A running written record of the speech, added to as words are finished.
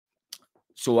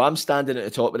So I'm standing at the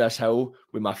top of this hill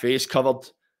with my face covered.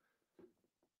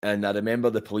 And I remember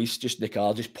the police just in the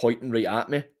car just pointing right at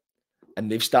me.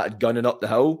 And they've started gunning up the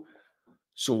hill.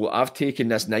 So I've taken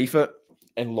this knife out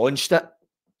and launched it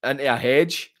into a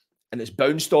hedge. And it's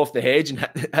bounced off the hedge and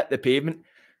hit the pavement.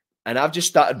 And I've just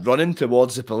started running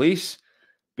towards the police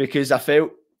because I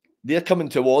felt they're coming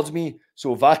towards me.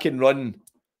 So if I can run,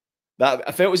 that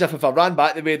I felt as if I ran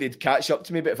back the way, they'd catch up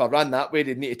to me. But if I ran that way,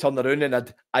 they'd need to turn around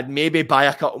and I'd maybe buy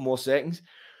a couple more seconds.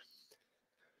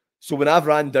 So when I've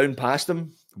ran down past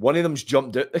them, one of them's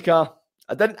jumped out the car.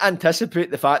 I didn't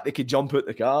anticipate the fact they could jump out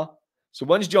the car. So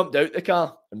one's jumped out the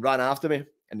car and ran after me.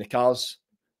 And the car's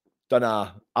done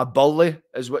a burley,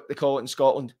 is what they call it in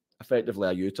Scotland. Effectively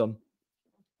a U-turn.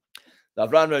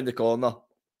 I've ran round the corner.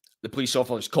 The police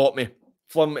officers caught me,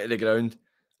 flung me to the ground,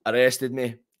 arrested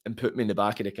me, and put me in the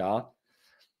back of the car.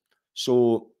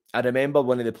 So I remember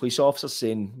one of the police officers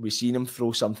saying, we seen him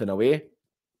throw something away.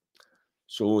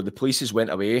 So the police has went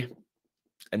away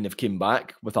and they've came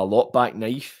back with a lockback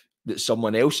knife that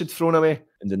someone else had thrown away.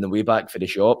 And on the way back for the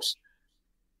shops,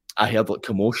 I heard like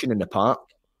commotion in the park.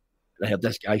 And I heard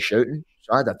this guy shouting.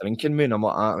 So I had a drink in me and I'm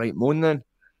like, right, moan then.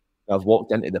 And I've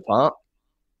walked into the park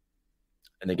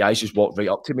and the guys just walked right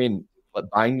up to me and like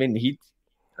banged me in the head.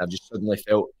 And I just suddenly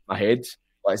felt my head,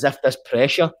 like as if this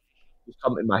pressure was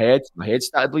coming to my head. My head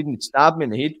started bleeding. It stabbed me in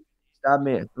the head. Stabbed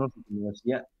me. I don't know if you can really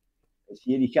see it. It's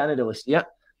here. You can't really see it.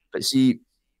 But see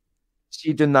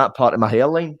down that part of my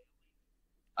hairline,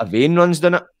 a vein runs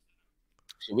down it.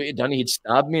 So what he'd done, he'd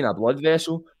stabbed me in a blood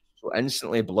vessel. So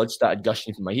instantly blood started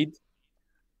gushing from my head.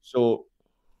 So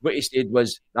what he said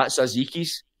was, that's us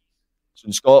eekies. So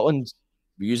in Scotland,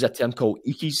 we use a term called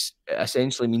eekies. It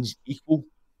essentially means equal.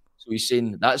 So he's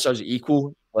saying, that's us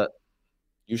equal. But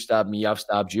you stabbed me, I've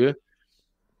stabbed you.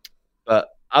 But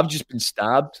I've just been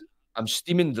stabbed. I'm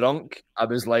steaming drunk. I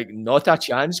was like, not a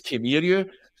chance. Come here, you.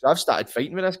 So I've started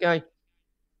fighting with this guy.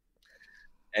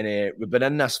 And we've been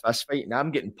in this fist fight, and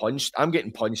I'm getting punched.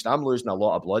 I'm losing a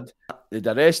lot of blood. They'd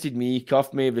arrested me,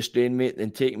 cuffed me, restrained me,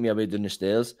 and taken me away down the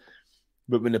stairs.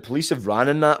 But when the police have ran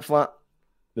in that flat,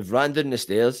 they've ran down the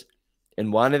stairs,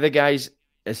 and one of the guys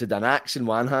has had an axe in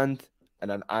one hand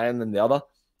and an iron in the other.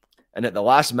 And at the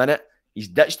last minute, he's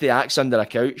ditched the axe under a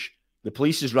couch. The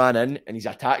police has ran in, and he's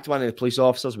attacked one of the police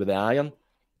officers with the iron.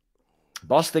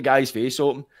 Burst the guy's face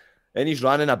open. Then he's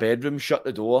ran in a bedroom, shut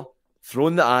the door,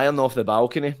 thrown the iron off the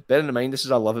balcony. Bearing in mind, this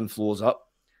is 11 floors up.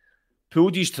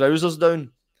 Pulled his trousers down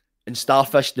and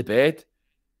starfished the bed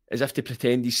as if to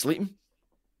pretend he's sleeping.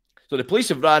 So the police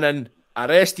have ran in,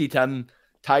 arrested him,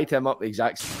 tied him up the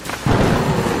exact same.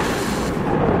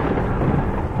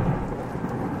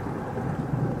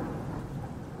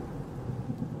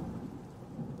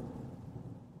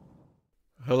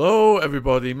 Hello,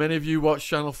 everybody. Many of you watched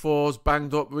Channel 4's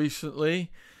Banged Up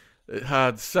recently. It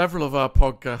had several of our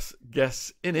podcast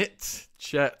guests in it.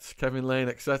 Chet, Kevin Lane,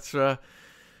 etc.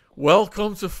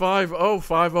 Welcome to Fivo.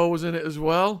 Fivo was in it as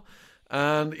well.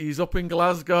 And he's up in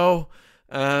Glasgow.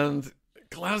 And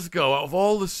Glasgow, out of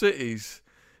all the cities,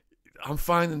 I'm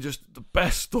finding just the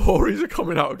best stories are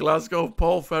coming out of Glasgow.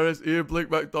 Paul Ferris, Ian Blick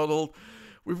MacDonald.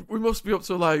 We must be up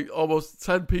to like almost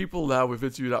 10 people now we've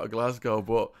interviewed out of Glasgow.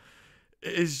 But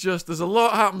it's just, there's a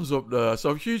lot happens up there.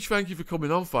 So a huge thank you for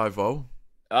coming on, Fivo.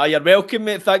 You're welcome,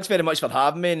 mate. Thanks very much for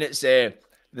having me. And it's the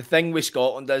thing with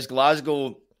Scotland is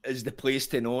Glasgow is the place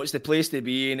to know. It's the place to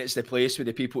be, and it's the place with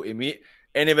the people to meet.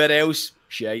 Anywhere else,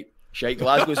 shite.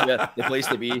 Glasgow's the place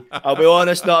to be. I'll be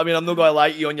honest, know what I mean? I'm not going to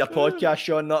lie to you on your podcast,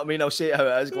 Sean, know what I mean? I'll say it how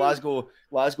it is. Glasgow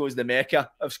is the Mecca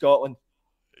of Scotland.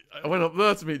 I went up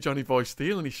there to meet Johnny Boy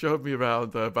Steele, and he showed me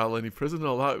around Ballinny Prison and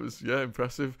all that. It was,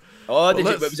 impressive. Oh,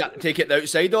 was that take it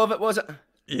outside of it, was it?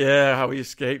 Yeah, how he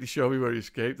escaped. He showed me where he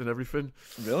escaped and everything.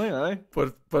 Really, aye.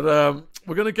 But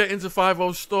we're going to get into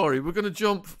Fivo's story. We're going to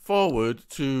jump forward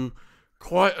to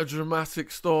quite a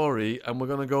dramatic story, and we're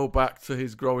going to go back to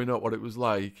his growing up, what it was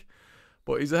like.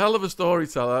 But he's a hell of a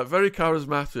storyteller, very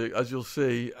charismatic, as you'll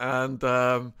see, and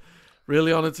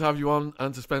really honoured to have you on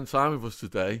and to spend time with us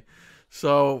today.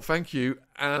 So thank you.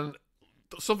 And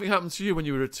something happened to you when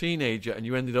you were a teenager, and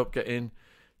you ended up getting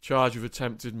charged with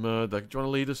attempted murder. Do you want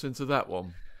to lead us into that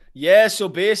one? Yeah, so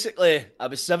basically, I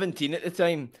was 17 at the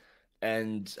time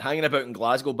and hanging about in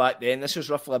Glasgow back then. This was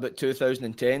roughly about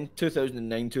 2010,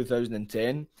 2009,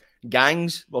 2010.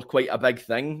 Gangs were quite a big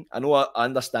thing. I know, I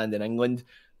understand in England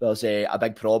there's a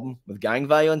big problem with gang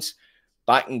violence.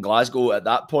 Back in Glasgow at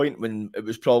that point, when it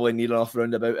was probably near enough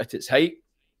roundabout at its height.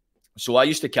 So I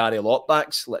used to carry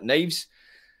lockbacks, like knives,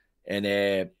 and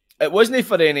it wasn't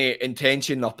for any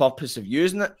intention or purpose of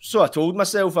using it. So I told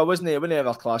myself I wouldn't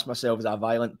ever class myself as a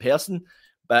violent person,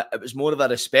 but it was more of a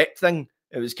respect thing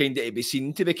It was kind of to be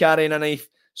seen to be carrying a knife.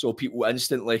 So people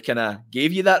instantly kind of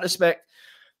gave you that respect.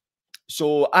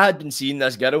 So I had been seeing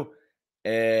this girl,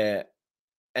 and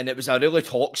it was a really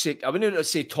toxic, I wouldn't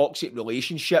say toxic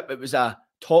relationship. It was a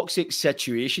toxic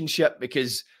situationship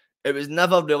because it was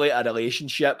never really a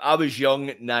relationship. I was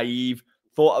young, naive,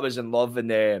 thought I was in love,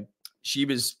 and she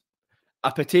was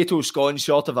a potato scone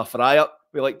short of a fry-up,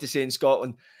 we like to say in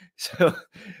Scotland. So,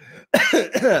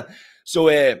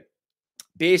 so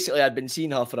basically, I'd been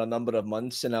seeing her for a number of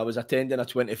months, and I was attending a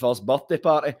 21st birthday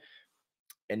party.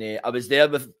 And I was there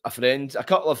with a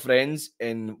couple of friends,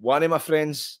 and one of my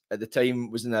friends at the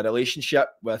time was in a relationship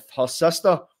with her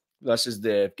sister. This is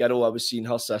the girl I was seeing.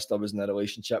 Her sister was in a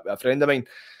relationship with a friend of mine.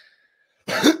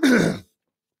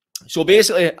 So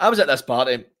basically, I was at this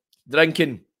party,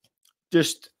 drinking,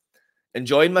 just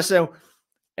enjoying myself.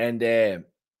 And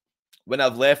when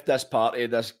I've left this party,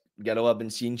 this girl I've been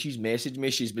seeing, she's messaged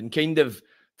me. She's been kind of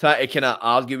trying to kind of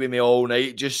argue with me all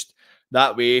night, just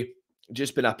that way,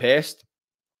 just been a pest.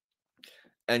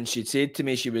 And she'd said to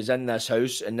me she was in this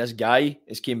house and this guy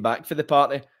has came back for the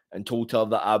party and told her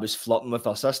that I was flirting with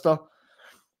her sister.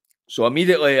 So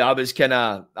immediately I was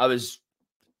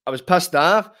pissed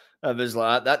off. I was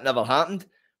like, that never happened.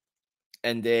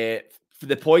 And for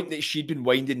the point that she'd been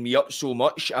winding me up so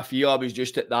much, I feel I was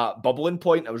just at that bubbling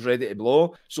point. I was ready to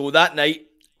blow. So that night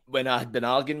when I had been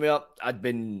arguing with her, I'd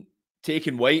been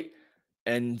taking white.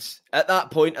 And at that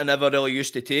point, I never really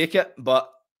used to take it, but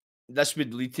this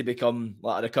would lead to become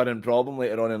like a recurring problem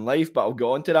later on in life, but I'll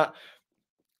go on to that.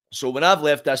 So when I've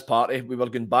left this party, we were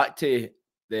going back to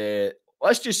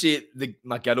let's just say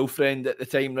my girlfriend at the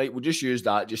time, right? We'll just use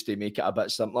that just to make it a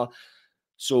bit simpler.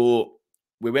 So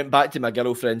we went back to my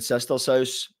girlfriend's sister's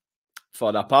house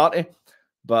for a party,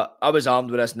 but I was armed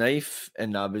with this knife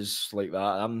and I was like that,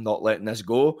 I'm not letting this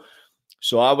go.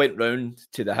 So I went round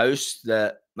to the house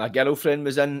that my girlfriend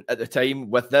was in at the time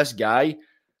with this guy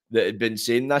that had been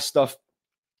saying this stuff.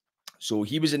 So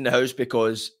he was in the house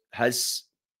because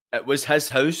it was his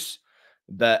house,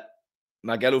 but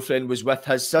my girlfriend was with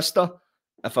his sister,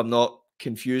 if I'm not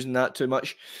confusing that too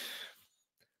much.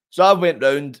 So I went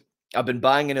round, I've been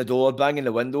banging the door, banging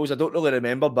the windows. I don't really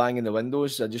remember banging the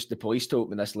windows. The police told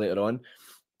me this later on.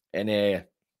 And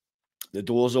the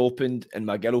doors opened and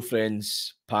my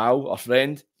girlfriend's pal, or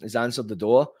friend, has answered the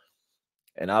door.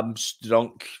 And I'm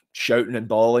drunk, shouting and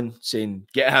bawling, saying,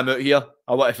 "Get him out here.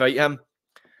 I want to fight him."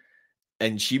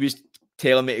 And she was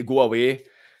telling me to go away.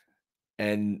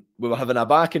 And we were having a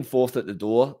back and forth at the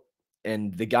door.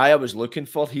 And the guy I was looking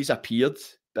for, he's appeared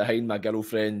behind my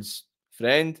girlfriend's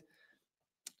friend.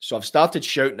 So I've started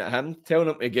shouting at him, telling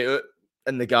him to get out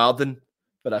in the garden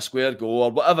for a square go,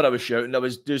 or whatever I was shouting. I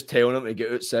was just telling him to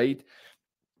get outside.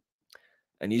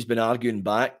 And he's been arguing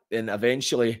back. And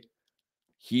eventually,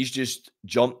 he's just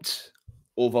jumped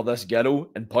over this girl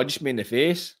and punched me in the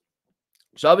face.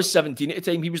 So I was 17 at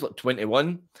the time. He was like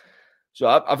 21. So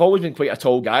I've always been quite a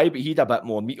tall guy, but he had a bit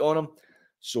more meat on him.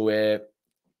 So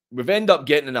we've ended up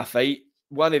getting in a fight.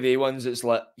 One of the ones that's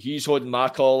like, he's holding my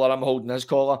collar, I'm holding his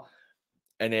collar.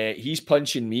 And he's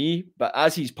punching me. But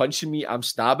as he's punching me, I'm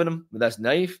stabbing him with this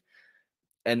knife.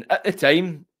 And at the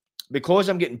time, because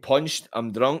I'm getting punched,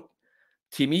 I'm drunk.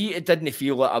 To me, it didn't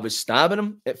feel like I was stabbing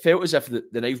him. It felt as if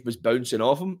the knife was bouncing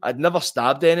off him. I'd never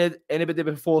stabbed anybody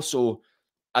before, so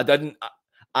I didn't.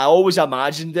 I always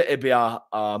imagined it to be a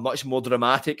much more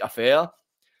dramatic affair.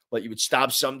 Like you would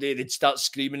stab somebody, they'd start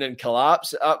screaming and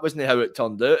collapse. That wasn't how it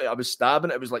turned out. I was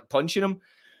stabbing, it was like punching him.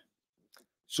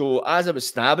 So as I was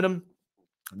stabbing him,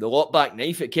 the lockback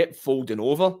knife, it kept folding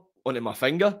over onto my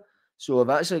finger. So I've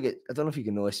actually got, I don't know if you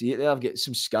can really see it there, I've got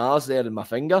some scars there in my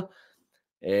finger.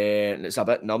 And it's a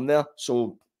bit numb there.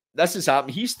 So this is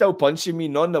happening. He's still punching me,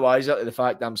 none the wiser to the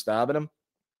fact that I'm stabbing him.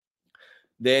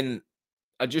 Then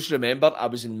I just remember I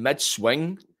was in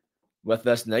mid-swing with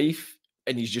this knife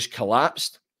and he's just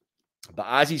collapsed. But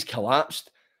as he's collapsed,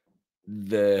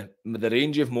 the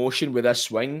range of motion with this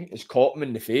swing has caught him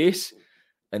in the face.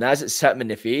 And as it's hit him in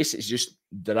the face, it's just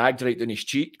dragged right down his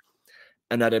cheek.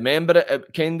 And I remember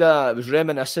it was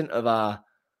reminiscent of a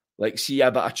bit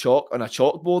of chalk on a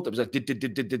chalkboard. It was like,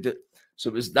 so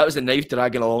that was the knife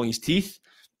dragging along his teeth.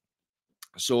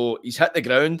 So he's hit the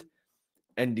ground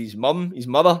and his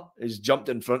mother, has jumped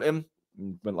in front of him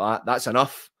and went like, "That's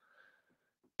enough."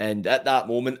 And at that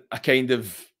moment, I kind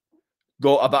of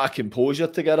got a bit of composure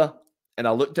together and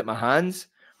I looked at my hands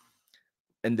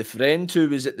and the friend who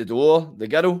was at the door, the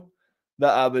girl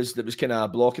that was kind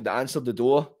of blocking, that answered the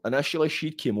door initially,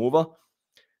 she came over.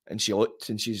 And she looked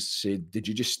and she said, "Did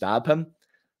you just stab him?"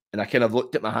 And I kind of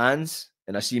looked at my hands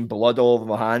and I seen blood all over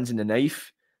my hands and the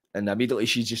knife. And immediately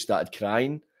she just started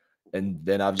crying. And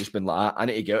then I've just been like, I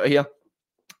need to get out of here.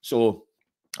 So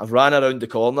I've ran around the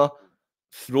corner,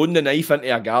 thrown the knife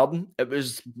into a garden. It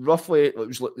was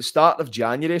like the start of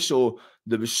January, so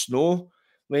there was snow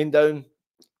laying down.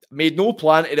 Made no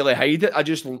plan to really hide it. I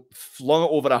just flung it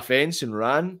over a fence and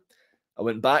ran. I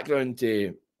went back round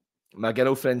to my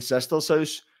girlfriend's sister's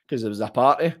house because there was a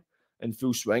party in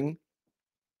full swing.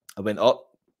 I went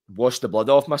up, washed the blood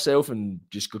off myself, and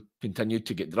just continued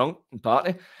to get drunk and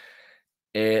party.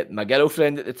 My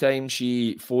girlfriend at the time,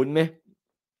 she phoned me.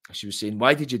 She was saying,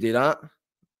 "Why did you do that?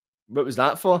 What was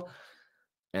that for?"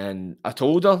 And I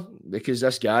told her because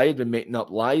this guy had been making up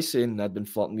lies saying I'd been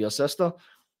flirting with your sister.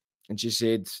 And she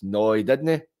said, "No, he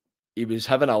didn't. He was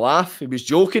having a laugh. He was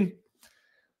joking."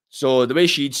 So the way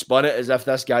she'd spun it as if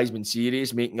this guy's been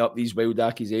serious, making up these wild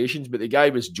accusations, but the guy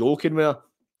was joking with her.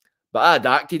 But I had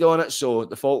acted on it, so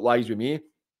the fault lies with me.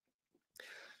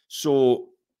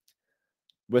 So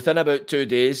within about 2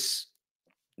 days,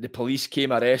 the police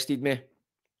came, arrested me.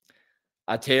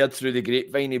 I'd heard through the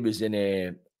grapevine he was in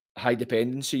a high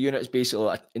dependency unit. It's basically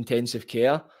like intensive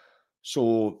care.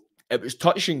 So it was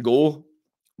touch and go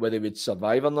whether he would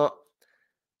survive or not.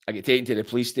 I get taken to the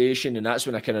police station, and that's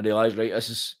when I kind of realised, right,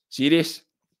 this is serious.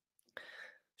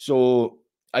 So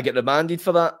I get remanded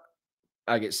for that.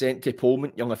 I get sent to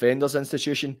Pullman Young Offenders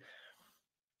Institution.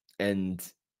 And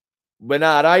when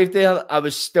I arrived there, I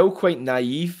was still quite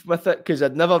naive with it because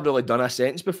I'd never really done a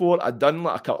sentence before. I'd done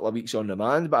like a couple of weeks on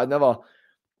remand, but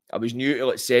I was new to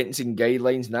like sentencing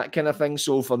guidelines and that kind of thing.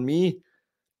 So for me,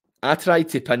 I tried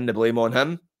to pin the blame on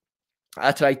him.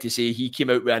 I tried to say he came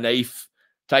out with a knife,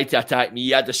 tried to attack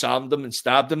me. I disarmed him and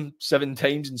stabbed him 7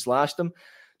 times and slashed him.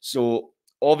 So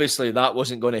obviously that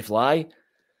wasn't going to fly.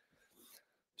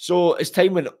 So as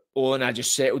time went on, I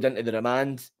just settled into the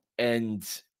remand and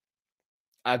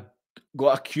I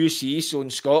got a QC. So in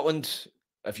Scotland,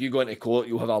 if you go into court,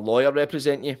 you'll have a lawyer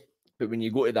represent you. But when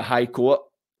you go to the High Court,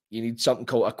 you need something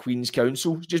called a Queen's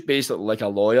Counsel. It's just basically like a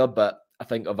lawyer, but I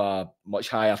think of a much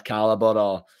higher caliber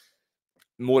or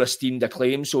more esteemed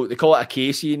acclaim. So they call it a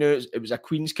KC, you know. It was a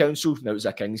Queen's Counsel, now it's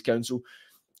a King's Counsel.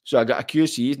 So I got a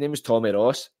QC, his name was Tommy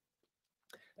Ross.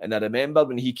 And I remember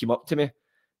when he came up to me,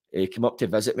 he came up to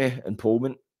visit me in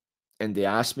Pullman, and they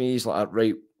asked me, he's like,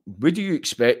 "Right, what do you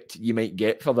expect you might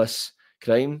get for this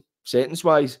crime,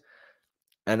 sentence-wise?"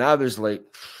 And I was like,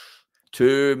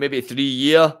 2, maybe 3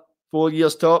 years, 4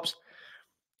 years tops.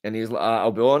 And he's like,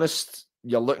 "I'll be honest,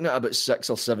 you're looking at about 6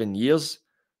 or 7 years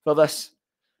for this."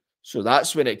 So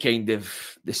that's when it kind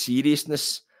of, the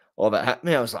seriousness of it hit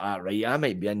me. I was like, right, I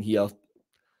might be in here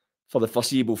for the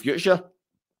foreseeable future.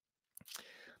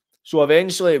 So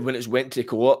eventually, when it's went to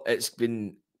court, it's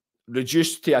been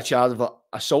reduced to a charge of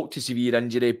assault to severe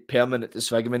injury, permanent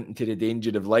disfigurement, and to the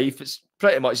danger of life. It's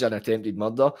pretty much an attempted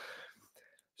murder.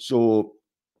 So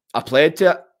I pled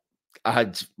to it. I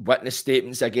had witness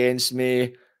statements against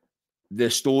me. The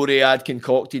story I'd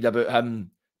concocted about him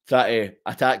trying to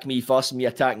attack me first, me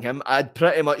attacking him, I'd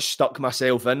pretty much stuck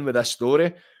myself in with this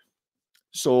story.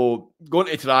 So going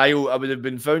to trial, I would have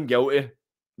been found guilty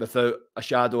without a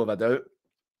shadow of a doubt.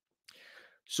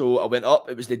 So I went up.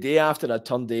 It was the day after I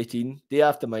turned 18, day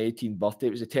after my 18th birthday.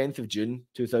 It was the 10th of June,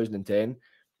 2010.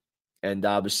 And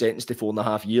I was sentenced to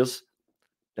 4.5 years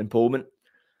in Pullman.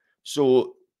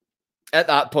 So at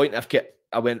that point,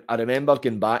 I remember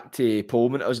going back to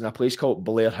Pullman. I was in a place called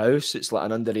Blair House. It's like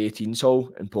an under 18s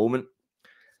hall in Pullman.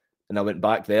 And I went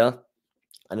back there.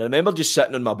 And I remember just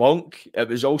sitting on my bunk. It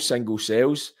was all single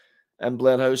cells in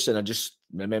Blair House. And I just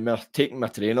remember taking my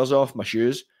trainers off, my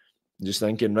shoes, and just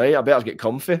thinking, right, I better get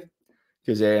comfy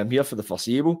because I'm here for the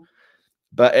foreseeable.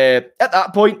 But at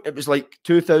that point, it was like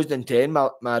 2010.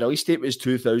 My release date was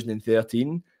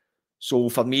 2013. So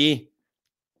for me,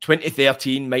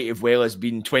 2013 might have well as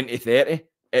been 2030.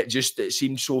 It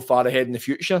seemed so far ahead in the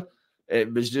future.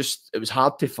 It was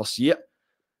hard to foresee it.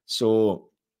 So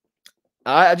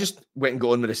I just went and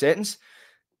got on with the sentence.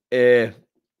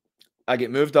 I get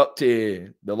moved up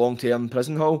to the long-term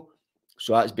prison hall.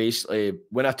 So that's basically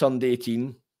when I turned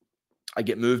 18, I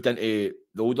get moved into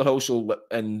the older hall. So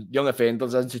in young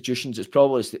offenders institutions, it's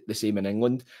probably the same in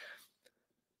England.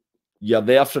 You're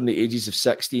there from the ages of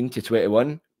 16 to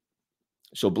 21.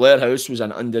 So Blair House was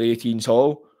an under 18s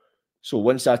hall. So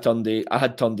once I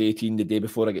had turned 18 the day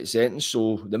before I get sentenced.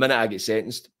 So the minute I get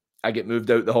sentenced, I get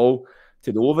moved out the hall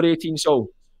to the over 18s hall.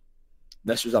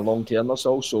 This was a long-termers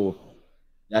hall. So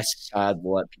this had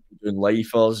like people doing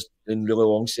lifers, doing really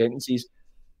long sentences.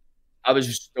 I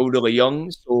was still really young,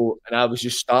 and I was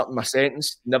just starting my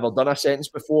sentence. Never done a sentence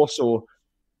before, so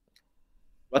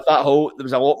with that hall, there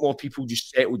was a lot more people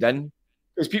just settled in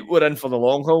because people were in for the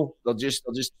long haul. They're just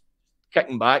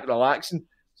kicking back, relaxing.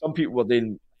 some people were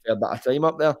doing a fair bit of time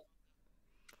up there.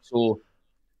 So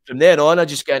from then on, I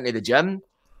just get into the gym.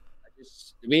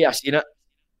 The way I seen it,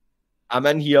 I'm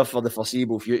in here for the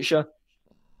foreseeable future.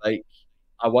 Like,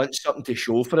 I want something to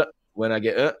show for it when I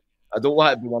get out. I don't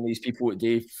want to be one of these people that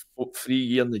do 3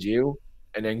 years in the jail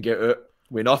and then get out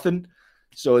with nothing.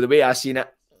 So the way I seen it,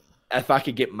 if I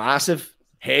could get massive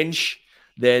hench,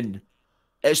 then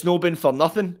it's no been for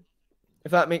nothing,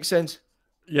 if that makes sense.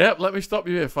 Yeah, let me stop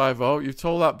you here, Fivo. You've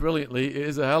told that brilliantly. It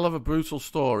is a hell of a brutal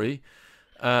story.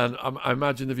 And I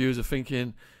imagine the viewers are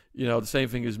thinking, the same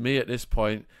thing as me at this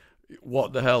point.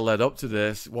 What the hell led up to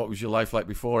this? What was your life like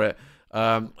before it?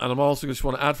 And I'm also just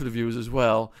want to add for the viewers as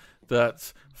well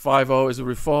that Fivo is a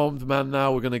reformed man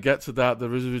now. We're going to get to that.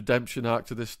 There is a redemption arc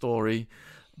to this story.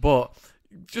 But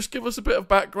just give us a bit of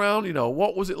background.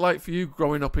 What was it like for you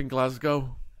growing up in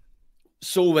Glasgow?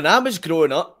 So when I was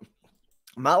growing up,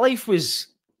 my life was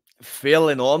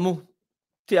fairly normal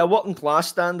to a working class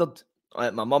standard.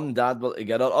 Like, my mum and dad were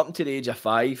together up until the age of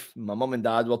 5. My mum and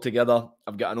dad were together.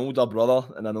 I've got an older brother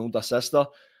and an older sister.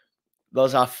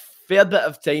 There's a fair bit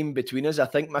of time between us. I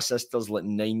think my sister's like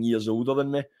 9 years older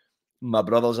than me. My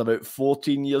brother's about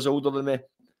 14 years older than me.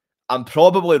 I'm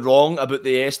probably wrong about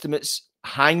the estimates.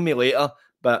 Hang me later,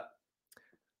 but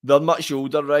they're much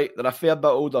older, right? They're a fair bit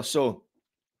older. So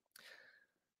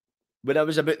when I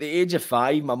was about the age of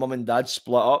 5, my mum and dad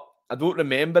split up. I don't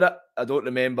remember it. I don't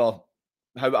remember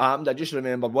how it happened. I just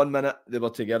remember 1 minute they were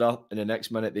together and the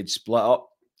next minute they'd split up.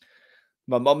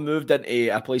 My mum moved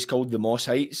into a place called the Moss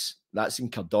Heights. That's in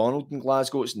Cardonald in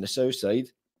Glasgow. It's in the south side.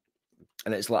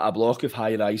 And it's like a block of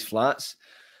high-rise flats.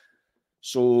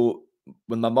 So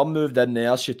when my mum moved in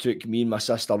there, she took me and my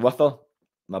sister with her.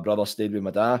 My brother stayed with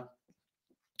my dad.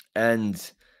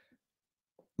 And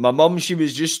my mum, she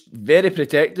was just very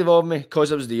protective of me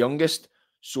because I was the youngest.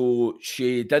 So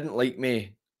she didn't like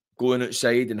me going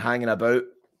outside and hanging about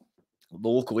the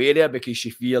local area because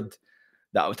she feared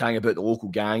that I would hang about the local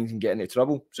gangs and get into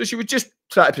trouble. So she would just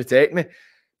try to protect me.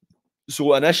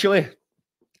 So initially,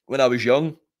 when I was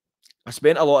young, I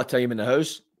spent a lot of time in the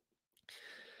house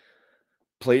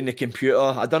playing the computer.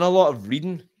 I done a lot of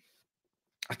reading.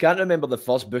 I can't remember the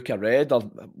first book I read or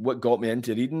what got me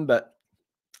into reading, but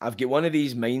I've got one of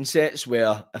these mindsets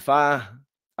where if I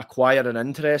acquire an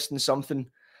interest in something,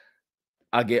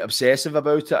 I get obsessive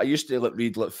about it. I used to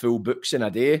read full books in a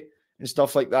day and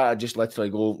stuff like that. I just literally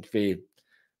go for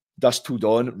dusk till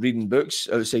dawn reading books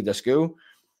outside the school.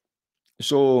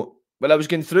 So when I was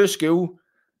going through school,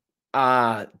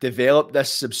 I developed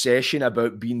this obsession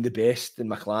about being the best in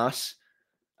my class.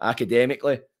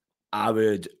 Academically, I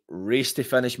would race to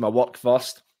finish my work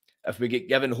first. If we get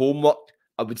given homework,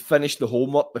 I would finish the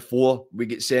homework before we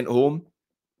get sent home.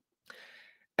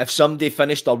 If somebody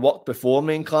finished their work before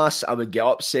me in class, I would get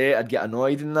upset. I'd get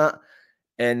annoyed in that.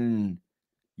 And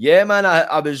yeah, man,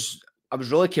 I was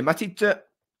really committed to it.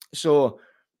 So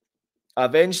I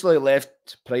eventually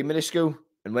left primary school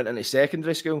and went into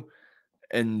secondary school.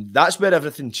 And that's where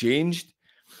everything changed.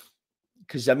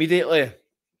 Because immediately,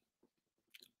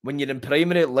 when you're in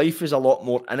primary, life is a lot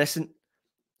more innocent.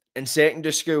 In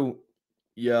secondary school,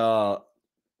 you're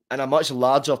in a much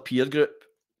larger peer group.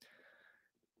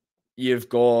 You've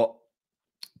got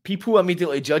people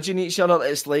immediately judging each other.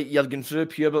 It's like you're going through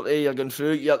puberty,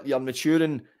 you're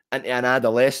maturing into an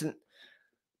adolescent.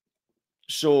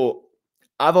 So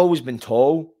I've always been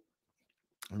tall,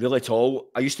 really tall.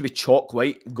 I used to be chalk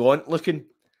white, gaunt looking.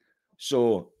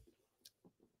 So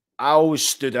I always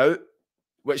stood out,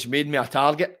 which made me a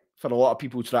target for a lot of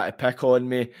people trying to pick on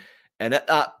me. And at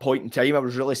that point in time, I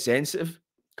was really sensitive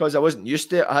because I wasn't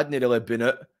used to it. I hadn't really been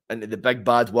out into the big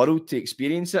bad world to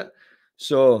experience it.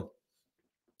 So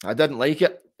I didn't like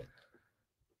it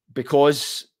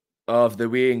because of the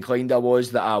way inclined I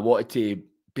was that I wanted to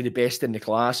be the best in the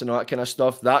class and all that kind of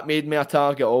stuff. That made me a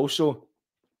target also.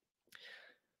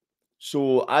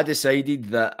 So I decided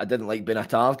that I didn't like being a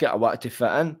target. I wanted to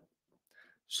fit in.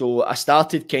 So I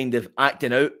started kind of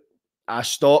acting out. I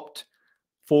stopped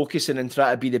focusing and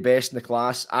trying to be the best in the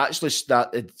class. I actually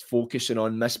started focusing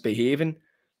on misbehaving.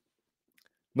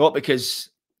 Not because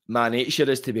my nature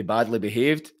is to be badly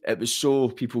behaved. It was so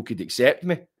people could accept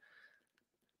me.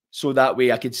 So that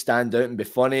way I could stand out and be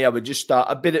funny. I would just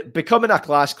start becoming a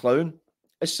class clown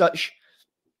as such.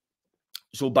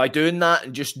 So by doing that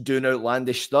and just doing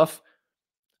outlandish stuff,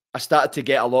 I started to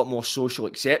get a lot more social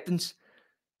acceptance.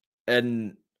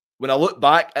 And when I look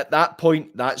back at that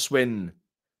point, that's when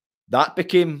that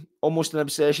became almost an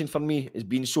obsession for me, is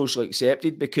being socially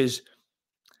accepted, because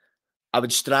I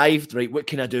would strive, right, what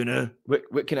can I do now?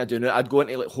 What can I do now? I'd go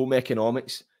into like home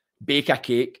economics, bake a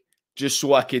cake, just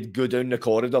so I could go down the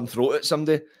corridor and throw it at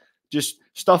somebody. just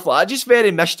stuff like that, just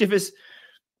very mischievous.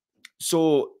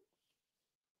 So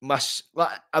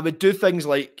I would do things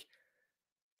like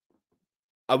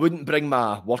I wouldn't bring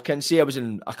my work in. Say I was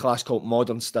in a class called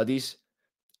Modern Studies,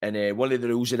 and one of the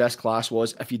rules of this class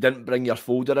was if you didn't bring your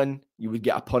folder in, you would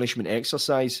get a punishment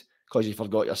exercise because you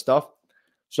forgot your stuff.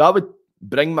 So I would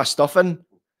bring my stuff in.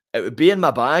 It would be in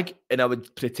my bag, and I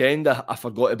would pretend I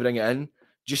forgot to bring it in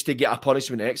just to get a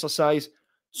punishment exercise.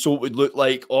 So it would look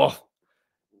like, oh,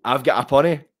 I've got a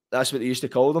punny. That's what they used to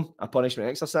call them, a punishment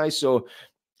exercise. So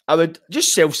I would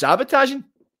just self-sabotaging.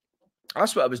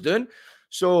 That's what I was doing.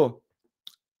 So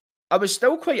I was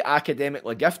still quite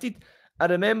academically gifted. I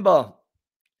remember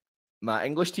my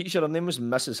English teacher, her name was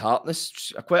Mrs.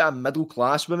 Hartness, quite a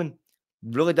middle-class woman.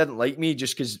 Really didn't like me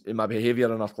just because of my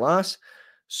behaviour in her class.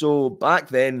 So back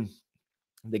then,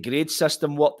 the grade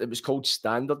system worked. It was called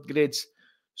standard grades.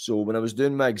 So when I was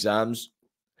doing my exams,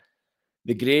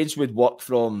 the grades would work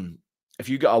from, if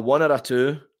you got a 1 or a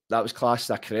 2, that was classed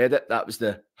as a credit. That was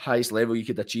the highest level you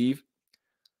could achieve.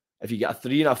 If you get a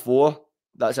 3 and a 4,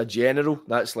 that's a general.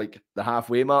 That's like the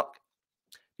halfway mark.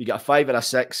 If you get a 5 or a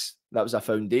 6, that was a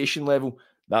foundation level.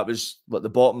 That was like the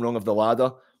bottom rung of the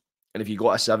ladder. And if you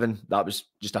got a 7, that was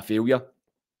just a failure.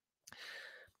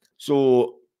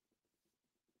 So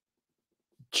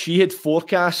she had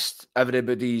forecast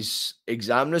everybody's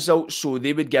exam results. So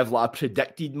they would give like a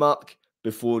predicted mark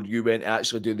before you went to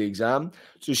actually do the exam.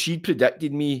 So she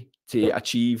predicted me to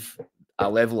achieve a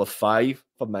level of 5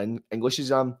 for my English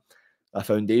exam, a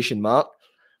foundation mark.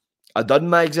 I done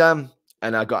my exam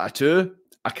and I got a 2,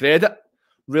 a credit,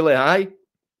 really high.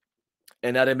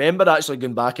 And I remember actually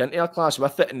going back into her class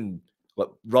with it and like,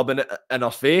 rubbing it in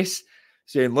her face,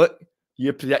 saying, look,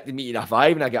 you predicted me to a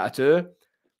 5 and I got a 2.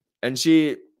 And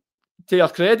she, to her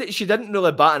credit, she didn't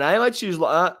really bat an eyelid. She was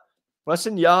like,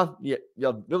 listen, you're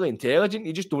really intelligent.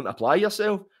 You just don't apply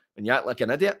yourself and you act like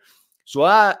an idiot. So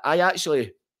I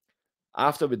actually,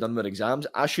 after we'd done our exams,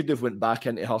 I should have went back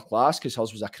into her class because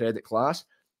hers was a credit class.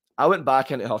 I went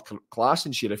back into her class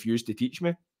and she refused to teach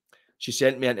me. She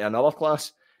sent me into another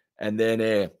class. And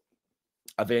then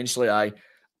eventually I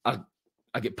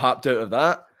get popped out of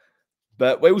that.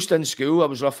 But whilst in school, I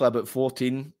was roughly about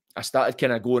 14. I started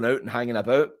kind of going out and hanging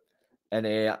about. And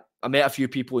I met a few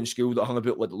people in school that hung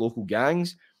about with the local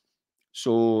gangs.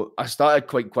 So I started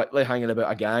quite quickly hanging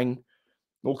about a gang,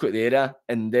 local at the area.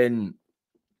 And then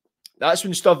that's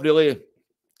when stuff really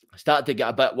started to get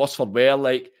a bit worse for wear.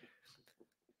 Like,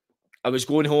 I was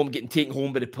going home, getting taken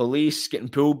home by the police, getting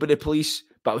pulled by the police,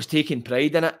 but I was taking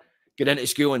pride in it. Getting into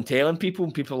school and telling people,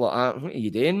 and people were like, what are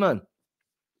you doing, man?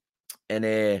 And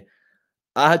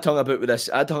I had hung about with this.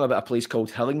 I'd hung about a place called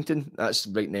Hillington. That's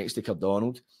right next to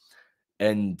Cardonald.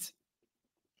 And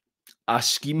I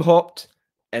scheme hopped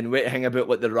and went to hang about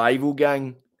like the rival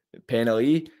gang at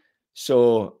Penallee.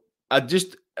 So I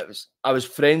was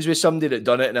friends with somebody that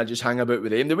done it and I just hang about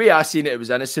with them. The way I seen it, it was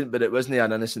innocent, but it wasn't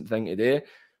an innocent thing to do.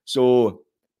 So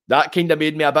that kind of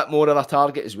made me a bit more of a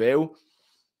target as well.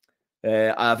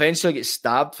 I eventually get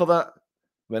stabbed for that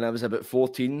when I was about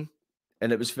 14.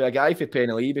 And it was for a guy for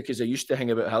Penallee because I used to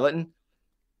hang about Hillington.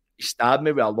 He stabbed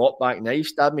me with a lockback knife,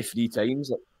 stabbed me 3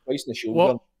 times, like twice in the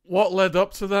shoulder. What led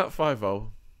up to that,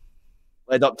 Fivo?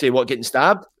 Led up to what, getting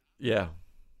stabbed? Yeah.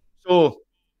 So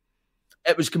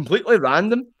it was completely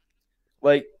random.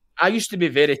 Like, I used to be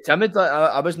very timid.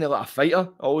 I wasn't like a fighter.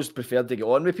 I always preferred to get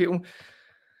on with people.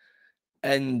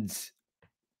 And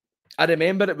I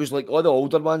remember it was like all the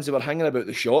older ones, they were hanging about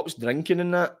the shops, drinking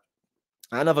and that.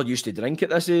 I never used to drink at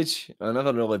this age. I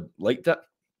never really liked it.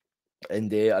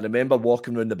 And I remember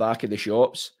walking around the back of the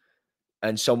shops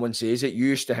and someone says it, you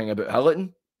used to hang about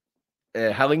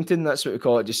Hillington, that's what we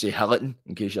call it. Just say Hillington,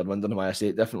 in case you're wondering why I say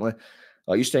it differently.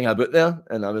 I used to hang about there,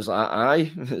 and I was like,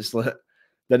 aye. It's like,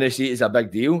 didn't see it as a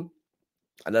big deal.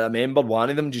 And I remember one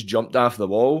of them just jumped off the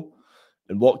wall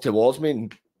and walked towards me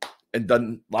and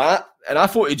done that. And I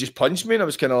thought he just punched me, and I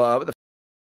was kind of like, what the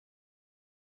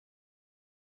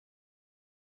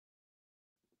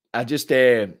I just,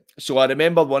 so I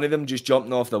remember one of them just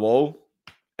jumping off the wall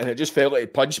and it just felt like he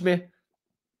punched me.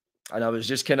 And I was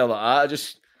just kind of like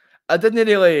that. I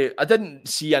didn't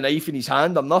see a knife in his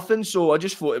hand or nothing. So I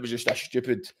just thought it was just a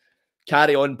stupid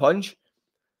carry on punch.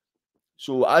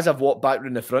 So as I've walked back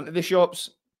around the front of the shops,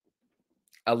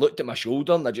 I looked at my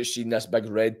shoulder and I just seen this big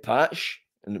red patch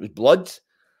and it was blood.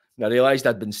 And I realised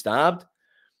I'd been stabbed.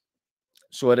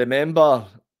 So I remember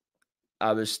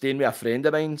I was staying with a friend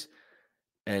of mine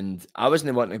and I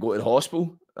wasn't wanting to go to the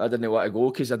hospital. I didn't want to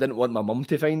go because I didn't want my mum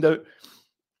to find out.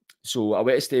 So I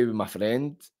went to stay with my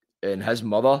friend and his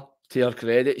mother, to her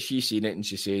credit, she seen it and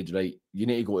she said, right, you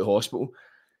need to go to hospital.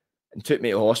 And took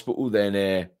me to hospital.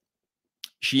 Then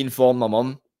she informed my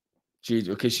mum.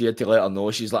 Because she had to let her know.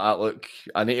 She's like, look,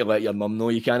 I need to let your mum know.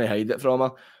 You can't hide it from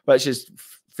her. Which is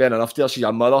fair enough to her. She's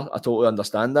a mother. I totally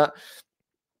understand that.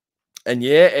 And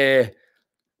yeah,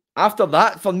 after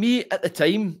that, for me at the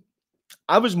time,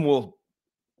 I was more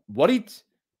worried.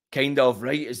 Kind of,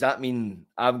 right, does that mean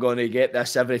I'm going to get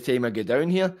this every time I go down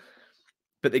here?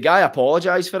 But the guy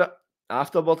apologised for it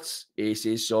afterwards. He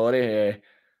says, sorry,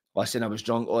 listen, I was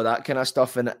drunk, all that kind of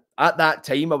stuff. And at that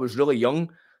time, I was really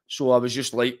young. So I was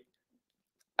just like,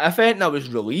 I think I was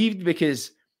relieved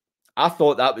because I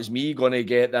thought that was me going to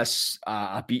get this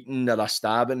a beating or a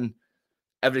stabbing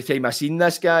every time I seen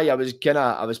this guy. I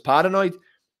was paranoid.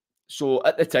 So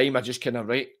at the time, I just kind of,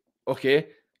 right, okay,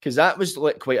 because that was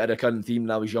like quite a recurring theme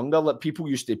when I was younger. Like people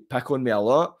used to pick on me a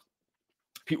lot.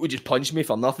 People just punch me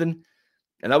for nothing,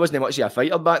 and I wasn't much of a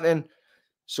fighter back then.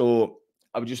 So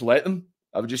I would just let them.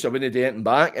 I wouldn't do anything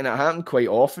back, and it happened quite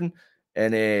often.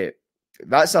 And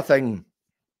that's a thing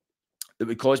that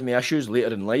would cause me issues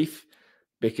later in life,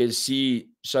 because see,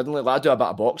 suddenly, like, I do a bit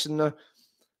of boxing now,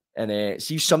 and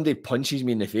see if somebody punches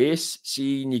me in the face,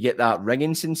 see, and you get that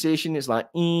ringing sensation, it's like,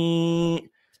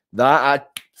 that, I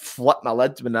flip my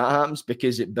lid when that happens,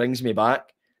 because it brings me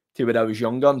back to when I was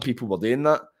younger and people were doing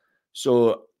that.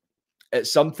 So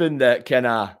it's something that kind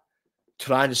of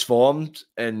transformed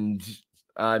and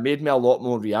made me a lot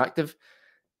more reactive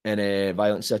in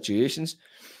violent situations.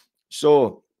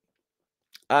 So,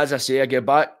 as I say, I get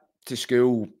back to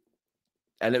school,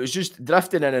 and it was just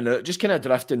drifting in and out, just kind of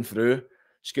drifting through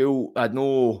school. I had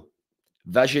no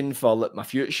vision for like my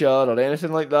future or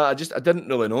anything like that. I didn't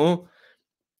really know.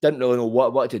 Didn't really know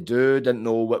what to do. Didn't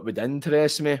know what would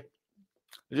interest me. I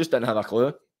just didn't have a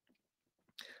clue.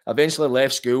 I eventually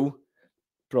left school,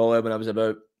 probably when I was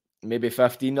about maybe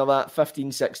 15 or that,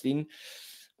 15, 16.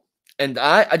 And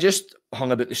I just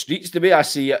hung about the streets. The way I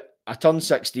see it, I turned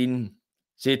 16,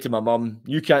 said to my mum,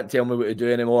 you can't tell me what to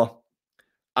do anymore.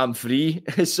 I'm free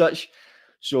as such.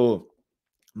 So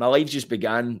my life just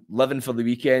began living for the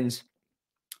weekends.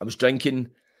 I was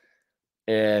drinking.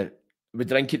 Would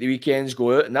drink at the weekends,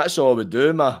 go out, and that's all I would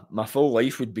do. My full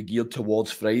life would be geared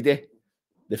towards Friday.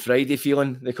 The Friday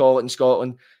feeling, they call it in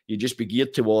Scotland. You'd just be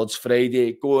geared towards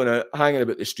Friday, going out, hanging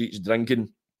about the streets, drinking.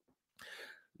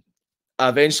 I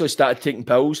eventually started taking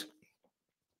pills,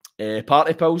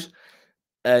 party pills,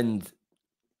 and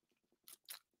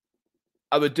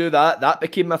I would do that. That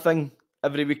became my thing.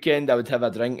 Every weekend I would have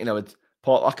a drink and I would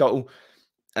pop a couple,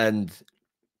 and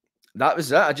that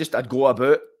was it. I'd go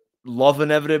about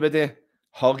loving everybody,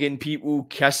 hugging people,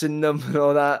 kissing them and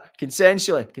all that.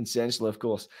 Consensually, of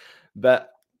course. But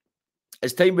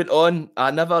as time went on,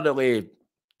 I never really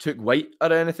took white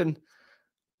or anything.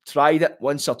 Tried it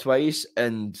once or twice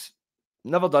and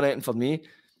never done anything for me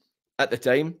at the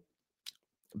time.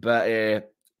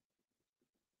 But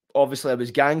obviously I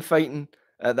was gang fighting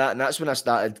at that, and that's when I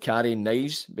started carrying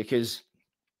knives, because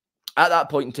at that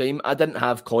point in time, I didn't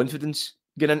have confidence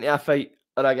getting into a fight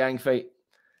or a gang fight.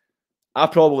 I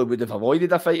probably would have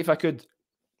avoided a fight if I could.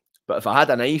 But if I had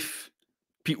a knife,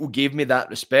 people gave me that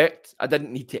respect. I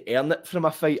didn't need to earn it from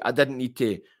a fight. I didn't need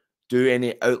to do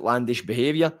any outlandish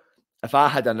behaviour. If I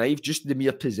had a knife, just the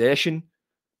mere possession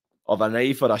of a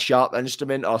knife or a sharp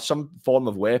instrument or some form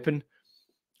of weapon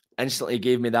instantly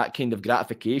gave me that kind of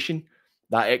gratification,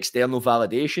 that external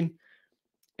validation,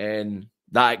 and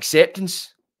that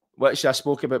acceptance, which I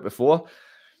spoke about before.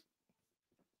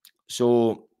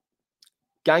 So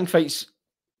gang fights,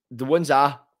 the ones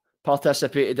I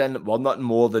participated in, were nothing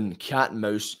more than cat and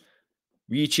mouse.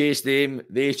 We chase them,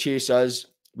 they chase us.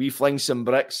 We fling some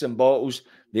bricks and bottles,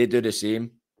 they do the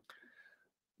same.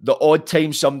 The odd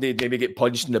time somebody maybe get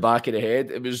punched in the back of the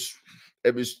head, it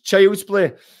was child's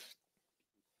play.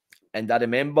 And I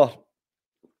remember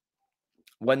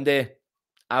one day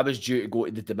I was due to go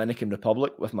to the Dominican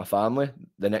Republic with my family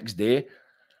the next day.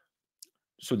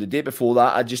 So the day before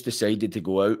that, I just decided to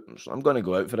go out. So I'm going to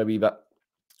go out for a wee bit,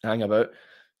 hang about.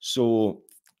 So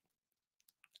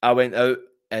I went out,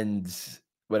 and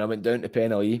when I went down to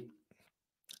Penalty,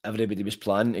 everybody was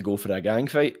planning to go for a gang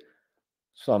fight.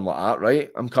 So I'm like, right,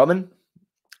 I'm coming.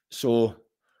 So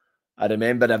I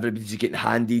remember everybody's getting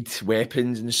handed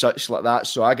weapons and such like that.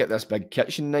 So I get this big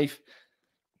kitchen knife.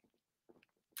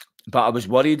 But I was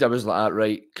worried. I was like,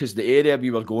 right, because the area we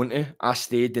were going to, I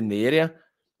stayed in the area.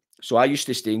 So I used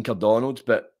to stay in Cardonald,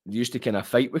 but they used to kind of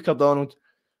fight with Cardonald.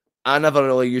 I never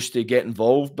really used to get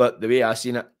involved, but the way I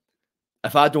seen it,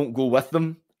 if I don't go with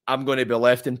them, I'm going to be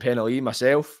left in Penalty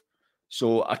myself.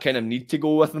 So I kind of need to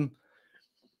go with them.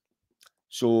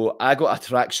 So I got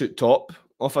a tracksuit top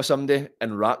off of somebody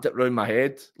and wrapped it around my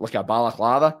head like a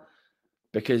balaclava,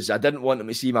 because I didn't want them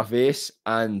to see my face.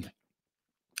 And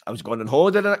I was going on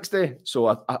holiday the next day,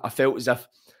 so I felt as if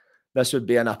this would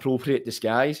be an appropriate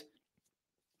disguise.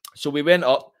 So we went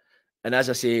up, and as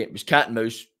I say, it was cat and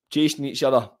mouse, chasing each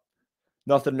other,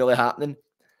 nothing really happening.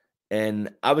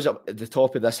 And I was up at the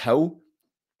top of this hill.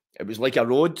 It was like a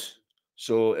road,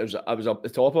 so I was up the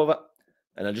top of it,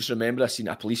 and I just remember I seen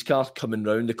a police car coming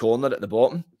round the corner at the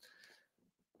bottom.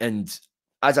 And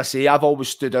as I say, I've always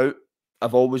stood out.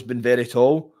 I've always been very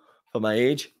tall for my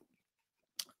age.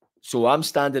 So I'm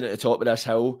standing at the top of this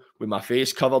hill with my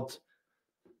face covered.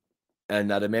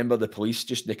 And I remember the police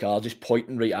just in the car just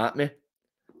pointing right at me.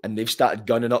 And they've started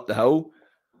gunning up the hill.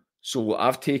 So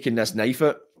I've taken this knife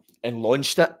out and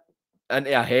launched it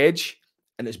into a hedge.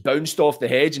 And it's bounced off the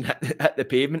hedge and hit the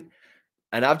pavement.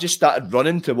 And I've just started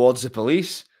running towards the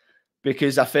police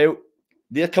because I felt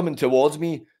they're coming towards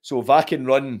me. So if I can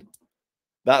run,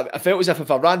 that I felt as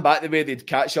if I ran back the way, they'd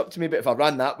catch up to me. But if I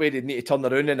ran that way, they'd need to turn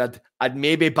around and I'd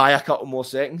maybe buy a couple more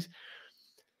seconds.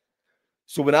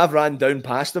 So when I've ran down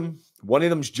past them, one of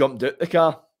them's jumped out the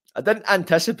car. I didn't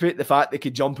anticipate the fact they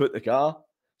could jump out the car.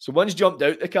 So one's jumped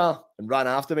out the car and ran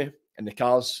after me. And the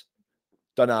car's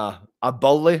done a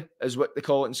burley, is what they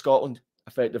call it in Scotland.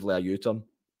 Effectively a U-turn.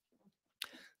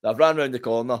 I've ran round the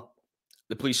corner.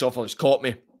 The police officers caught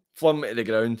me, flung me to the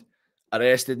ground,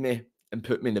 arrested me, and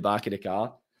put me in the back of the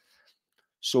car.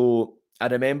 So I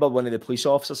remember one of the police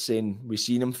officers saying, we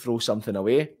seen him throw something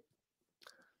away.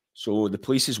 So the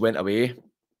police went away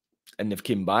and they've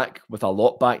came back with a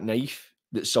lockback knife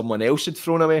that someone else had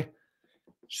thrown away.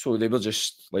 So they were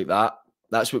just like that.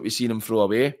 That's what we seen him throw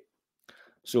away.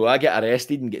 So I get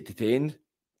arrested and get detained.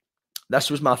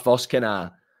 This was my first kind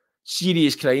of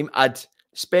serious crime. I'd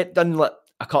done like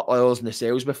a couple of hours in the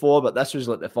cells before, but this was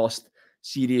like the first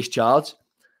serious charge.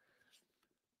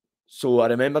 So I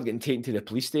remember getting taken to the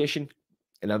police station,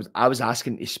 and I was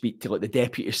asking to speak to like the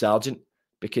deputy sergeant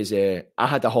because I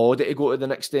had a holiday to go to the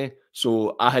next day,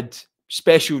 so I had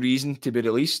special reason to be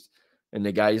released. And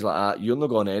the guy's like, "You're not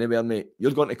going anywhere, mate.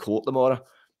 You're going to court tomorrow."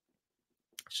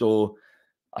 So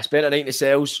I spent a night in the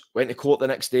cells, went to court the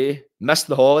next day, missed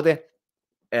the holiday,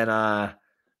 and I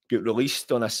got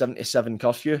released on a 7-7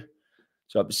 curfew.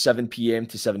 So it was 7 p.m.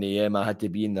 to 7 a.m. I had to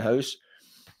be in the house.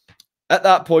 At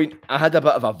that point, I had a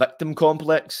bit of a victim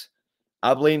complex.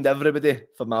 I blamed everybody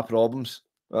for my problems.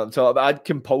 So I had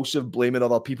compulsive blaming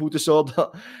other people disorder.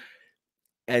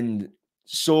 And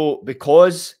so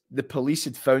because the police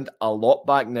had found a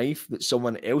lockback knife that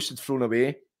someone else had thrown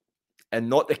away and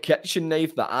not the kitchen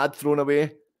knife that I'd thrown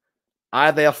away,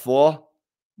 I therefore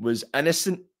was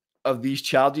innocent of these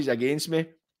charges against me.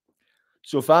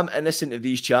 So if I'm innocent of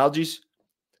these charges,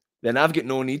 then I've got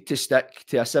no need to stick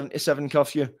to a 7-7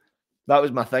 curfew. That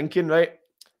was my thinking, right?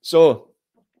 So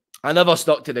I never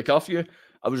stuck to the curfew.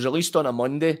 I was released on a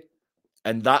Monday,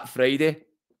 and that Friday,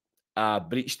 I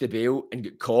breached the bail and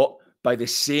got caught by the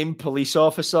same police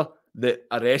officer that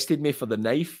arrested me for the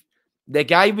knife. The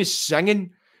guy was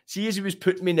singing. See, as he was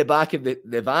putting me in the back of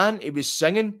the van, he was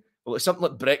singing. Well, it's something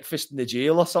like Breakfast in the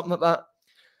Jail or something like that.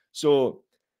 So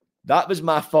that was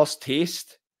my first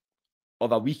taste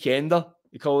of a weekender.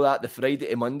 You call that the Friday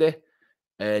to Monday.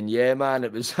 And yeah, man,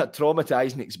 it was a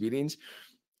traumatizing experience.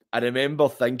 I remember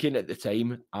thinking at the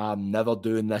time, I'm never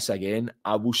doing this again.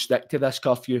 I will stick to this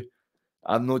curfew.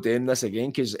 I'm not doing this again,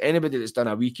 because anybody that's done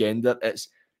a weekender, it's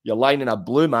you're lying in a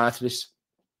blue mattress,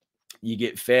 you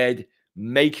get fed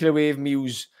microwave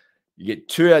meals, you get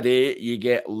 2 a day, you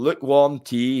get lukewarm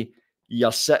tea,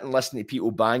 you're sitting listening to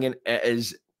people banging. It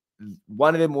is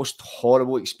one of the most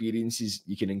horrible experiences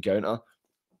you can encounter.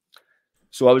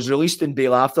 So I was released in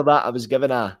bail after that. I was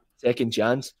given a second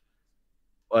chance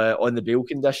on the bail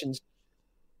conditions,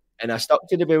 and I stuck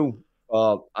to the bail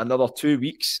for another 2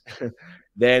 weeks.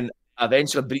 Then I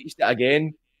eventually breached it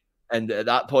again, and at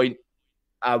that point,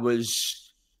 I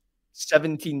was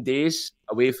 17 days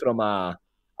away from a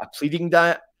pleading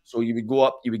diet. So you would go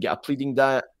up, you would get a pleading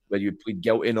diet where you would plead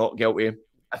guilty, not guilty.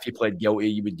 If you pled guilty,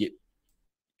 you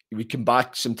would come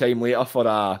back some time later for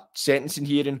a sentencing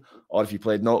hearing, or if you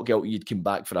pled not guilty, you'd come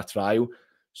back for a trial.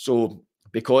 So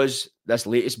because this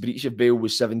latest breach of bail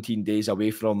was 17 days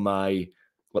away from my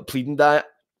pleading diet,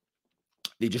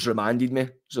 they just remanded me.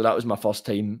 So that was my first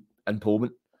time in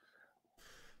Pullman.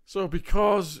 So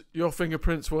because your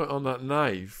fingerprints weren't on that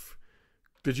knife,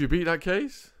 did you beat that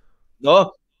case?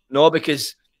 No,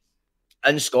 because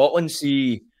in Scotland,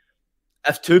 see,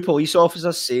 if 2 police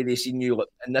officers say they seen you,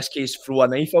 in this case, throw a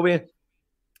knife away,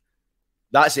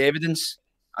 that's evidence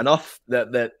enough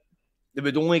that they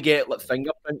would only get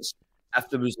fingerprints if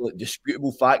there was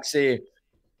disputable facts. Say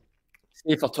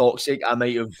for talk's sake, I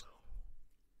might have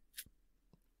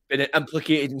been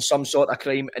implicated in some sort of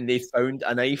crime and they found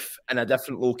a knife in a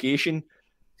different location,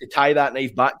 to tie that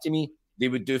knife back to me, they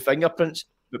would do fingerprints.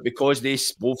 But because they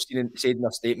both said in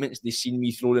their statements they seen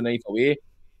me throw the knife away,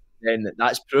 then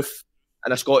that's proof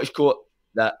in a Scottish court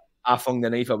that I flung the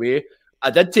knife away.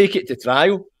 I did take it to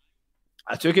trial.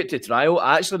 I took it to trial.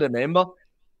 I actually remember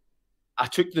I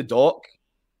took the dock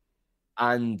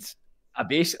and I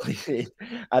basically,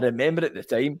 I remember at the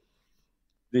time,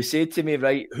 they said to me,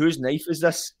 right, whose knife is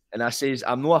this? And I says,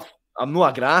 I'm not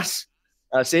a grass.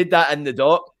 I said that in the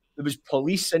dock. There was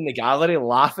police in the gallery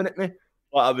laughing at me.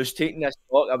 But I was taking this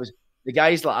dock. The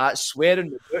guys like that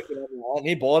swearing the book and everything. And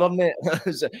they bothered me.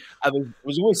 I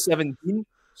was only 17.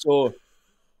 So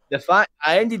the fact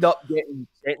I ended up getting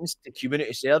sentenced to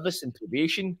community service and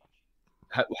probation,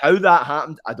 how that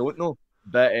happened, I don't know.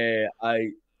 But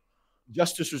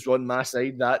justice was on my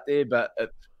side that day, but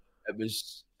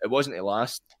it wasn't to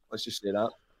last. Let's just say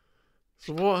that.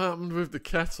 So what happened with the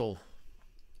kettle?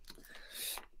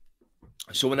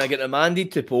 So when I got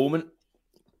remanded to Pullman,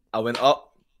 I went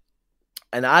up,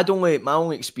 and my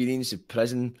only experience of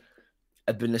prison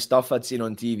had been the stuff I'd seen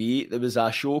on TV. There was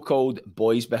a show called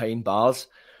Boys Behind Bars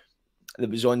that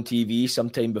was on TV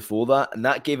sometime before that, and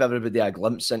that gave everybody a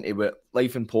glimpse into what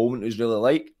life in Pullman was really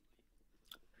like.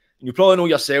 And you probably know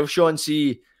yourself, Sean,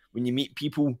 see when you meet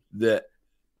people that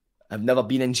have never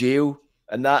been in jail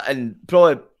and that, and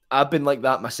probably I've been like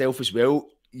that myself as well.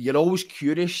 You're always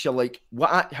curious. You're like,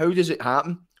 how does it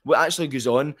happen? What actually goes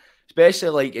on? Especially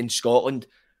like in Scotland.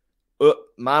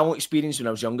 My own experience when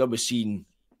I was younger was seeing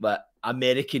like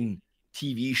American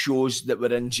TV shows that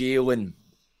were in jail, and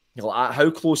you're like, how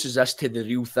close is this to the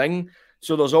real thing?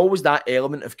 So there's always that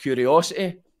element of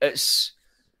curiosity. It's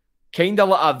kind of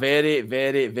like a very,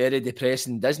 very, very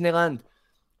depressing Disneyland.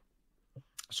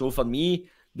 So for me,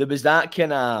 there was that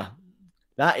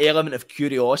element of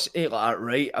curiosity, like,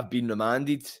 right, I've been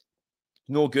remanded,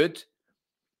 no good,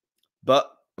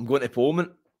 but I'm going to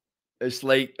Pullman. It was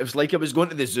like I was going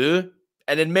to the zoo,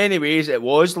 and in many ways it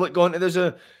was like going to the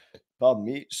zoo. Pardon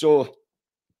me. So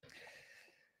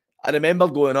I remember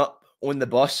going up on the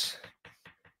bus,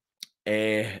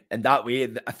 and that way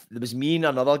there was me and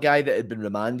another guy that had been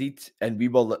remanded, and we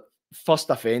were like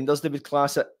first offenders, they would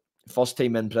class it, first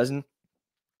time in prison.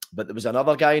 But there was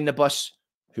another guy in the bus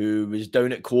who was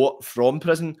down at court from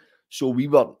prison. So we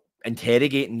were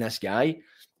interrogating this guy.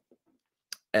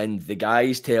 And the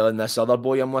guy's telling this other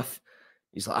boy I'm with,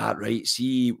 he's like, right,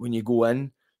 see, when you go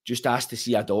in, just ask to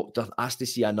see a doctor, ask to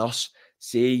see a nurse,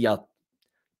 say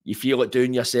you feel it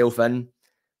doing yourself in,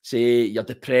 say you're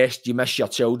depressed, you miss your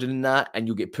children and that, and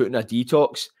you get put in a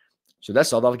detox. So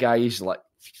this other guy's like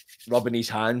rubbing his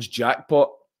hands,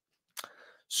 jackpot.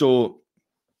 So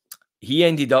he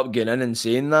ended up getting in and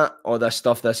saying that, all this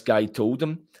stuff this guy told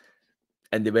him,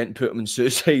 and they went and put him on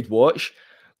suicide watch,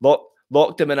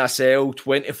 locked him in a cell,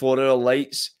 24-hour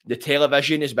lights, the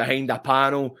television is behind a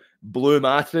panel, blue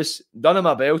mattress, done him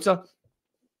a belter.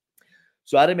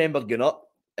 So I remember going up,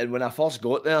 and when I first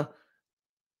got there,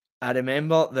 I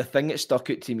remember the thing that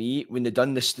stuck out to me when they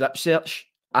done the strip search.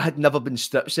 I had never been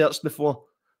strip searched before.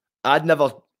 I'd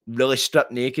never really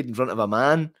stripped naked in front of a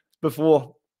man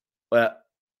before,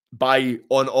 by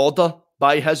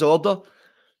his order.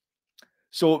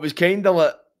 So it was kind of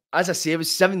like, as I say, I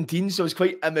was 17, so I was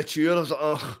quite immature. I was like,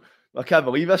 oh, I can't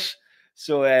believe this.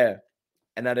 So,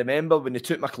 and I remember when they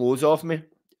took my clothes off me,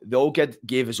 they all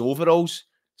gave us overalls.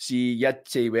 See, you had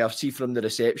to wear, see, from the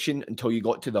reception until you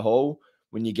got to the hall.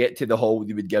 When you get to the hall,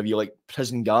 they would give you like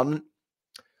prison garment.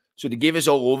 So they gave us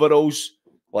all overalls.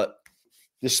 Like,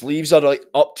 the sleeves are like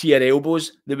up to your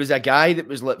elbows. There was a guy that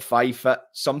was like 5 foot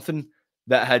something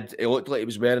it looked like he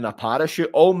was wearing a parachute,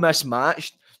 all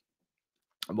mismatched.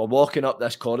 And we're walking up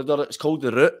this corridor. It's called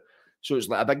the Route. So it's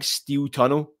like a big steel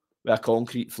tunnel with a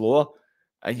concrete floor.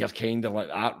 And you're kind of like,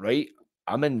 that, right?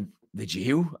 I'm in the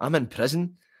jail. I'm in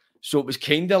prison. So it was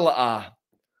kind of like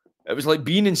it was like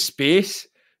being in space.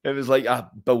 It was like a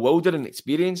bewildering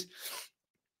experience.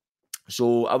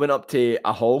 So I went up to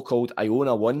a hall called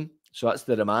Iona 1. So that's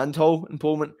the remand hall in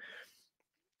Pullman.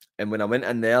 And when I went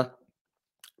in there,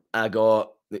 I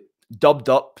got dubbed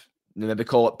up, maybe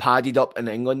call it padded up in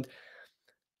England.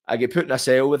 I get put in a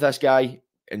cell with this guy,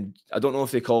 and I don't know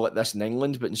if they call it this in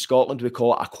England, but in Scotland we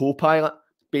call it a co-pilot,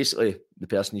 basically the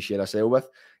person you share a cell with.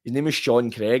 His name was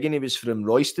Sean Craig, and he was from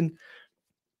Royston,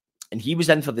 and he was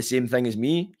in for the same thing as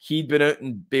me. He'd been out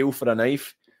in bail for a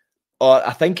knife, or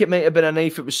I think it might have been a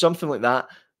knife, it was something like that,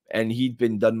 and he'd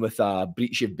been done with a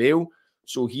breach of bail,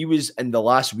 so he was in the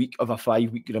last week of a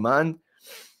 5-week remand.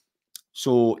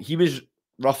 So he was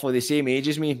roughly the same age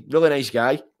as me, really nice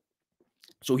guy.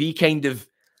 So he kind of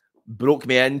broke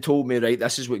me in, told me, right,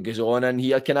 this is what goes on in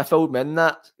here. Can I fill me in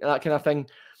that kind of thing?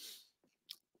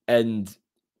 And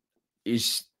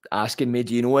he's asking me,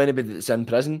 do you know anybody that's in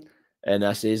prison? And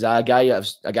I says, a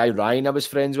guy Ryan I was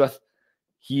friends with,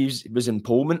 he was in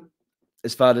Pullman,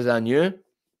 as far as I knew.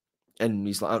 And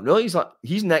he's like, really? He's like,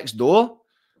 he's next door.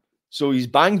 So he's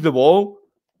banged the wall,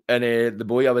 and the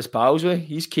boy I was pals with,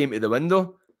 he's came to the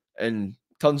window, and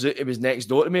turns out he was next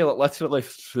door to me, like literally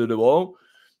through the wall.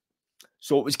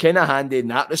 So it was kind of handy in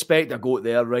that respect. I got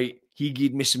there, right? He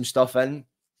gave me some stuff in,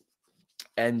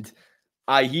 and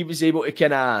he was able to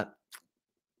kind of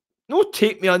not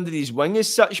take me under his wing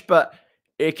as such, but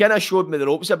he kind of showed me the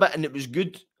ropes a bit, and it was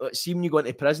good. Like, see, when you go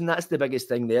into prison, that's the biggest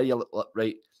thing there. You're like,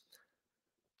 right.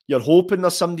 You're hoping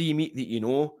there's somebody you meet that you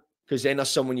know, because then there's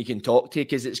someone you can talk to,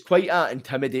 because it's quite an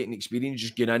intimidating experience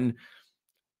just going in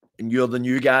and you're the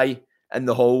new guy in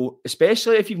the hall,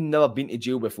 especially if you've never been to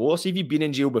jail before. So if you've been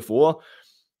in jail before,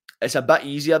 it's a bit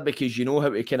easier because you know how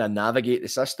to kind of navigate the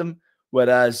system.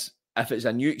 Whereas if it's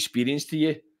a new experience to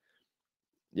you,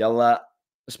 you're like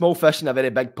a small fish in a very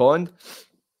big pond.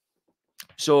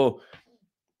 So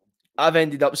I've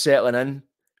ended up settling in.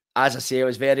 As I say, I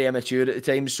was very immature at the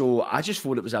time, so I just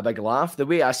thought it was a big laugh. The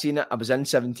way I seen it, I was in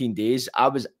 17 days. I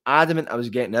was adamant I was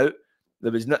getting out.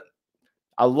 There was not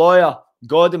a lawyer,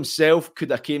 God himself, could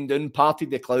have came down,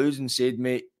 parted the clouds and said,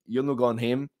 mate, you're not going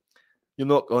home. You're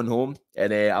not going home.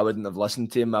 And I wouldn't have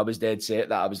listened to him. I was dead set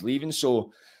that I was leaving.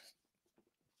 So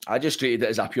I just treated it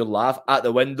as a pure laugh. At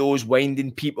the windows,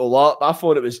 winding people up. I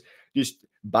thought it was just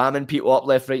bamming people up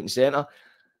left, right and centre.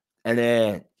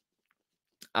 And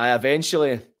I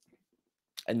eventually,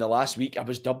 in the last week, I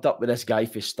was dubbed up with this guy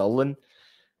for Stirling.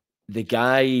 The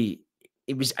guy,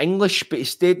 he was English, but he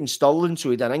stayed in Stirling, so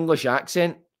he had an English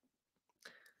accent.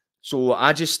 So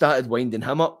I just started winding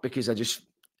him up because I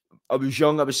was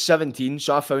young. I was 17,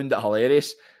 so I found it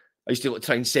hilarious. I used to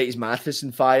try and set his mattress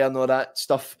on fire and all that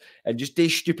stuff and just do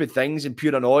stupid things and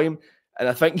pure annoy him. And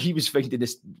I think he was finding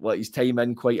this, like, his time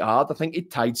in quite hard. I think he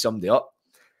tied somebody up.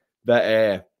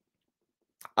 But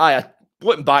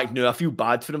looking back now, I feel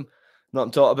bad for him. Not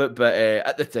I'm talking about, but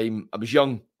at the time, I was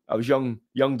young. I was young,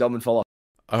 dumb and full of.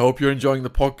 I hope you're enjoying the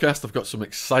podcast. I've got some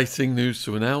exciting news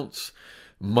to announce.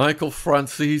 Michael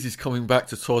Franzese is coming back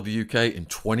to tour the UK in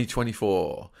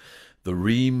 2024. The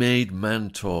Remade Man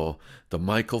Tour, the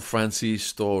Michael Franzese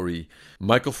story.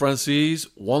 Michael Franzese,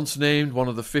 once named one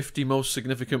of the 50 most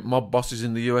significant mob bosses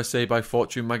in the USA by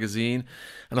Fortune magazine,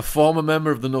 and a former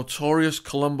member of the notorious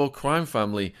Colombo crime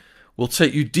family, will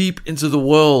take you deep into the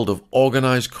world of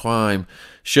organised crime,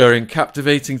 sharing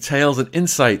captivating tales and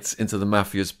insights into the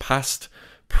mafia's past,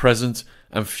 present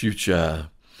and future.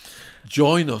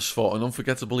 Join us for an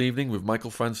unforgettable evening with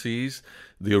Michael Franzese,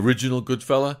 the original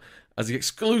Goodfella, as he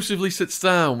exclusively sits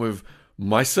down with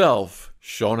myself,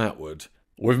 Sean Atwood.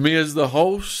 With me as the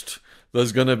host,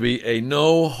 there's going to be a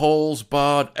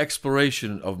no-holes-barred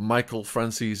exploration of Michael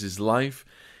Franzese's life,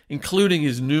 including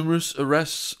his numerous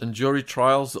arrests and jury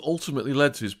trials that ultimately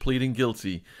led to his pleading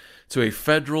guilty to a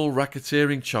federal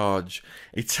racketeering charge,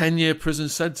 a 10-year prison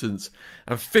sentence,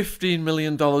 and $15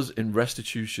 million in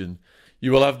restitution.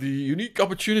 You will have the unique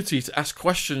opportunity to ask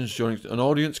questions during an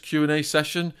audience Q&A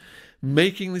session,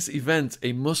 making this event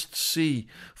a must-see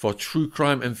for true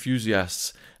crime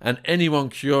enthusiasts and anyone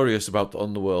curious about the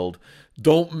underworld.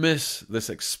 Don't miss this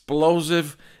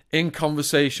explosive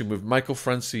in-conversation with Michael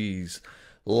Franzese.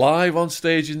 Live on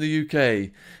stage in the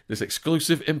UK. This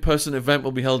exclusive in-person event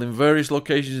will be held in various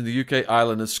locations in the UK,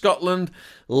 Ireland and Scotland.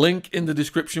 Link in the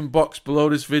description box below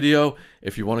this video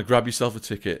if you want to grab yourself a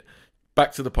ticket.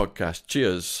 Back to the podcast.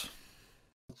 Cheers.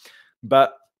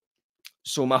 But,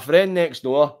 so my friend next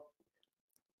door,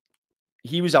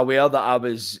 he was aware that I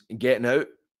was getting out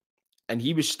and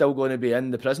he was still going to be in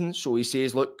the prison. So he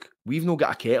says, look, we've not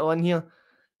got a kettle in here.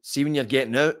 See, when you're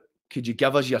getting out, could you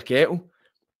give us your kettle?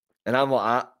 And I'm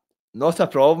like, not a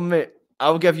problem, mate.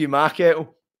 I'll give you my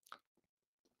kettle.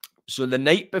 So the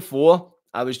night before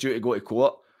I was due to go to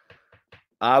court,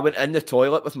 I went in the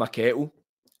toilet with my kettle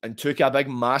and took a big,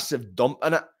 massive dump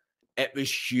in it. It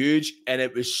was huge and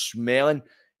it was smelling.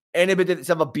 Anybody that's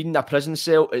ever been in a prison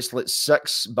cell, it's like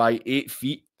 6 by 8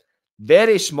 feet.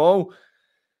 Very small.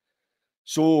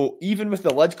 So even with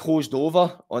the lid closed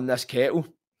over on this kettle,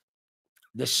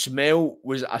 the smell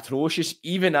was atrocious.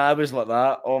 Even I was like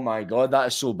that. Oh my God, that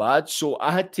is so bad. So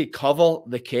I had to cover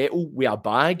the kettle with a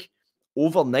bag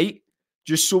overnight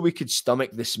just so we could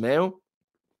stomach the smell.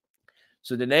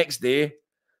 So the next day,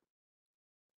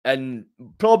 and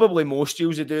probably most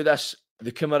jails will do this,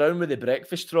 they come around with the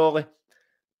breakfast trolley.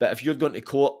 But if you're going to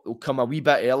court, they'll come a wee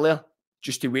bit earlier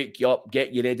just to wake you up,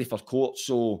 get you ready for court.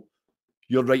 So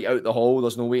you're right out the hall.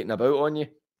 There's no waiting about on you.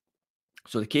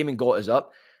 So they came and got us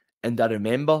up. And I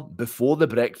remember before the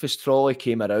breakfast trolley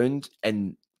came around,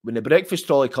 and when the breakfast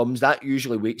trolley comes, that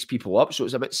usually wakes people up. So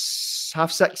it's about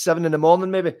 6:30, 7 in the morning,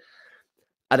 maybe.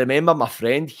 I remember my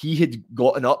friend, he had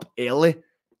gotten up early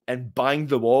and banged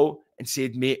the wall and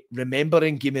said, mate, remember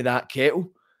and give me that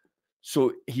kettle.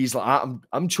 So he's like,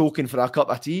 I'm choking for a cup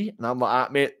of tea. And I'm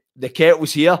like, mate, the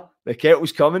kettle's here. The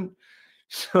kettle's coming.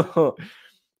 So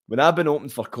when I've been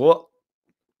opened for court,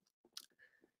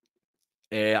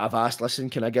 I've asked, listen,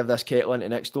 can I give this kettle into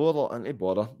next door? Like, into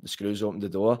bother. The screws opened the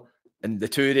door. And the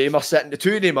two of them are sitting, the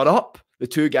two of them are up. The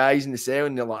two guys in the cell,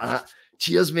 and they're like,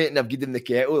 cheers, mate. And I've given them the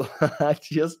kettle.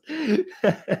 Cheers.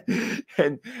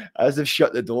 And as they've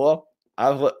shut the door,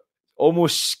 I've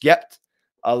almost skipped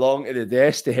along to the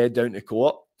desk to head down to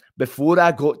court. Before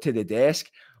I got to the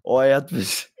desk, all I heard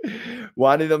was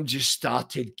one of them just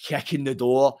started kicking the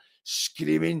door,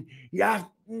 screaming, yeah,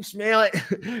 smell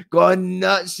it, going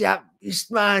nuts, yeah,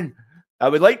 man. I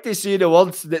would like to say the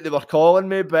words that they were calling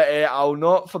me, but I'll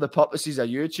not for the purposes of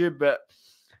YouTube, but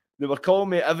they were calling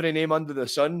me every name under the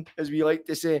sun, as we like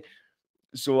to say.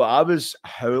 So I was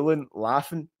howling,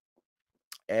 laughing.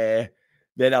 Then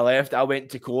I left. I went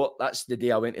to court. That's the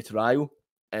day I went to trial.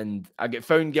 And I get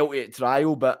found guilty at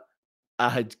trial, but I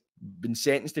had been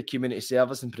sentenced to community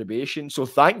service and probation. So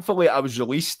thankfully, I was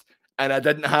released and I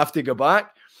didn't have to go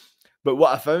back. But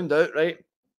what I found out, right?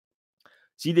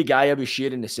 See the guy I was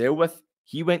sharing the cell with?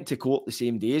 He went to court the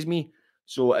same day as me.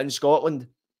 So in Scotland,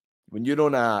 when you're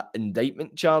on an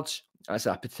indictment charge, that's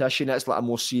a petition, it's like a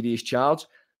more serious charge.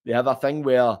 They have a thing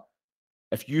where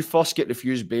if you first get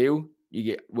refused bail, you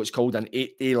get what's called an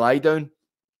 8-day lie down.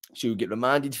 So you get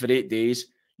remanded for 8 days,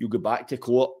 you go back to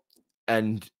court,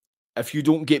 and if you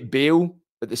don't get bail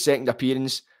at the second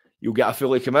appearance, you'll get a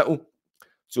fully committal.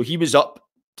 So he was up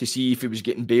to see if he was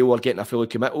getting bail or getting a fully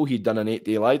committal. He'd done an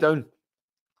 8-day lie down.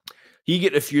 He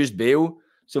get refused bail.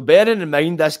 So bearing in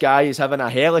mind this guy is having a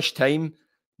hellish time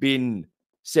being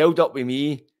celled up with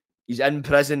me. He's in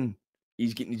prison.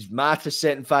 He's getting his mattress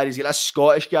set on fire. He's got a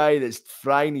Scottish guy that's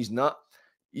frying his nut.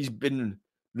 He's been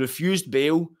refused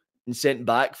bail and sent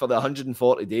back for the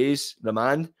 140 days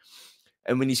remand.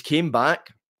 And when he's came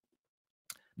back,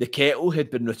 the kettle had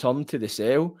been returned to the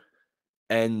cell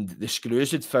and the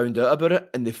screws had found out about it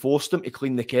and they forced him to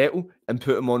clean the kettle and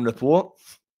put him on report.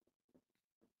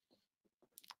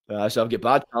 So I've got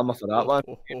bad karma for that one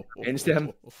against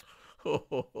him.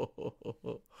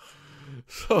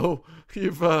 So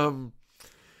you've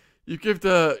give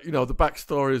the the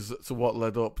backstories to what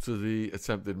led up to the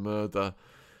attempted murder.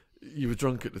 You were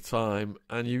drunk at the time,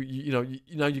 and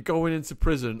you're going into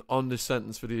prison on this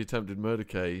sentence for the attempted murder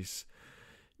case.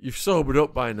 You've sobered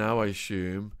up by now, I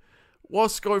assume.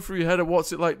 What's going through your head, and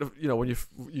what's it like? When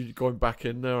you're going back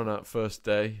in there on that first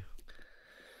day.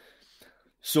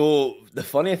 So the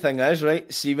funny thing is,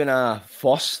 right, see when I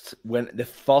the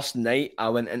first night I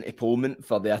went into Pullman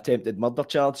for the attempted murder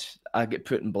charge, I get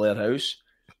put in Blair House.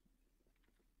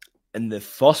 And the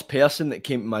first person that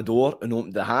came to my door and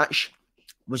opened the hatch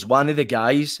was one of the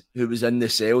guys who was in the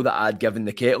cell that I'd given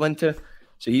the kettle into.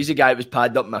 So he's the guy that was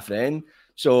padded up my friend.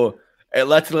 So it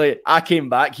literally, I came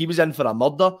back, he was in for a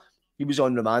murder. He was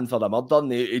on remand for the murder,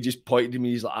 and he just pointed to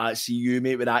me. He's like, I see you,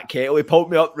 mate, with that kettle. He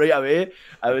pulled me up right away.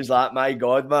 I was like, my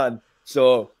God, man.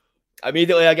 So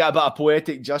immediately I got a bit of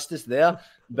poetic justice there.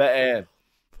 But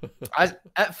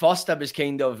at first I was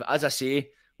kind of, as I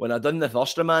say, when I done the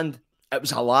first remand, it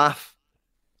was a laugh.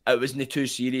 It wasn't too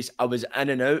serious. I was in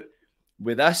and out.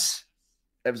 With this,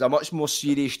 it was a much more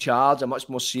serious charge, a much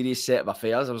more serious set of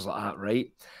affairs. I was like,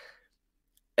 right.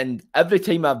 And every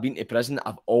time I've been to prison,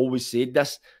 I've always said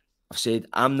this. I've said,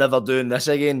 I'm never doing this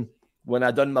again. When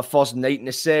I done my first night in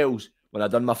the cells, when I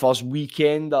done my first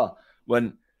weekender,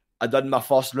 when I done my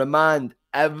first remand,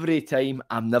 every time,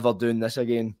 I'm never doing this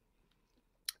again.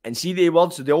 And see the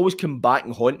words, they always come back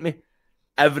and haunt me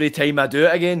every time I do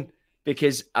it again.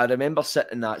 Because I remember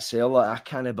sitting in that cell like, I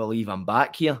can't believe I'm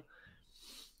back here.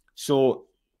 So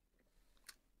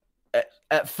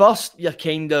at first, you're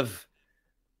kind of,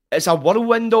 it's a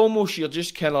whirlwind almost. You're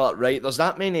just kind of like, right, there's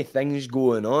that many things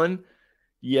going on.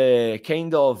 You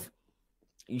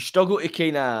struggle to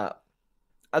kind of,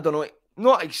 I don't know,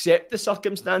 not accept the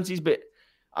circumstances, but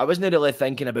I wasn't really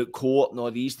thinking about court and all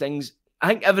these things. I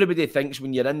think everybody thinks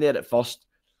when you're in there at first,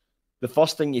 the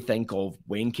first thing you think of,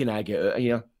 when can I get out of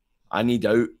here? I need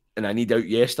out, and I need out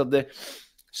yesterday.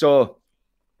 So,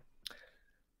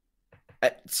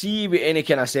 see, with any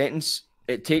kind of sentence,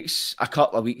 it takes a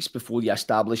couple of weeks before you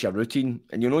establish a routine.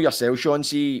 And you know yourself, Sean,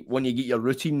 see, when you get your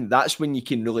routine, that's when you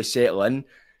can really settle in.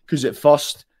 Because at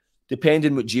first,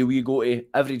 depending what jail you go to,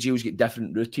 every jail's got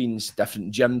different routines,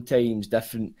 different gym times,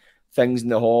 different things in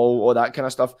the hall, all that kind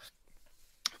of stuff.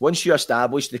 Once you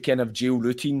establish the kind of jail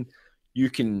routine, you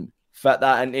can fit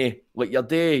that into like your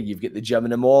day. You've got the gym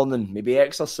in the morning, maybe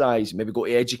exercise, maybe go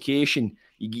to education.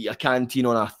 You get your canteen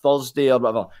on a Thursday or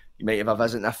whatever. You might have a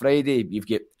visit on a Friday. You've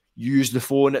got use the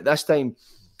phone at this time.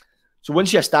 So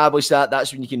once you establish that,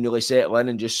 that's when you can really settle in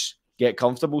and just get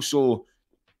comfortable. So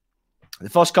the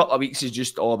first couple of weeks is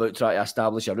just all about trying to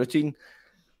establish a routine.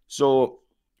 So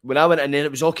when I went in there,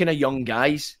 it was all kind of young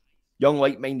guys, young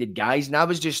like-minded guys. And I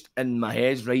was just in my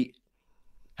head, right,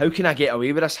 how can I get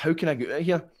away with this? How can I get out of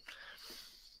here?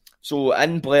 So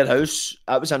in Blair House,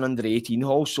 I was an under-18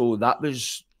 hall. So that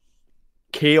was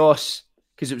chaos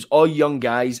because it was all young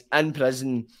guys in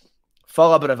prison,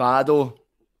 full of bravado,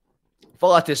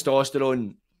 full of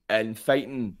testosterone, and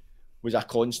fighting was a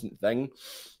constant thing.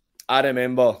 I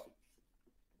remember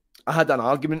I had an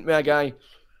argument with a guy.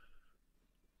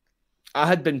 I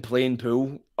had been playing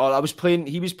pool, or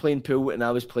he was playing pool and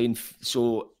I was playing.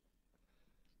 So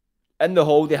in the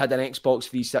hall, they had an Xbox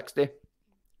 360.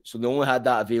 So they only had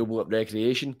that available at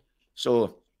recreation.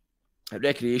 So at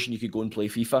recreation, you could go and play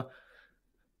FIFA.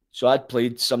 So I'd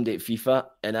played somebody at FIFA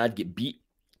and I'd get beat.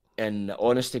 And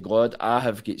honest to God, I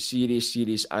have got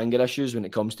serious anger issues when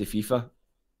it comes to FIFA.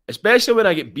 Especially when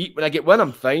I get beat. When I get win,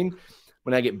 I'm fine.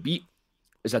 When I get beat,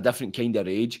 it's a different kind of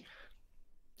rage.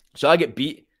 So I get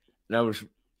beat and I was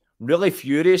really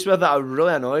furious with it. I was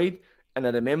really annoyed. And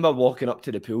I remember walking up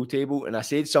to the pool table and I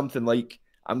said something like,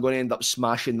 I'm going to end up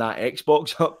smashing that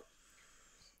Xbox up.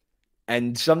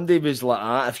 And somebody was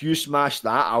like, if you smash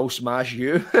that, I'll smash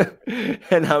you.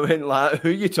 And I went like, who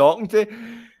are you talking to?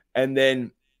 And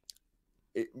then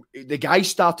the guy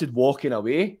started walking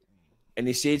away and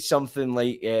he said something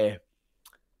like,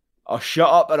 I'll shut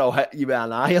up or I'll hit you with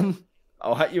an iron.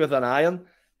 I'll hit you with an iron.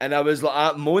 And I was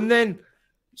like, moan then.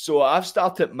 So I've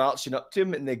started marching up to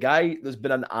him and the guy, there's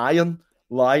been an iron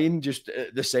lying just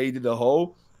at the side of the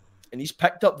hall. And he's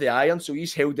picked up the iron, so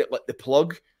he's held it like the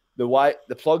plug.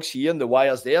 The plug's here and the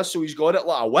wire's there, so he's got it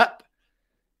like a whip.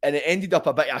 And it ended up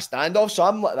a bit of a standoff, so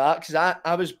I'm like that, because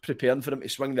I was preparing for him to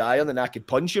swing the iron and I could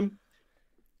punch him.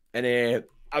 And it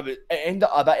ended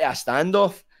up a bit of a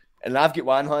standoff, and I've got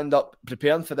one hand up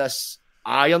preparing for this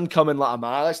iron coming like a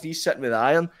malice. He's sitting with the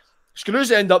iron.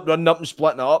 Screws end up running up and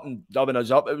splitting it up and dubbing us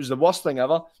up. It was the worst thing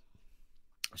ever.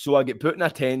 So I get put in a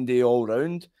 10-day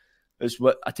all-round. It's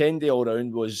what a 10-day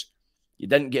all-round was. You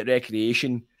didn't get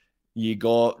recreation. You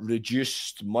got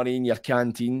reduced money in your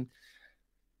canteen.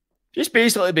 Just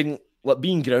basically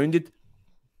being grounded.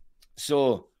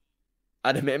 So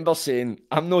I remember saying,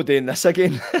 I'm not doing this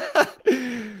again.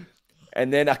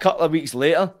 And then a couple of weeks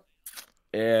later,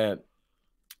 there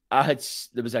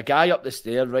was a guy up the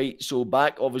stair, right? So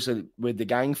back, obviously, with the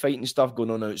gang fight and stuff going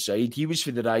on outside, he was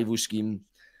for the rival scheme.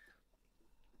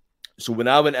 So when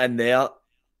I went in there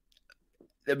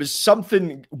was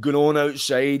something going on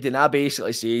outside, and I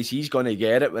basically says he's going to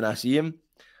get it when I see him.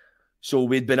 So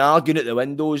we'd been arguing at the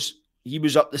windows. He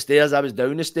was up the stairs, I was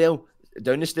down the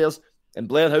stairs, and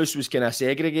Blair House was kind of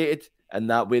segregated in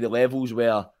that way. The levels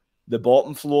where the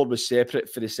bottom floor was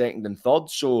separate for the second and third.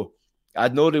 So I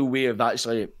had no real way of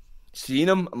actually seeing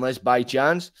him unless by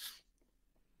chance.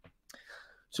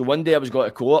 So one day I was going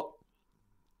to court,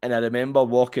 and I remember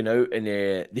walking out, and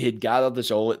they had gathered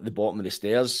us all at the bottom of the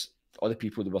stairs, all the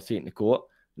people that were taking the court.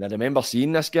 And I remember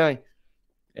seeing this guy,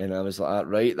 and I was like,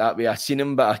 right, that way I seen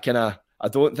him, but I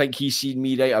don't think he seen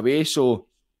me right away. So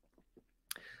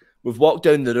we've walked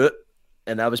down the route,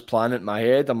 and I was planning in my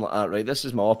head, I'm like, right, this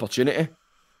is my opportunity.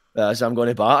 As I'm going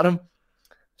to batter him.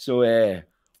 So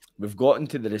we've gotten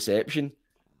to the reception,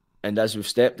 and as we've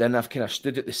stepped in, I've kind of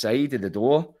stood at the side of the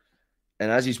door, and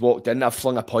as he's walked in, I've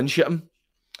flung a punch at him.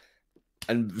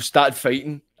 And we started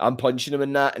fighting. I'm punching him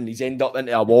in that, and he's ended up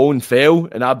into a wall and fell,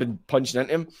 and I've been punching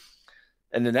into him.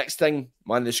 And the next thing,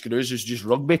 one of the screws has just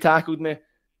rugby tackled me.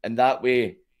 And that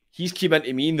way, he's came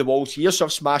into me, and the wall's here, so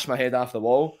I've smashed my head off the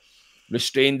wall,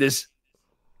 restrained us,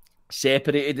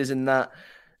 separated us in that.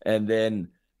 And then,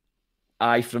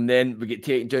 from then, we get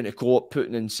taken down to court, put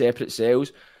in separate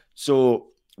cells.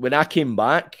 So when I came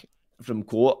back from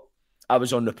court, I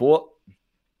was on report.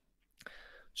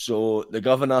 So the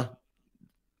governor,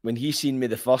 when he seen me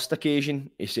the first occasion,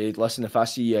 he said, listen, if I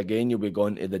see you again, you'll be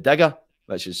going to the digger,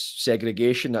 which is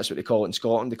segregation. That's what they call it in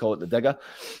Scotland. They call it the digger.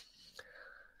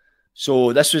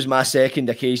 So this was my second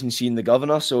occasion seeing the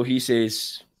governor. So he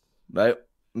says, right,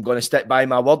 I'm going to stick by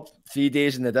my word, 3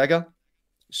 days in the digger.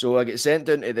 So I get sent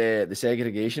down to the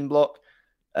segregation block.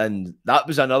 And that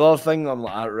was another thing. I'm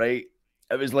like, right.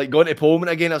 It was like going to Pullman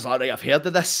again. I was like, right, I've heard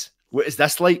of this. What is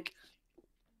this like?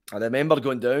 I remember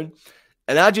going down,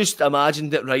 and I just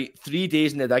imagined that, right, 3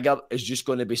 days in the digger is just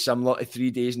going to be similar to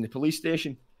 3 days in the police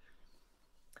station.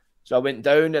 So I went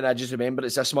down, and I just remember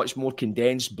it's this much more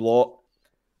condensed block.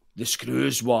 The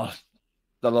screws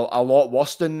they're a lot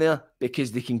worse down there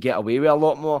because they can get away with a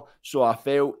lot more. So I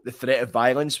felt the threat of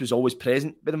violence was always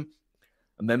present with them.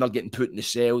 I remember getting put in the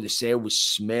cell. The cell was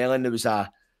smelling. There was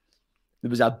a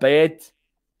bed.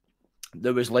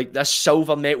 There was like this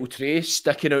silver metal tray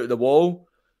sticking out of the wall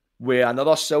with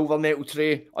another silver metal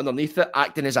tray underneath it,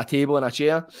 acting as a table and a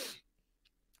chair.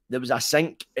 There was a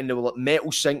sink, and there was a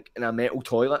metal sink and a metal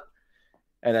toilet.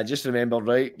 And I just remember,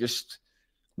 right, just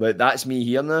like, that's me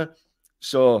here now.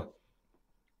 So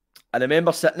I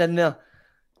remember sitting in there,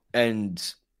 and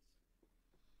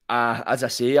as I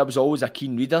say, I was always a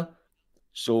keen reader.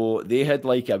 So they had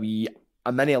like a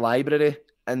mini library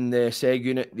in the seg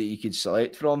unit that you could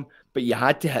select from, but you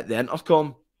had to hit the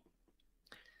intercom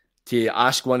to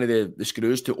ask one of the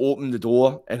screws to open the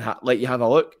door and let you have a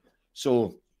look.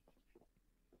 So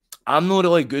I'm not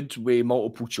really good with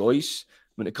multiple choice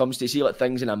when it comes to see like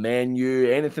things in a menu,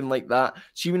 anything like that.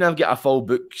 See, when I've got a full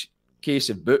bookcase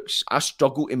of books, I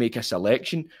struggle to make a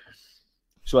selection.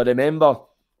 So I remember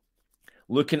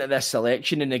looking at this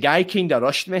selection, and the guy kind of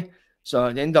rushed me. So I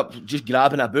ended up just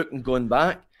grabbing a book and going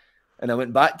back. And I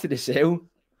went back to the cell,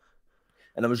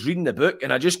 and I was reading the book,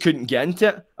 and I just couldn't get into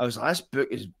it. I was like, this book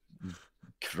is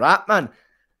crap, man.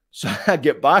 So I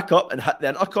get back up and hit the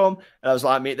intercom, and I was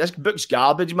like, mate, this book's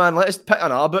garbage, man. Let's pick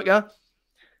another book, huh?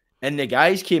 And the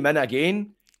guys came in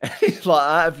again. And he's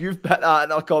like, if you've picked that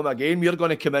intercom again, we're going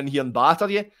to come in here and batter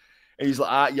you. And he's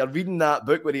like, you're reading that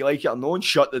book whether you like it or not, and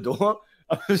shut the door.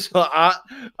 I was like,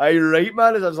 aye, right,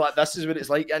 man. I was like, this is what it's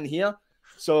like in here.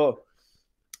 So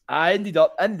I ended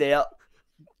up in there,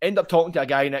 ended up talking to a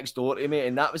guy next door to me,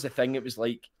 and that was the thing. It was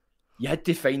like, you had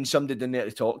to find somebody down there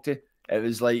to talk to. It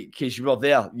was like, because you were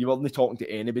there, you weren't talking to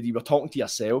anybody, you were talking to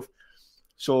yourself.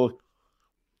 So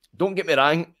don't get me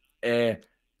wrong,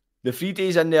 the 3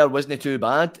 days in there wasn't too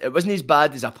bad. It wasn't as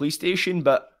bad as a police station,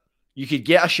 but you could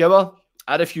get a shower.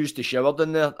 I refused to shower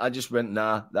down there. I just went,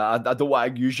 nah, I don't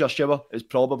want to use your shower. It's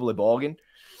probably bogging.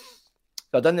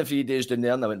 So I done the 3 days down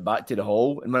there, and I went back to the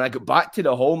hall. And when I got back to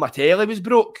the hall, my telly was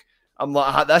broke. I'm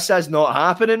like, this is not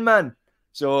happening, man.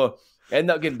 So I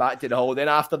ended up getting back to the hall. Then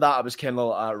after that, I was kind of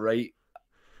like, right.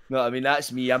 You know what I mean?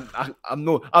 That's me. I'm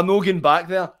not getting back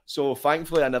there. So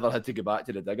thankfully, I never had to go back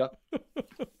to the digger.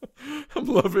 I'm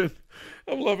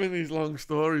loving these long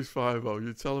stories, Fivo.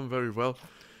 You tell them very well.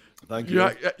 Thank you.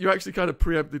 You actually kind of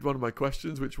preempted one of my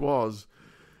questions, which was,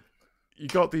 you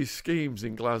got these schemes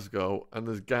in Glasgow, and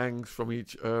there's gangs from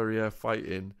each area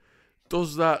fighting.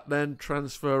 Does that then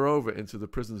transfer over into the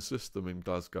prison system in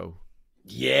Glasgow?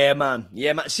 Yeah, man.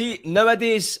 See,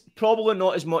 nowadays, probably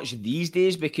not as much these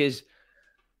days, because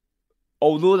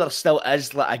although there still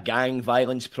is like a gang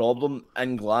violence problem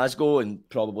in Glasgow and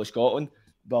probably Scotland,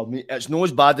 but it's not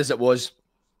as bad as it was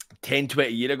 10, 20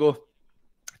 years ago.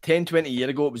 10, 20 years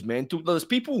ago, it was mental. There's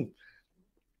people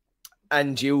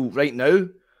in jail right now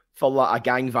for like a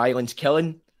gang violence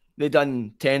killing they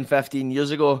done 10, 15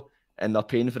 years ago, and they're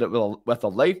paying for it with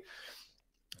their life.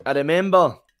 I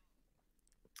remember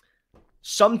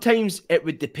sometimes it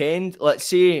would depend. Let's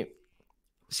say,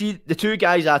 see, the two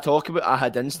guys I talk about, I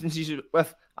had instances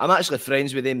with. I'm actually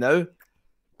friends with them now.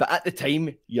 But at the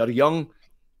time, you're young.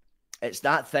 It's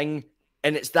that thing.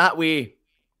 And it's that way.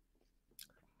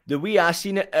 The way I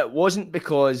seen it, it wasn't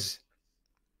because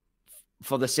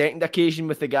for the second occasion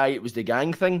with the guy, it was the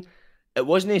gang thing. It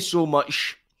wasn't so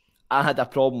much I had a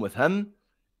problem with him.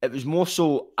 It was more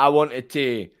so I wanted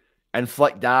to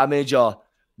inflict damage or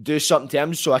do something to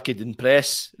him so I could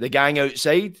impress the gang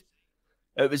outside.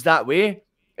 It was that way.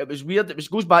 It was weird. It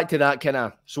goes back to that kind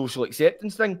of social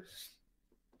acceptance thing.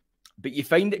 But you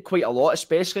find it quite a lot,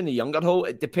 especially in the younger hall.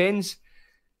 It depends.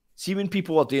 See, when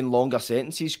people are doing longer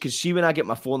sentences, because see, when I get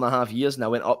my 4.5 years and I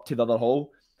went up to the other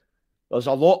hall, there's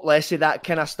a lot less of that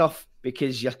kind of stuff,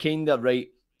 because you're kind of right.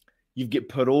 You've got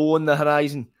parole on the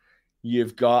horizon.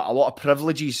 You've got a lot of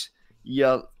privileges.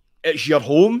 It's your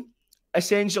home,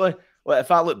 essentially. Like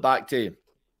if I look back to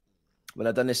when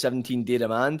I done the 17-day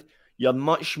remand, you're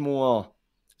much more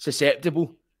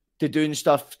susceptible to doing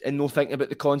stuff and not thinking about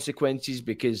the consequences,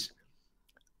 because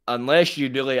unless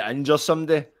you really injure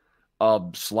somebody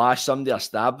or slash somebody or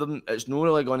stab them, it's not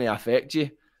really going to affect you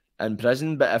in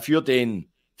prison. But if you're doing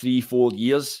 3-4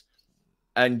 years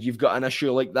and you've got an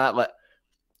issue like that, like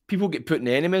people get put in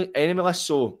the enemy list.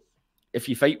 So if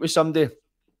you fight with somebody,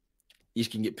 you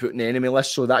can get put in the enemy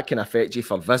list. So that can affect you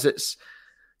for visits.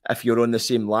 If you're on the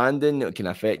same landing, it can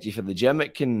affect you for the gym.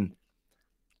 It can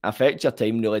affect your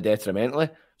time really detrimentally.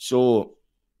 So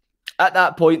at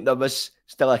that point, there was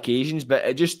still occasions, but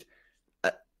it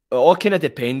all kind of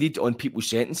depended on people's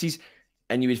sentences.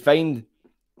 And you would find,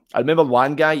 I remember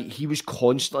one guy, he was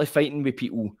constantly fighting with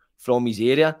people from his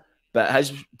area,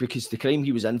 but because the crime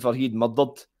he was in for, he'd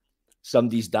murdered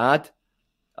somebody's dad,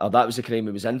 or that was the crime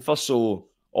he was in for. So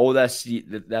all this,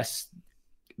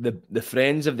 the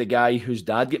friends of the guy whose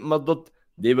dad get murdered,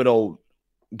 they were all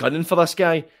gunning for this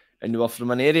guy, and they were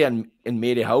from an area in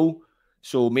Maryhill.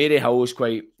 So Maryhill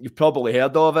is you've probably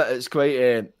heard of it. It's quite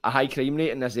a high crime rate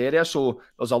in this area. So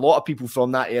there's a lot of people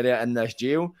from that area in this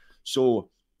jail. So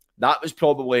that was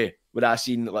probably where I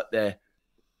seen like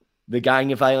the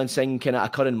gang violence thing kind of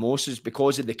occurring most, is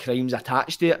because of the crimes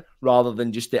attached to it, rather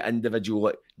than just the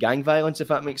individual gang violence, if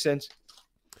that makes sense.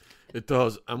 It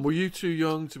does. And were you too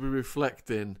young to be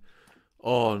reflecting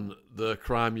on the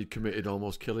crime you committed,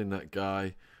 almost killing that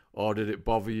guy, or did it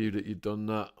bother you that you'd done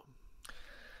that?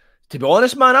 To be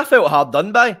honest, man, I felt hard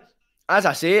done by. As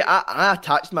I say, I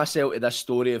attached myself to this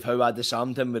story of how I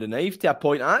disarmed him with a knife to a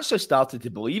point I actually started to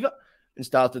believe it and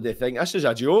started to think this is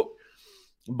a joke.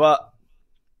 But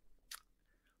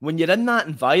when you're in that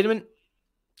environment,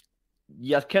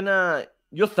 your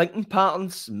thinking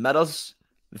patterns mirrors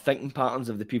the thinking patterns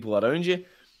of the people around you.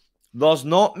 There's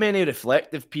not many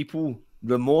reflective people,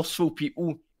 remorseful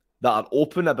people that are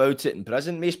open about it in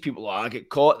prison. Most people I get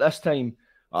caught this time.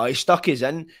 He stuck his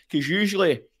in, because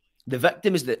usually the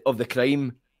victim of the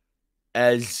crime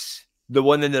is the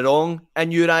one in the wrong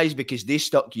in your eyes, because they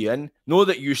stuck you in. Know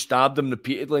that you stabbed them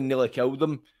repeatedly and nearly killed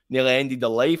them, nearly ended their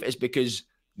life. It's because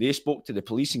they spoke to the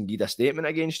police and gave a statement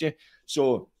against you.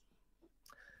 So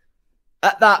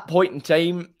at that point in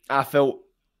time, I felt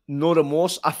no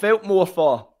remorse. I felt more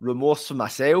for remorse for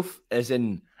myself, as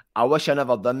in I wish I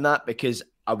never done that because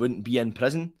I wouldn't be in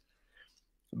prison.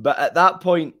 But at that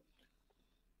point,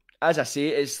 as I say,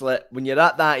 it's like when you're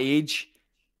at that age,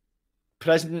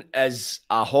 prison is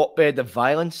a hotbed of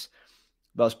violence.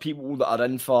 There's people that are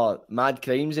in for mad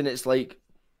crimes, and it's like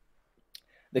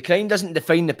the crime doesn't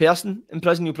define the person in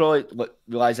prison. You'll probably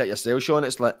realise that yourself, Sean.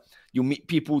 It's like you'll meet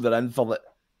people that are in for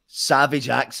savage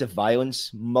acts of violence,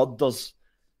 murders,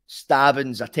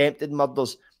 stabbings, attempted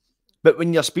murders. But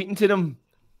when you're speaking to them,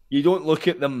 you don't look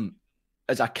at them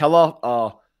as a killer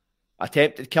or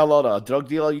attempted killer or a drug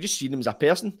dealer. You just see them as a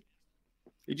person.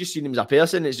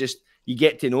 It's just, you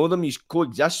get to know them, you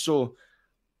coexist. So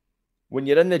when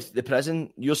you're in the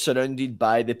prison, you're surrounded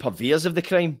by the purveyors of the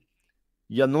crime.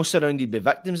 You're not surrounded by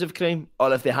victims of crime.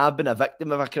 Or if they have been a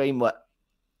victim of a crime, like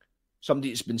somebody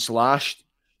that's been slashed,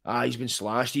 he's been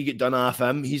slashed, he get done off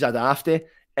him, he's a dafty.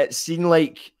 It's seen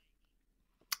like,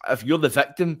 if you're the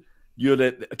victim, you're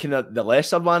the kind of the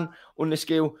lesser one on the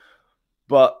scale.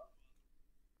 But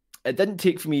it didn't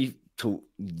take for me till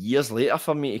years later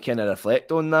for me to kind of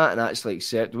reflect on that and actually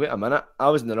accept, wait a minute, I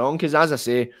was in the wrong. Because as I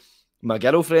say, my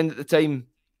girlfriend at the time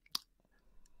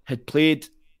had played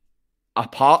a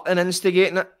part in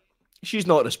instigating it. She's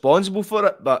not responsible for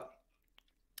it, but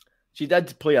she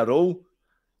did play a role.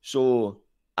 So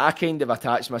I kind of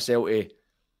attached myself to,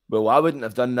 well, I wouldn't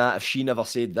have done that if she never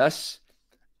said this.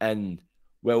 And,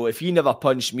 well, if he never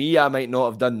punched me, I might not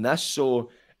have done this.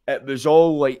 So it was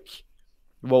all like,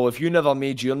 well, if you never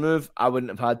made your move, I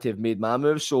wouldn't have had to have made my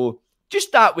move. So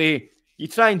just that way, you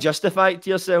try and justify it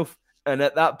to yourself. And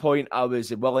at that point, I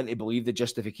was willing to believe the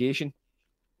justification.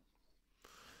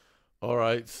 All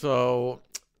right. So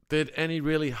did any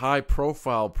really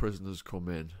high-profile prisoners come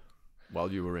in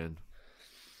while you were in?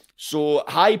 So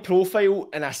high profile,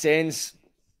 in a sense,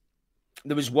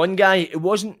 there was one guy, it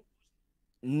wasn't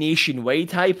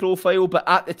nationwide high profile, but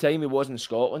at the time he was in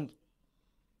Scotland.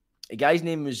 The guy's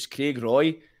name was Craig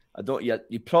Roy.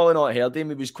 You probably not heard of him.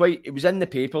 He was in the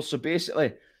papers. So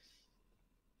basically,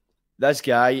 this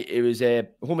guy, he was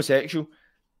homosexual,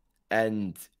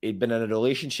 and he'd been in a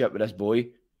relationship with this boy.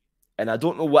 And I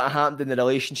don't know what happened in the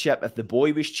relationship, if the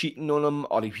boy was cheating on him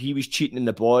or if he was cheating on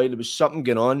the boy. There was something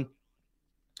going on.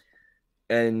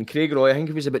 And Craig Roy, I think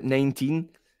he was about 19.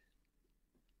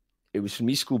 It was from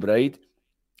East School Bride.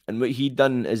 And what he'd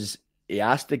done is he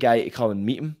asked the guy to come and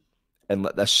meet him in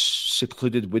like this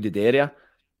secluded wooded area.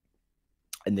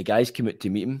 And the guys came out to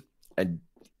meet him and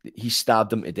he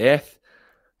stabbed him to death.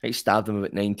 He stabbed him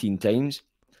about 19 times.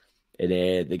 And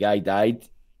the guy died.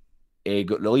 He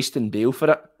got released in bail for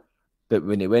it. But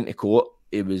when he went to court,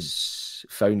 he was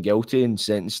found guilty and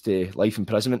sentenced to life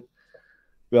imprisonment.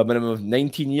 Well, a minimum of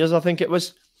 19 years, I think it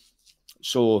was.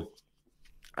 So,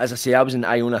 as I say, I was in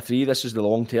Iona 3. This was the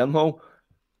long-term hall.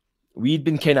 We'd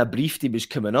been kind of briefed he was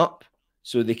coming up.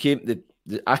 So they came,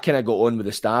 I kind of got on with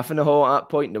the staff in the hall at that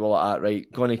point. And they were like,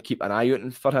 right, going to keep an eye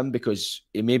out for him because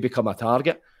he may become a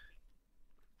target.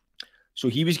 So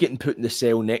he was getting put in the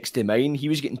cell next to mine. He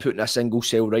was getting put in a single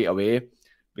cell right away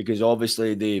because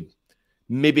obviously they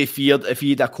maybe feared if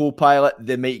he had a co-pilot,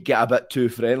 they might get a bit too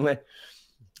friendly.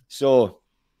 So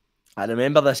I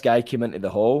remember this guy came into the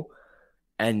hall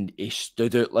and he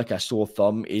stood out like a sore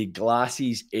thumb. He had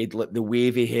glasses, he had like the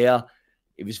wavy hair.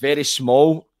 He was very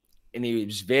small and he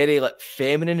was very like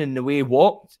feminine in the way he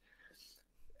walked.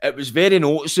 It was very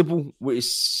noticeable what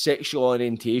his sexual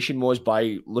orientation was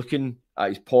by looking at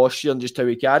his posture and just how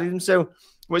he carried himself,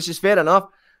 which is fair enough.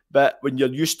 But when you're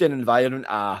used to an environment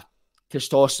of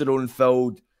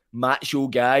testosterone-filled macho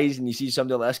guys and you see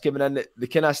somebody like this coming in, they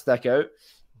kind of stick out.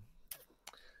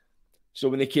 So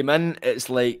when they came in,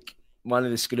 it's like one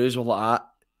of the screws were like that.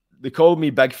 They called me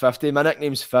Big 50. My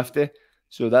nickname's 50,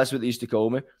 so that's what they used to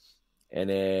call me. And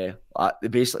they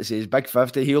basically says, Big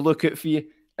 50, he'll look out for you.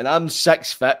 And I'm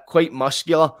 6 foot, quite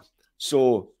muscular.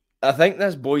 So I think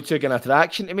this boy took an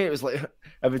attraction to me. It was like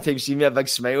every time he see me, a big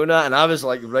smile on it. And I was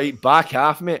like, right, back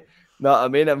half, mate. Know what I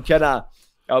mean? I'm kind of,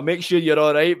 I'll make sure you're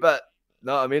all right, but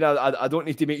know what I mean? I don't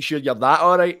need to make sure you're that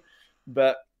all right.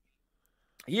 But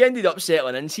he ended up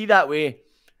settling in. See, that way,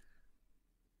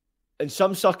 in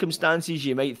some circumstances,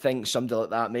 you might think somebody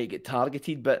like that might get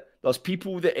targeted, but there's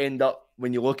people that end up,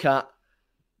 when you look at,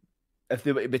 if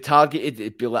they were to be targeted,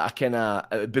 it'd be like a kind of,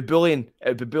 it would be bullying. It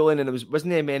would be bullying, and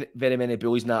wasn't there very many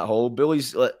bullies in that hall.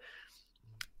 Bullies, like,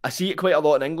 I see it quite a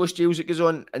lot in English jails that goes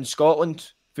on in Scotland.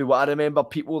 For what I remember,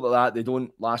 people like that, they don't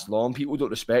last long. People don't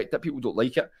respect it. People don't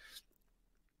like it.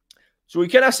 So he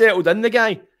kind of settled in, the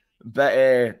guy.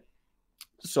 But,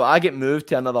 so I get moved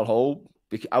to another hall.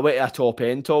 I went to a top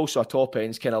end hall, so a top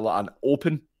end's kind of like an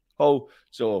open hall.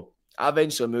 So I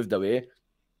eventually moved away.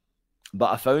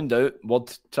 But I found out,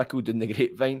 word trickled in the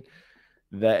grapevine,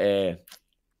 that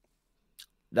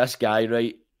this guy,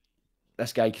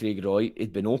 Craig Roy,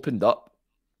 he'd been opened up.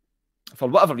 For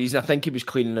whatever reason, I think he was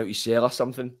cleaning out his cell or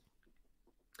something.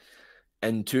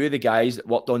 And 2 of the guys that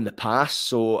worked on the pass,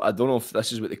 so I don't know if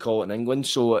this is what they call it in England.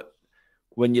 So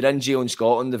when you're in jail in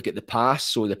Scotland, they've got the pass,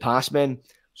 so the pass men.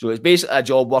 So it's basically a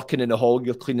job working in the hall.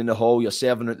 You're cleaning the hall, you're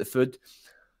serving out the food.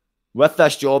 With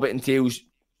this job, it entails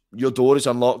your door is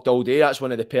unlocked all day. That's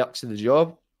one of the perks of the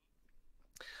job.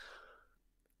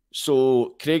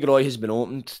 So Craig Roy has been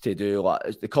opened to do,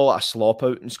 like, they call it a slop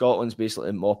out in Scotland. It's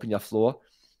basically mopping your floor.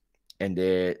 And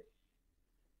it's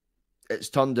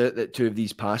turned out that 2 of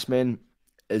these pass men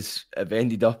have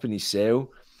ended up in his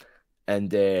cell. And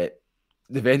they've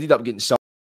ended up getting some.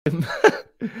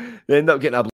 They end up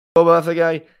getting a blow with the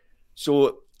guy.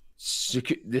 So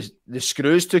the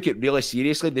screws took it really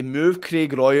seriously. They moved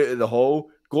Craig Roy out of the hall,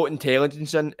 got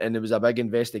intelligence in, and there was a big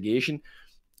investigation.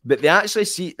 But they actually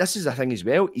see, this is the thing as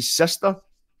well, his sister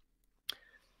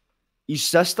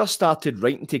started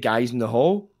writing to guys in the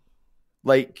hall,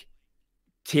 like,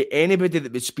 to anybody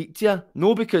that would speak to her.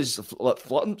 No, because like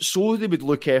flirting, so they would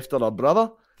look after her brother.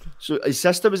 So his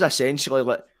sister was essentially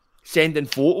like sending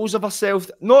photos of herself,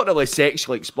 not really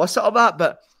sexually explicit or that,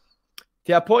 but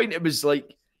to a point it was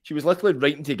like she was literally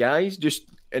writing to guys just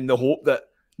in the hope that,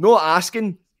 not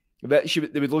asking that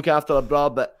they would look after her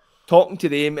brother, but talking to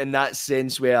them in that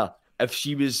sense where if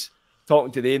she was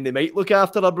talking to them, they might look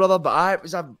after her brother. But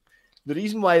the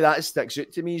reason why that sticks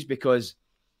out to me is because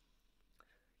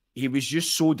he was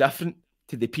just so different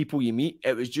to the people you meet.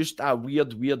 It was just a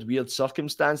weird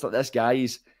circumstance. Like, this guy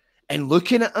is, and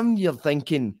looking at him, you're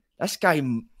thinking, this guy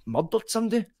murdered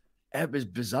somebody. It was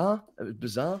bizarre.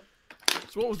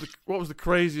 So what was the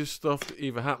craziest stuff that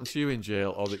either happened to you in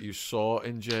jail or that you saw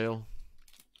in jail?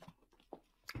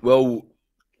 Well,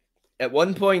 at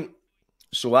one point,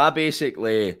 so I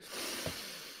basically...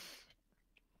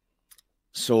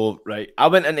 So, right, I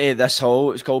went into this hall.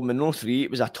 It was called Monroe 3.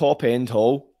 It was a top-end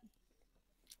hall.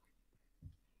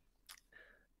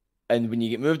 And when you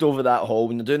get moved over that hall,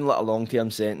 when you're doing like a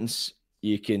long-term sentence,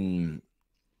 you can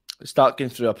start going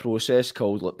through a process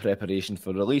called like preparation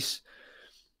for release.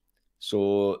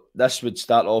 So this would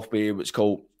start off with what's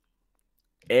called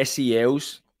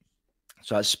SELs.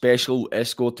 So that's special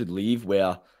escorted leave,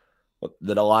 where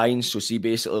the lines, so see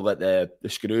basically like the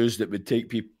screws that would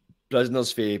take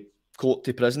prisoners from court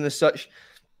to prison as such.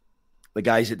 The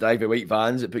guys that drive the white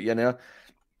vans that put you in there.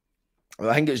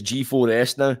 I think it's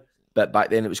G4S now, but back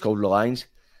then it was called Reliance.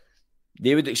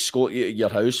 They would escort you to your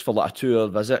house for like a 2-hour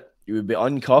visit. You would be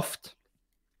uncuffed.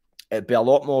 It'd be a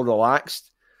lot more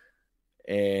relaxed,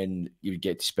 and you would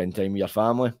get to spend time with your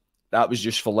family. That was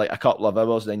just for like a couple of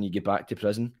hours, then you get back to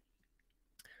prison.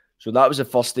 So that was the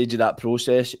first stage of that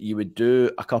process. You would do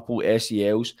a couple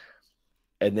SELs,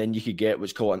 and then you could get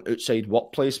what's called an outside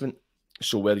work placement.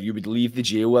 So where you would leave the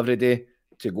jail every day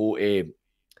to go to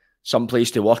some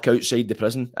place to work outside the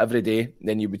prison every day.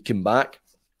 Then you would come back.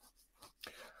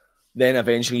 Then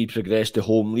eventually you progressed to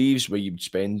home leaves, where you would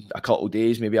spend a couple of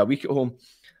days, maybe a week at home.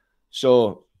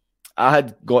 So I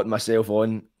had gotten myself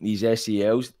on these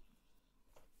SELs,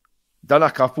 done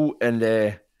a couple, and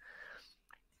I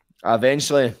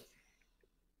eventually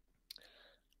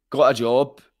got a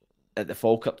job at the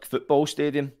Falkirk football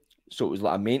stadium. So it was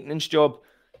like a maintenance job.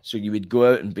 So you would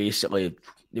go out and basically,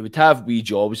 they would have wee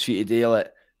jobs for you to do,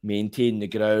 like maintain the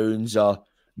grounds or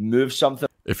move something.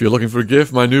 If you're looking for a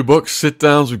gift, my new book, Sit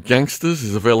Downs with Gangsters,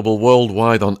 is available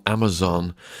worldwide on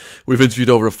Amazon. We've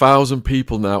interviewed over 1,000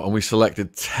 people now, and we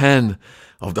selected 10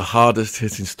 of the hardest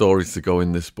hitting stories to go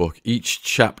in this book. Each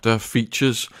chapter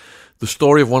features the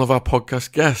story of one of our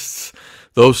podcast guests.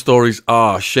 Those stories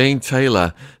are Shane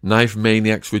Taylor, Knife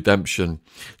Maniac's Redemption;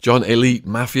 John Elite,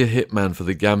 Mafia Hitman for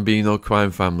the Gambino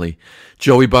crime family;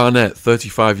 Joey Barnett,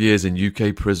 35 years in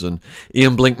UK prison;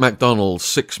 Ian Blink MacDonald,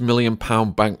 £6 million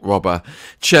bank robber;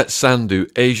 Chet Sandu,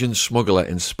 Asian smuggler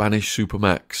in Spanish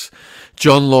Supermax;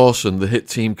 John Lawson, the hit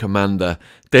team commander;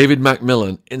 David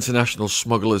Macmillan, international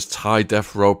smugglers Thai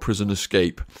death row prison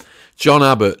escape; John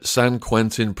Abbott, San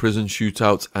Quentin prison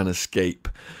shootout and escape;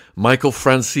 Michael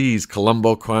Francis,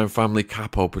 Colombo crime family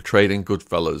capo portrayed in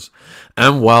Goodfellas;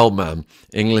 and Wildman,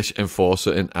 English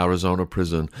enforcer in Arizona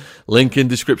prison. Link in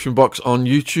description box on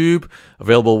YouTube,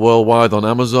 available worldwide on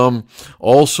Amazon.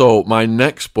 Also, my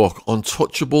next book,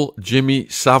 Untouchable Jimmy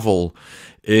Savile,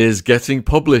 is getting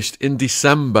published in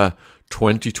December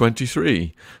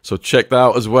 2023. So check that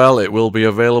out as well. It will be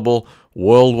available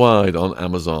worldwide on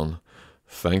Amazon.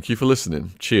 Thank you for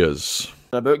listening. Cheers.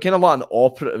 About kind of like an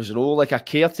operative's role, like a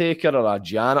caretaker or a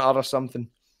janitor or something.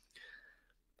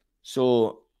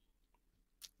 So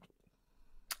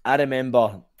I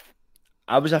remember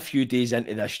I was a few days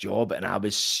into this job and I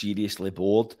was seriously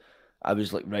bored. I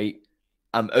was like, right,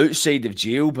 I'm outside of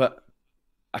jail, but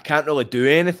I can't really do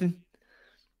anything.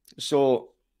 So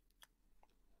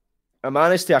I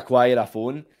managed to acquire a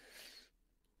phone,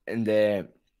 and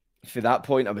for that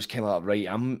point I was kind of like, right,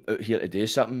 I'm out here to do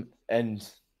something. And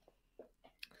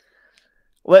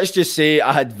let's just say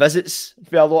I had visits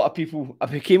for a lot of people. I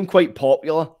became quite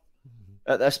popular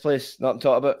at this place that I'm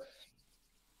talking about.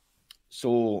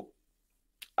 So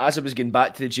as I was getting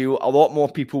back to the jail, a lot more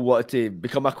people wanted to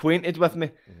become acquainted with me.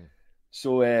 Mm-hmm.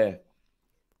 So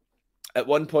at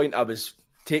one point I was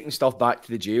taking stuff back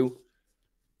to the jail,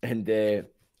 and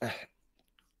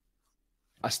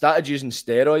I started using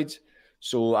steroids.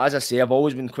 So as I say, I've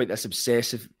always been quite this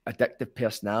obsessive, addictive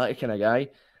personality kind of guy.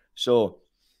 So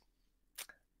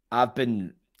I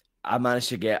managed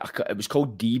to get, it was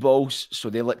called D-balls. So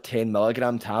they're like 10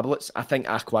 milligram tablets. I think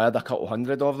I acquired a couple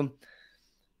hundred of them.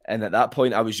 And at that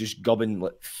point, I was just gubbing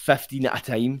like 15 at a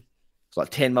time. It's like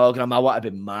 10 milligram. I want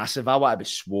to be massive. I want to be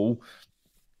swole.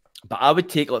 But I would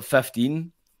take like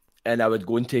 15 and I would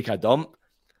go and take a dump.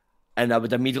 And I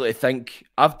would immediately think,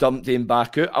 I've dumped them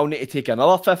back out. I'll need to take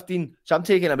another 15. So I'm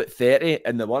taking about 30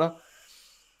 in the winner.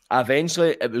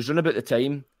 Eventually, it was around about the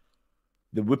time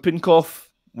the whooping cough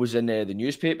was in the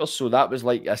newspapers. So that was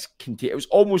like this, it was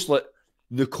almost like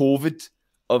the COVID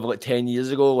of like 10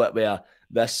 years ago, like where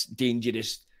this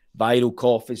dangerous viral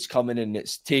cough is coming and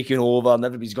it's taking over and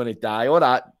everybody's going to die. All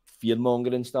that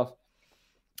fear-mongering stuff.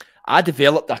 I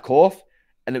developed a cough,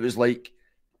 and it was like,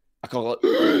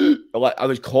 I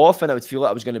was coughing, I would feel like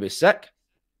I was going to be sick.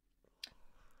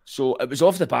 So it was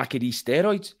off the back of these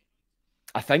steroids,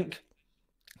 I think.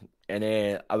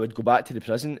 And I would go back to the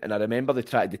prison, and I remember they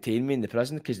tried to detain me in the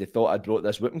prison because they thought I'd brought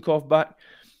this whooping cough back.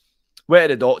 Went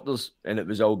to the doctors, and it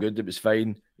was all good. It was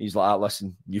fine. He's like,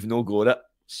 listen, you've no got it.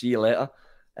 See you later.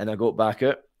 And I got back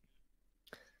out.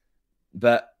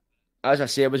 But as I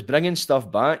say, I was bringing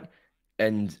stuff back,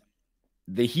 and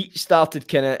the heat started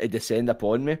kind of to descend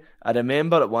upon me. I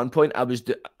remember at one point,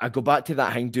 I go back to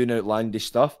that thing doing outlandish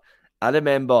stuff. I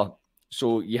remember,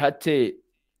 so you had to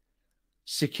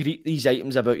secrete these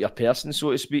items about your person,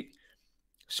 so to speak.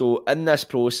 So in this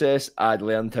process, I'd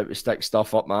learned how to stick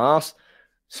stuff up my arse.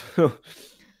 So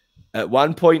at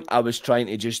one point, I was trying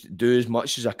to just do as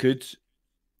much as I could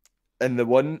in the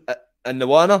one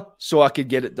so I could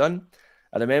get it done.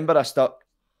 I remember I stuck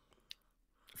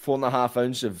 4.5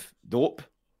 ounces of dope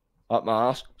up my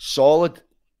arse, solid,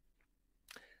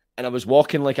 and I was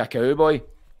walking like a cowboy.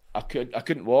 I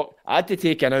couldn't walk. I had to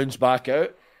take an ounce back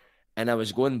out, and I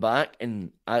was going back,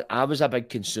 and I was a big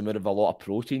consumer of a lot of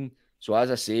protein. So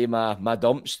as I say, my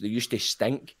dumps, they used to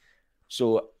stink.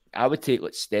 So I would take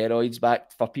like steroids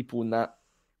back for people and that,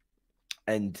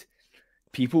 and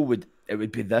it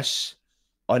would be this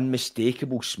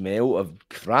unmistakable smell of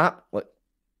crap, like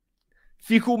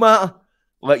fecal matter.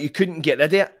 Like you couldn't get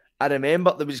rid of it. I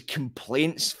remember there was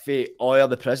complaints for all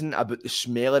the prison about the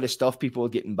smell of the stuff people were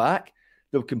getting back.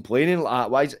 They were complaining like,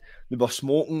 why is it? They were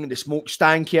smoking, the smoke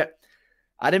stank here.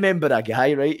 I remember a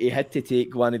guy, right? He had to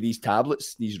take one of these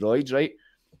tablets, these roids, right?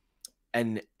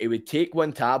 And he would take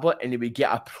one tablet and he would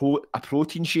get a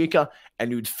protein shaker and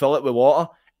he would fill it with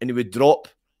water and he would drop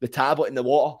the tablet in the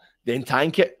water, then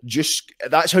tank it.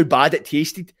 That's how bad it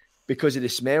tasted because of the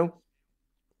smell.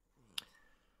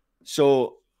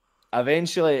 So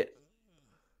eventually,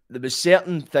 there was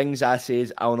certain things I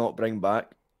says I'll not bring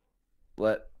back.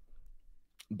 Like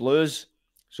blues.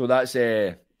 So that's I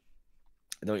don't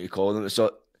know what you call them.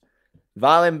 So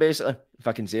Valium, basically, if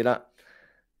I can say that.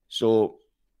 So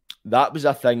that was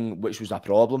a thing which was a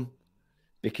problem.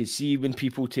 Because see, when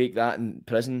people take that in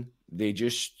prison, they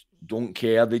just don't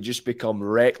care. They just become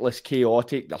reckless,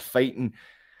 chaotic. They're fighting.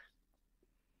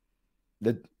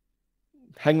 The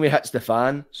thing hits the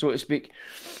fan, so to speak.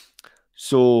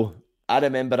 So I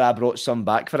remember I brought some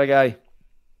back for a guy.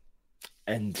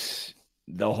 And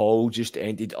the hall just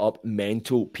ended up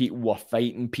mental. People were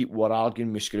fighting. People were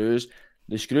arguing with screws.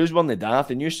 The screws weren't daft.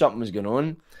 They knew something was going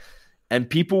on. And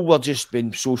people were just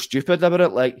being so stupid about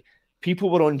it. Like, people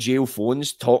were on jail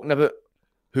phones talking about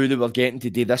who they were getting to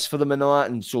do this for them and all that.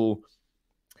 And so,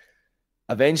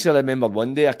 eventually, I remember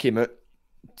one day I came out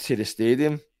to the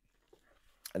stadium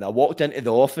and I walked into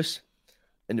the office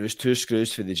and there was 2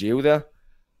 screws for the jail there.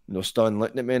 And they were standing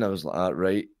looking at me and I was like,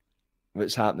 right,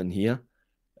 what's happening here?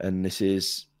 And they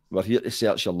says, we're here to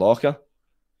search your locker.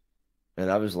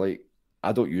 And I was like,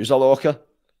 I don't use a locker.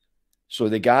 So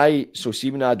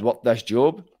see when I'd worked this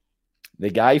job, the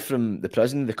guy from the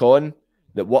prison, the con,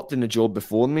 that worked in the job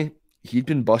before me, he'd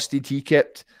been busted. He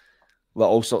kept like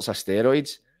all sorts of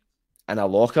steroids in a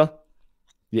locker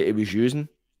that he was using.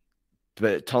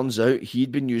 But it turns out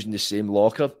he'd been using the same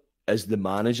locker as the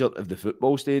manager of the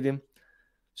football stadium.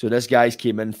 So this guy's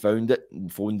came in, found it,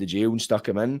 and phoned the jail and stuck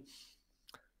him in.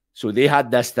 So they had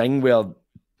this thing where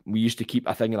we used to keep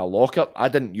a thing in a locker. I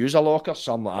didn't use a locker,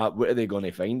 so I'm like, what are they going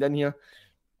to find in here?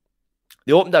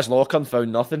 They opened this locker and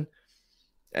found nothing.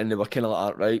 And they were kind of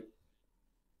like, right.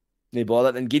 They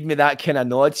bothered and gave me that kind of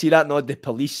nod. See that nod the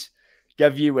police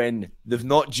give you when they've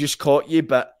not just caught you,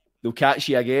 but they'll catch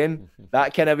you again.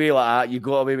 That kind of way, like, you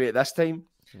got away with it this time.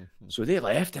 So they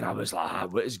left and I was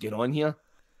like, what is going on here?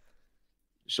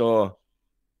 So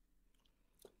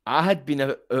I had been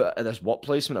out at this work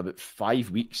placement about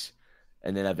 5 weeks,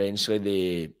 and then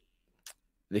eventually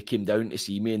they came down to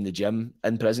see me in the gym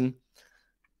in prison.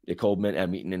 They called me into a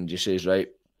meeting and just says, right,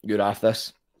 you're off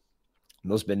this.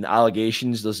 And there's been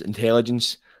allegations, there's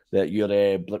intelligence that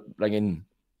you're bringing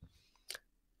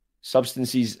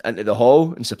substances into the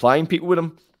hall and supplying people with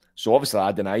them. So obviously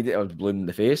I denied it. I was blue in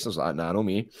the face. I was like, nah, no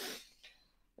me.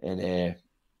 And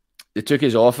they took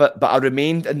us off it, but I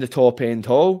remained in the top end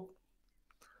hall.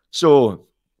 So,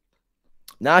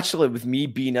 naturally, with me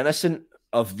being innocent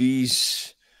of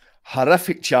these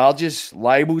horrific charges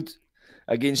libelled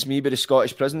against me by the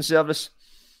Scottish Prison Service,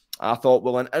 I thought,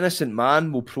 well, an innocent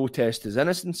man will protest his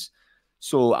innocence.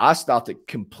 So I started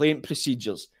complaint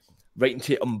procedures, writing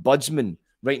to ombudsmen,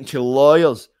 writing to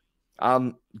lawyers.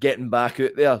 I'm getting back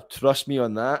out there. Trust me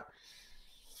on that.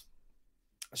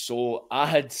 So I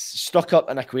had stuck up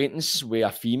an acquaintance with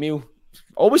a female.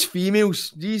 Always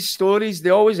females. These stories,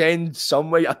 they always end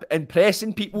some way.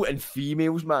 Impressing people and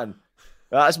females, man.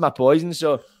 That's my poison.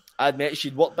 So I'd met,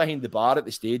 she'd worked behind the bar at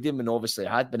the stadium and obviously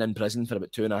had been in prison for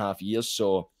about 2.5 years.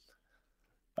 So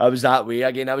I was that way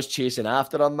again. I was chasing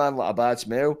after her, man, like a bad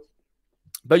smell.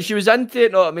 But she was into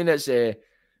it, no, I mean, it's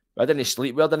I didn't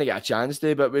sleep well, didn't get a chance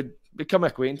to, but we'd become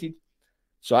acquainted.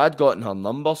 So I'd gotten her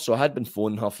number, so I had been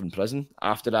phoning her from prison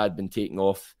after I'd been taken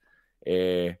off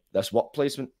this work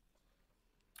placement.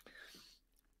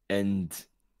 And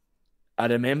I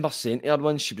remember saying to her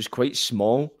once, she was quite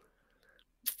small,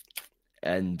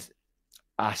 and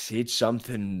I said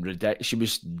something ridiculous. She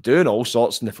was doing all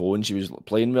sorts on the phone. She was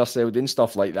playing with herself, doing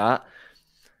stuff like that.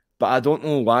 But I don't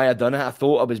know why I done it. I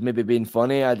thought I was maybe being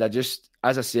funny. I just,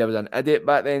 as I say, I was an idiot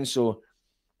back then. So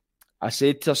I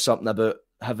said to her something about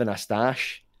having a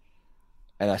stash.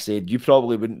 And I said, you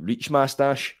probably wouldn't reach my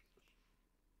stash.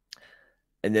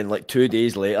 And then like 2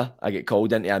 days later, I get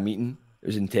called into a meeting. It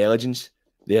was intelligence.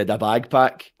 They had a bag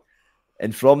pack.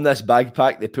 And from this bag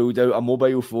pack, they pulled out a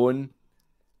mobile phone,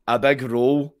 a big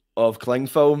roll of cling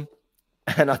film,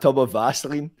 and a tub of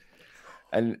Vaseline.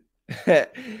 And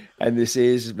and they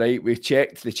says, right, we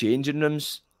checked the changing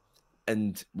rooms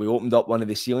and we opened up one of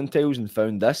the ceiling tiles and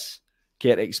found this.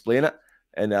 Care to explain it?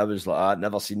 And I was like, I'd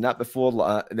never seen that before.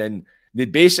 Like, and then they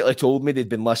basically told me they'd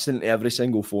been listening to every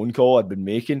single phone call I'd been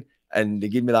making And they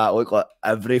gave me that look like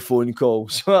every phone call.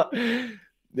 So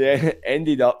they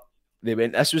ended up, they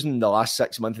went, this was in the last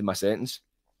 6 months of my sentence.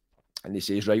 And they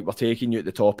says, right, we're taking you at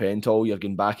the top end, all. You're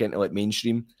going back into like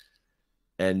mainstream.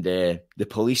 And the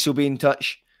police will be in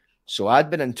touch. So I'd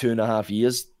been in 2.5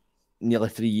 years, nearly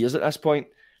 3 years at this point.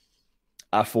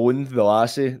 I phoned the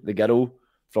lassie, the girl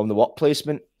from the work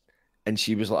placement, and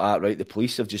she was like, right, the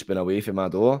police have just been away from my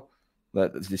door,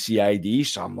 like the CID.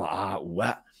 So I'm like,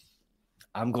 what?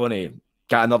 I'm going to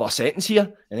get another sentence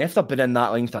here. And after being in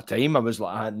that length of time, I was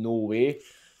like, no way.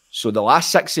 So the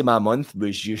last 6 of my month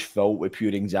was just filled with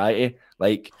pure anxiety.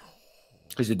 Like,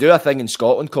 because they do a thing in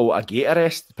Scotland called a gate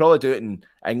arrest. They probably do it in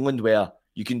England where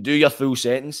you can do your full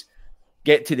sentence,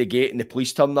 get to the gate and the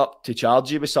police turn up to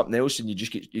charge you with something else and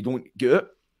you don't get it.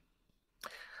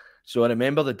 So I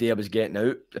remember the day I was getting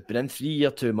out. I'd been in 3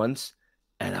 years, 2 months,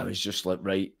 and I was just like,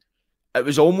 right. It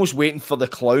was almost waiting for the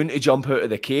clown to jump out of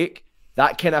the cake.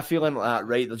 That kind of feeling like that,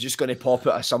 right? They're just going to pop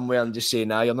out of somewhere and just say,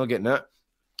 nah, you're not getting it.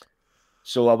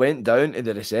 So I went down to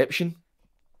the reception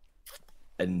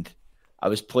and I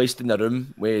was placed in the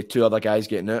room with 2 other guys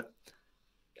getting it.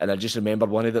 And I just remember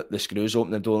one of the screws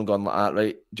opening the door and going like that,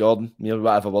 right, Jordan, you're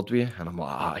whatever word with you. And I'm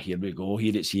like, here we go,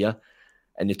 here it's here.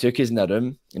 And they took us in the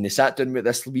room and they sat down with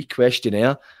this wee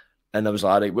questionnaire. And I was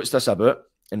like, right, what's this about?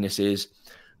 And they says,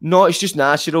 no, it's just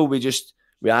natural.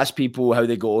 We ask people how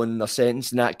they go on their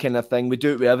sentence and that kind of thing. We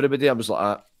do it with everybody. I was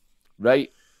like, right.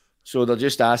 So they're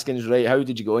just asking us, right, how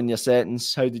did you go on your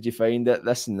sentence? How did you find it?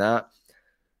 This and that.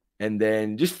 And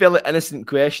then just fairly innocent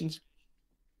questions.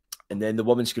 And then the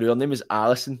woman screw, her name was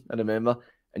Alison, I remember.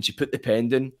 And she put the pen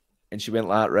down and she went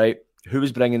like, right, who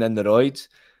was bringing in the roids?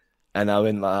 And I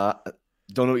went like,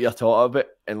 don't know what you're talking about.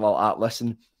 And like,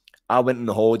 listen, I went on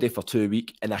the holiday for 2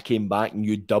 weeks and I came back and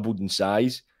you doubled in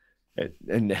size.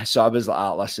 And so I was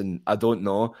like, listen, I don't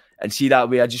know. And see that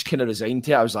way, I just kind of resigned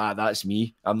to it. I was like, that's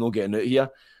me. I'm not getting out here.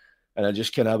 And I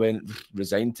just kind of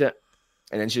resigned to it.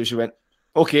 And then she went,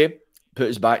 okay, put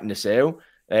us back in the cell.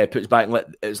 Put us back in,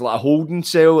 it was like a holding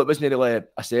cell. It wasn't really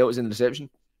a cell, it was in the reception.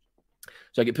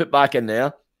 So I get put back in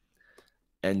there.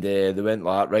 And they went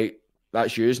like, right,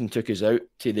 that's yours, and took us out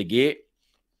to the gate.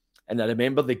 And I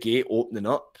remember the gate opening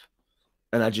up.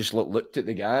 And I just looked at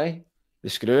the guy, the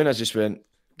screw, and I just went,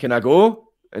 can I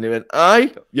go? And he went,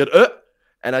 aye, you're out.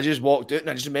 And I just walked out, and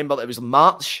I just remember it was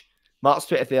March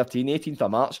 2013, 18th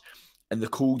of March, and the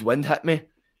cold wind hit me,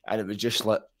 and it was just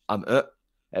like, I'm out.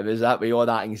 It was that way, all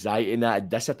that anxiety and that had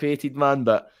dissipated, man.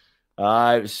 But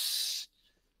it was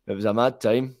a mad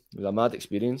time. It was a mad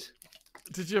experience.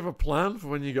 Did you have a plan for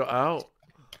when you got out?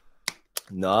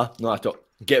 Nah, not at all.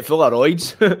 Get full of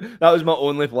roids. That was my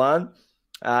only plan.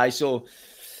 So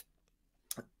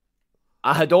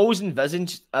I had always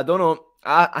envisaged, I don't know,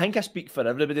 I think I speak for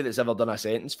everybody that's ever done a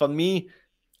sentence. For me,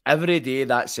 every day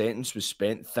that sentence was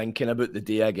spent thinking about the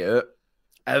day I get out.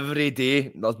 Every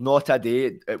day. There's not a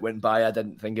day it went by I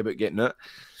didn't think about getting out.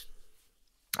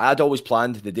 I'd always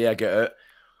planned the day I get out,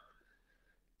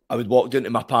 I would walk down to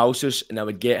my pal's house and I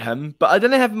would get him. But I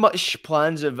didn't have much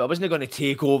plans of, I wasn't going to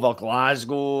take over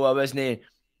Glasgow. Didn't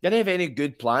have any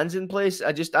good plans in place.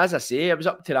 I just, as I say, I was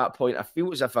up to that point. I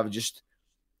feel as if I would just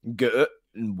get out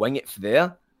and wing it from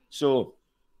there. So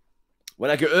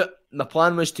when I got out, my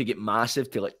plan was to get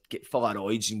massive, to like get full of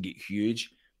roids and get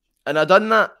huge. And I done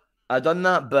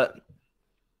that, but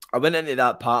I went into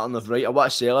that pattern of, right, I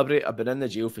want to celebrate. I've been in the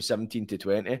jail for 17 to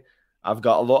 20. I've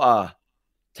got a lot of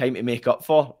time to make up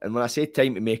for. And when I say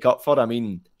time to make up for, I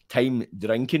mean time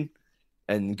drinking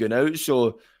and going out.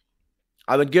 So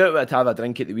I would go out, I'd have a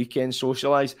drink at the weekend,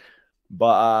 socialise, but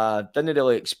I didn't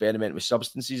really experiment with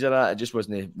substances or that. It just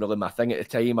wasn't really my thing at the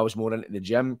time. I was more into the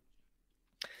gym.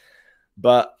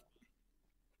 But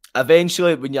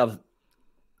eventually,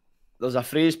 there's a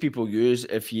phrase people use,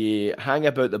 if you hang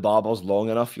about the barbers long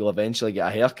enough, you'll eventually get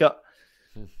a haircut.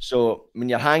 So when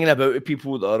you're hanging about with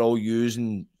people that are all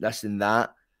using this and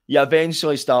that, you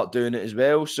eventually start doing it as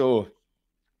well. So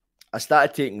I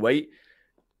started taking white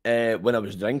when I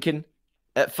was drinking.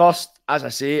 At first, as I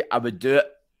say, I would do it.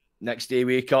 Next day,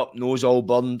 wake up, nose all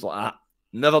burned, like that.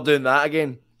 Never doing that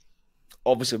again.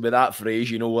 Obviously, with that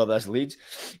phrase, you know where this leads.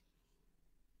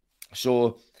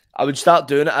 So I would start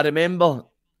doing it. I remember,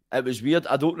 it was weird.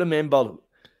 I don't remember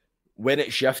when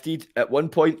it shifted. At one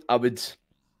point, I would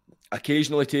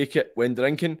occasionally take it when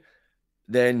drinking.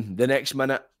 Then the next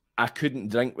minute, I couldn't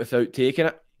drink without taking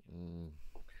it.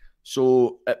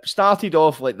 So it started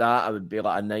off like that. I would be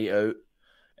like a night out.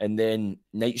 And then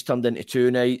nights turned into 2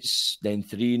 nights, then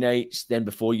 3 nights. Then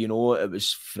before you know it, it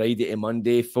was Friday to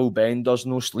Monday, full benders,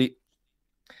 no sleep.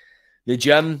 The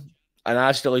gym, and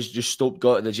I still just stopped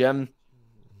going to the gym.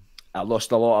 I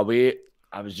lost a lot of weight.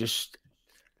 I was just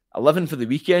living for the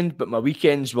weekend, but my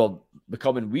weekends were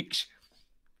becoming weeks.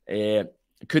 I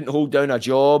couldn't hold down a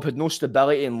job, had no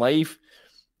stability in life,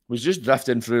 was just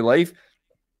drifting through life.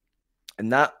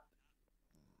 And that,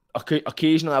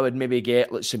 occasionally I would maybe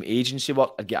get like some agency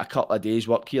work. I'd get a couple of days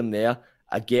work here and there.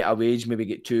 I'd get a wage, maybe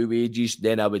get 2 wages.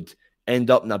 Then I would end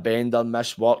up in a bender,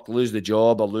 miss work, lose the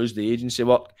job or lose the agency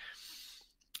work.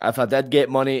 If I did get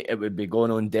money, it would be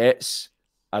going on debts.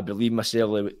 I'd be leaving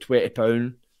myself about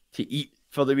 £20 to eat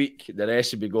for the week. The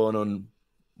rest would be going on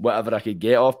whatever I could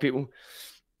get off people.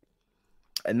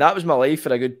 And that was my life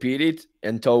for a good period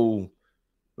until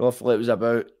roughly it was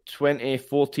about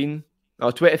 2015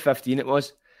 it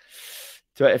was.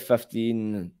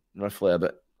 2015, roughly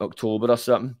about October or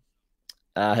something.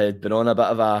 I had been on a bit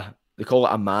of they call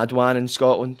it a mad one in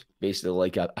Scotland, basically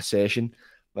like a session,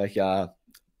 like a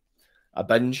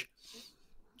binge.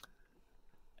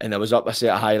 And I was up a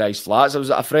set of high-rise flats. I was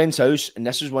at a friend's house, and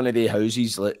this was one of the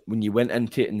houses, like when you went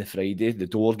into it on the Friday, the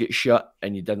door gets shut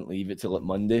and you didn't leave it till like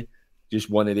Monday.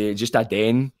 Just a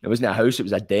den. It wasn't a house, it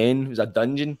was a den. It was a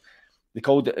dungeon.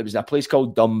 It was a place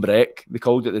called Dumbreck. They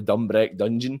called it the Dumbreck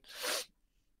Dungeon.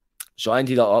 So I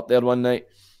ended up there one night,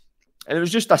 and it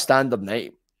was just a standard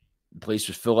night. The place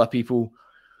was full of people.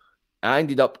 I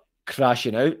ended up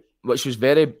crashing out, which was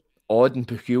very odd and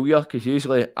peculiar because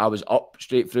usually I was up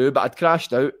straight through, but I'd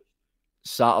crashed out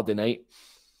Saturday night.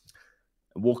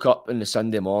 I woke up on the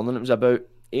Sunday morning. It was about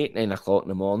 9 o'clock in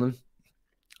the morning.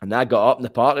 And I got up and the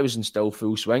party was in still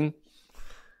full swing.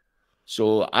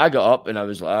 So I got up and I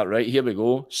was like, right, here we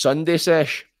go. Sunday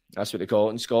sesh. That's what they call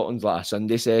it in Scotland, like a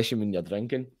Sunday session when you're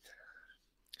drinking.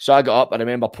 So I got up. I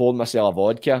remember pouring myself a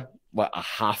vodka, like a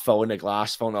half filling a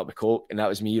glass, filling up with Coke, and that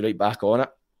was me right back on it.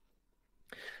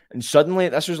 And suddenly,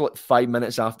 this was like 5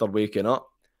 minutes after waking up,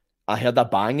 I heard a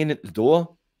banging at the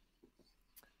door.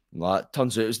 Like,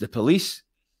 turns out it was the police.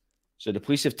 So the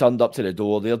police have turned up to the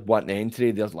door. They're wanting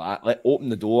entry. They're like, open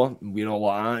the door. And we're all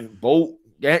like, bolt,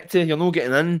 get to, you're not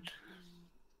getting in.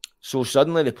 So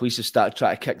suddenly the police have started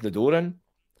trying to kick the door in.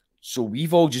 So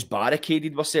we've all just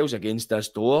barricaded ourselves against this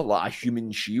door like a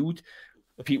human shield.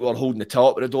 People are holding the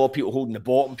top of the door, people holding the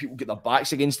bottom, people get their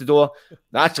backs against the door.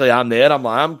 Naturally, I'm there.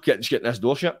 I'm getting this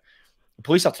door shut. The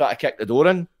police are trying to kick the door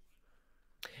in.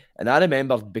 And I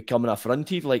remember becoming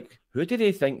affronted, like, who do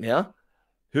they think they are?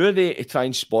 Who are they to try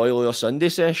and spoil your Sunday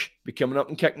sesh by coming up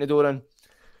and kicking the door in?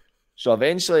 So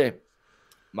eventually,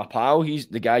 my pal, he's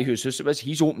the guy whose house it was,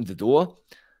 he's opened the door.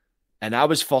 And I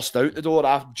was first out the door.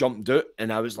 I jumped out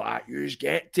and I was like, you just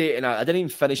get to it. And I didn't even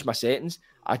finish my sentence.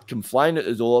 I'd come flying out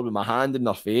the door with my hand in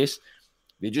their face.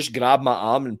 They just grabbed my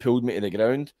arm and pulled me to the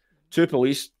ground. 2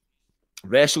 police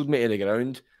wrestled me to the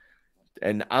ground.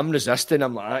 And I'm resisting.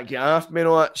 I'm like, get off me,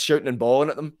 shouting and bawling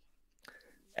at them.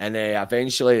 And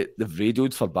eventually they've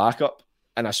radioed for backup.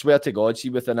 And I swear to God, see,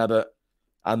 within about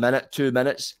a minute, 2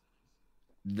 minutes,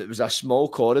 there was a small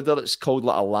corridor. It's called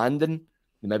like a landing.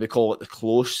 They maybe call it the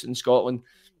close in Scotland.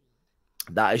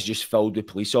 That is just filled with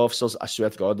police officers. I swear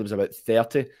to God, there was about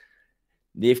 30.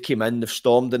 They've came in, they've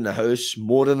stormed in the house.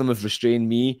 More of them have restrained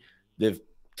me. They've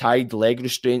tied leg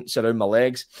restraints around my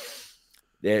legs.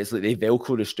 It's like they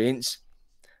Velcro restraints.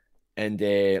 And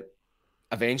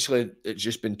eventually, it's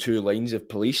just been 2 lines of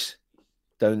police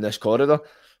down this corridor.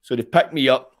 So they picked me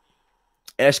up,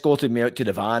 escorted me out to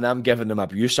the van. I'm giving them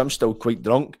abuse. I'm still quite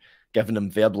drunk, giving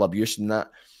them verbal abuse and that.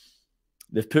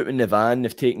 They've put me in the van.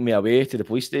 They've taken me away to the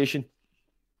police station.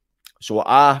 So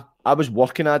I was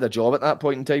working. I had a job at that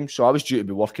point in time. So I was due to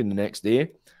be working the next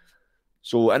day.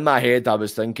 So in my head, I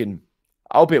was thinking,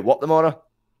 I'll be at work tomorrow.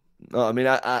 No, I mean,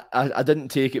 I didn't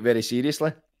take it very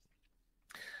seriously.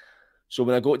 So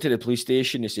when I got to the police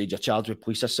station, they said, you're charged with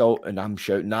police assault. And I'm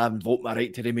shouting, I invoke my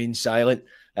right to remain silent.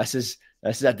 This is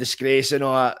a disgrace and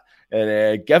all that.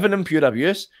 And giving them pure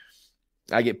abuse.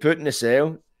 I get put in the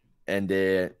cell and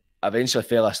eventually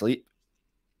fell asleep.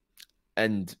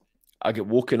 And I get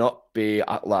woken up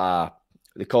at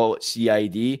they call it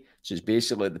CID. So it's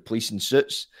basically the police in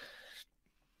suits.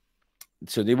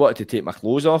 So they wanted to take my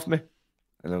clothes off me.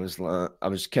 And I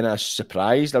was kind of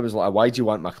surprised. I was like, why do you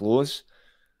want my clothes?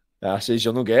 And I says,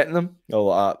 you're not getting them. They're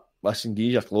like, listen,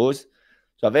 these are clothes.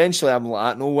 So eventually I'm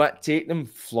like, no, what? Take them.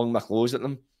 Flung my clothes at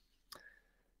them.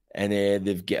 And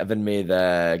they've given me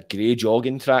the grey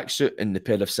jogging tracksuit and the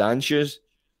pair of sand shoes.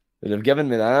 They've given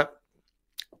me that.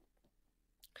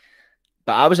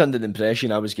 But I was under the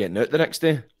impression I was getting out the next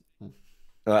day.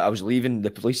 I was leaving the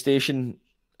police station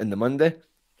on the Monday.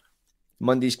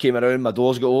 Mondays came around, my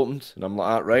doors got opened, and I'm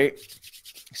like, right,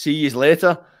 see you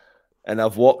later. And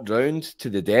I've walked round to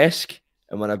the desk,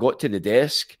 and when I got to the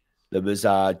desk, there was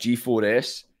a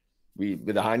G4S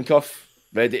with a handcuff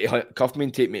ready to cuff me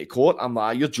and take me to court. I'm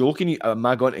like, you're joking, am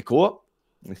I going to court?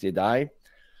 And they said, aye.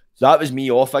 So that was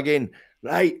me off again.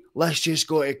 Right, let's just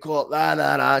go to court.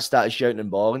 Started shouting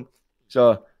and bawling.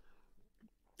 So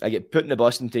I get put in the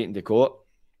bus and taken to court.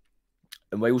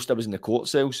 And whilst I was in the court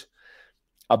cells,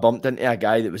 I bumped into a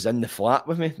guy that was in the flat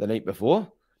with me the night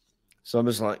before. So I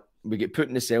was like, we get put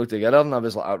in the cell together, and I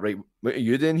was like, right, what are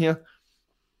you doing here?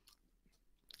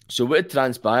 So what had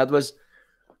transpired was,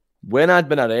 when I'd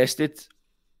been arrested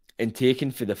and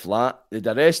taken for the flat, they'd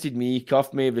arrested me,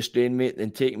 cuffed me, restrained me,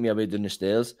 and taken me away down the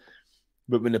stairs.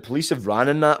 But when the police have ran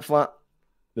in that flat,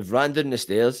 they've ran down the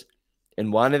stairs,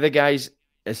 and one of the guys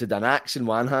has had an axe in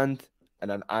one hand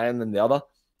and an iron in the other.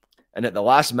 And at the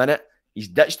last minute, he's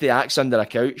ditched the axe under a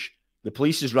couch. The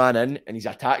police has ran in, and he's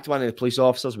attacked one of the police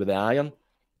officers with the iron,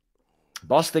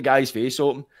 bust the guy's face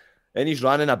open. Then he's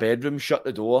ran in a bedroom, shut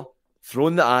the door,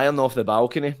 thrown the iron off the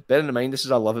balcony. Bearing in mind, this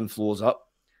is 11 floors up.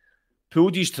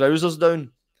 Pulled his trousers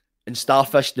down and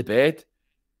starfished the bed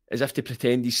as if to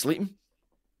pretend he's sleeping.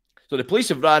 So the police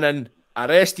have ran in,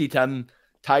 arrested him,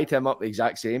 tied him up the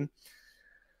exact same.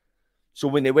 So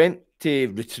when they went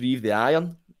to retrieve the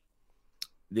iron,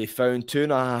 they found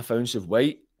 2.5 ounces of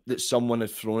white that someone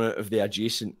had thrown out of the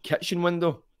adjacent kitchen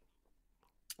window.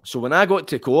 So when I got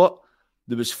to court,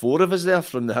 there was 4 of us there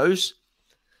from the house.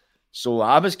 So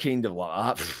I was kind of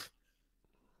like,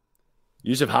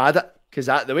 yous have had it. Because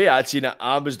the way I'd seen it,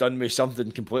 I was done with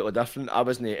something completely different. I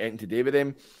wasn't anything to do with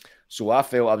them. So I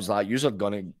felt, I was like, yous are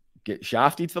going to get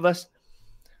shafted for this.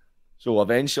 So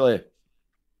eventually,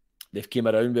 they came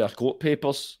around with our court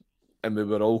papers, and we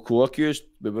were all co-accused.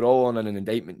 We were all on an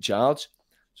indictment charge.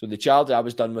 So the charge I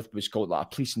was done with was called like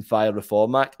a Police and Fire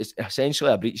Reform Act. It's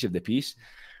essentially a breach of the peace.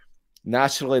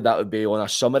 Naturally, that would be on a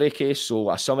summary case. So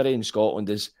a summary in Scotland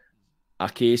is a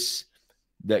case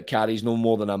that carries no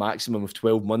more than a maximum of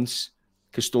 12 months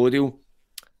custodial.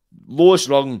 Lowest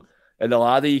rung in the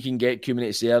ladder you can get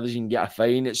community service, you can get a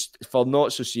fine. It's for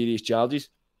not so serious charges.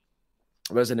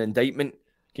 Whereas an indictment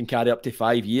can carry up to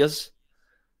 5 years,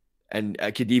 and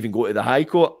it could even go to the High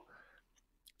Court.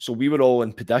 So we were all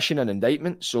in petition and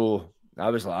indictment. So I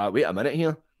was like, wait a minute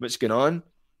here, what's going on?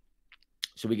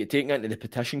 So we get taken into the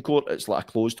petition court. It's like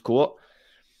a closed court.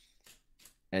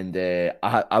 And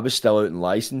I was still out in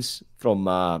licence from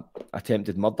my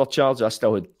attempted murder charge. I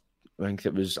still had, I think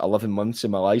it was 11 months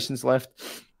of my licence left.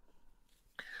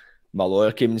 My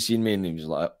lawyer came and seen me, and he was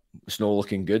like, it's not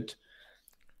looking good.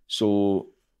 So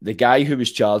the guy who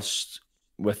was charged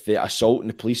with the assault on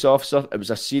the police officer, it was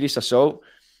a serious assault.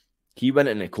 He went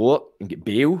into court and got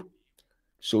bail.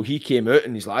 So he came out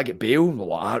and he's like, I get bail. I'm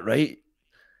like, right.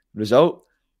 Result.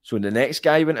 So the next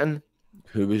guy went in,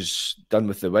 who was done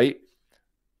with the white.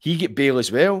 He get bail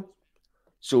as well.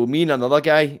 So me and another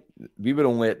guy, we were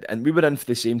in for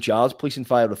the same charge, Police and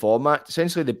Fire Reform Act.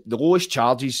 Essentially, the lowest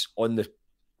charges on the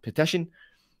petition.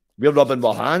 We're rubbing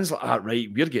our hands like, right,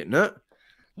 we're getting it.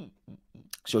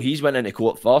 So he's went into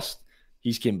court first.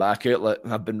 He's came back out like,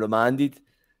 I've been remanded.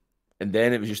 And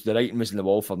then it was just the writing was in the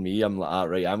wall for me. I'm like,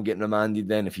 right, I'm getting remanded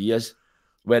then if he is.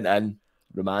 Went in,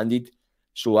 remanded.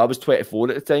 So I was 24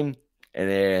 at the time.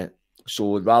 And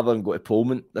so rather than go to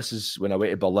Pullman, this is when I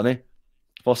went to Berlin.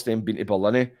 First time been to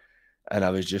Berlin. And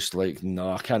I was just like,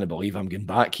 no, I can't believe I'm getting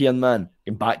back here, man.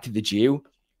 Getting back to the jail.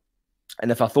 And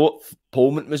if I thought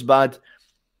Pullman was bad,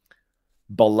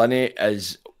 Berlin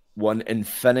is one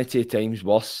infinity times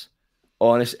worse.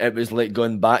 Honest, it was like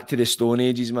going back to the Stone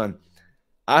Ages, man.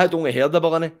 I had only heard of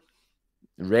Berlin,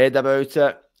 read about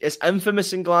it. It's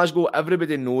infamous in Glasgow.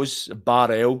 Everybody knows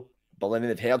Bar L, Berlin.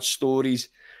 They've heard stories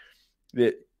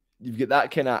that you've got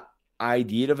that kind of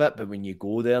idea of it, but when you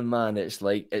go there, man, it's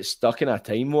like it's stuck in a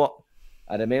time warp.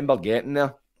 I remember getting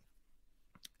there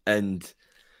and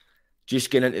just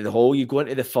getting into the hall. You go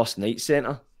into the first night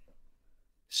centre.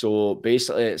 So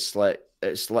basically, it's like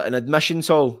an admissions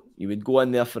hall. You would go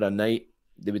in there for a night.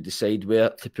 They would decide where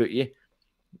to put you,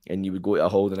 and you would go to a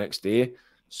hall the next day.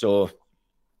 So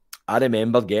I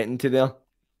remember getting to there,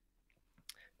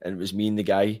 and it was me and the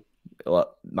guy,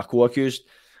 my co-accused,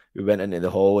 we went into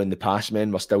the hall, and the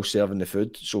passmen were still serving the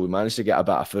food. So we managed to get a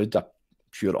bit of food, a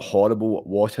pure horrible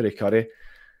watery curry.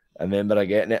 I remember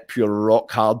getting it, pure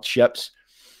rock hard chips.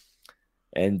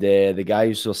 And the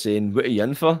guys were saying, what are you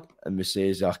in for? And we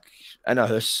says, in a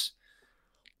house.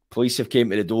 Police have came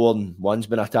to the door and one's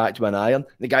been attacked with an iron.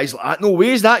 The guy's like, no way,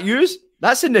 is that yours?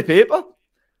 That's in the paper.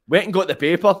 Went and got the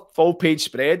paper, full page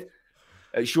spread.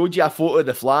 It showed you a photo of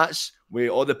the flats with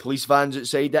all the police vans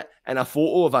outside it and a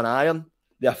photo of an iron,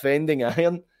 the offending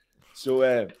iron.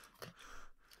 So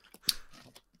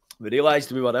we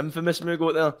realised we were infamous when we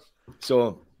got there.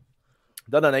 So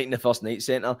done a night in the first night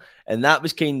centre, and that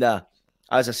was kind of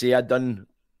as I say, I'd done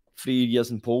 3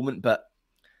 years in Parliament, but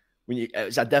it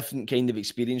was a different kind of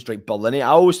experience, like Berlin. I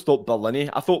always thought Berlin.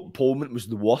 I thought Parliament was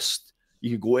the worst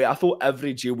you could go to. I thought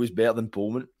every jail was better than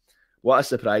Parliament. What a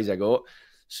surprise I got.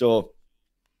 So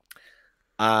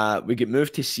we get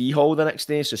moved to Sea Hall the next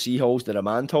day. So Sea Hall's the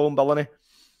remand hall in Berlin.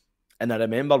 And I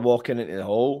remember walking into the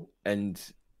hall, and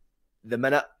the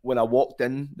minute when I walked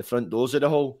in the front doors of the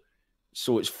hall,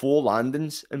 so it's 4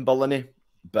 landings in Berlin,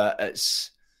 but it's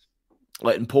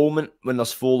like in Parliament, when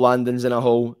there's 4 landings in a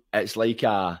hall, it's like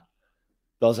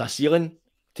there's a ceiling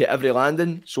to every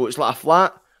landing, so it's like a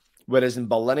flat, whereas in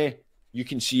Berlin, you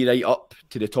can see right up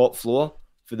to the top floor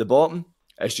for the bottom.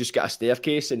 It's just got a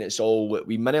staircase, and it's all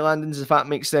wee mini landings, if that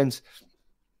makes sense.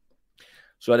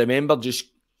 So I remember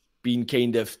just being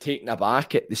kind of taken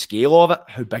aback at the scale of it,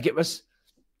 how big it was,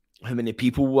 how many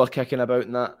people were kicking about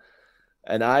in that.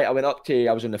 And I went up to,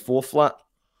 I was in the 4th flat.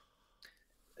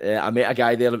 I met a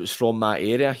guy there that was from my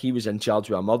area. He was in charge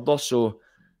of a murder, so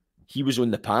he was on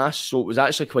the pass. So it was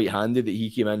actually quite handy that he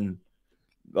came in.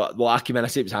 Well, I came in, I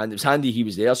say it was handy. It was handy he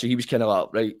was there, so he was kind of like,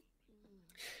 right,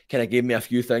 kind of gave me a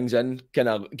few things in, kind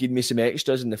of gave me some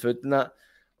extras in the food and that.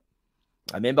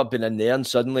 I remember being in there, and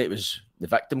suddenly it was the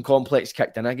victim complex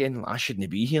kicked in again. I shouldn't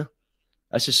be here.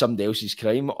 This is somebody else's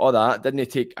crime. All that. Didn't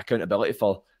take accountability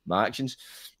for my actions.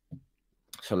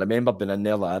 So I remember being in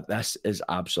there like, this is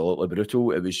absolutely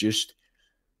brutal. It was just,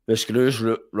 the screws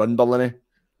run Berlin.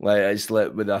 Like, it's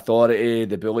like with the authority,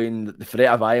 the bullying, the threat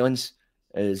of violence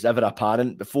is ever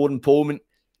apparent. Before in Parliament,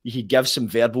 you could give some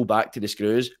verbal back to the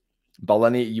screws.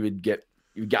 Berlin, you would get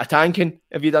a tanking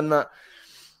if you done that.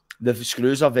 The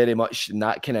screws are very much in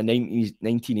that kind of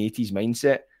 1980s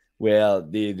mindset where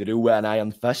they rule with an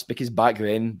iron fist, because back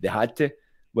then they had to,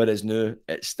 whereas now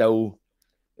it's still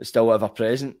ever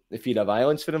present, the fear of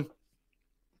violence for them.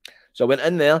 So I went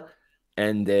in there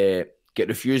and get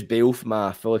refused bail for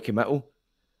my full committal.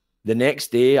 The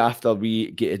next day after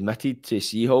we get admitted to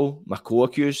Sea Hall, my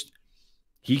co-accused,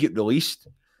 he got released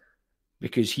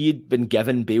because he had been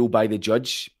given bail by the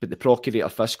judge, but the Procurator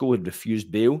Fiscal had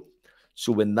refused bail.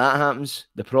 So when that happens,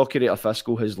 the Procurator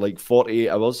Fiscal has like 48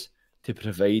 hours to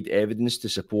provide evidence to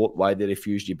support why they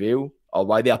refused you bail, or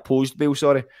why they opposed bail,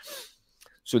 sorry.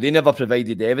 So they never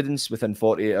provided evidence within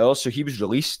 48 hours, so he was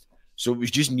released. So it was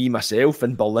just me, myself,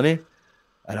 in Berlin.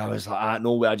 And I was like,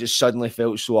 no way, I just suddenly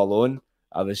felt so alone.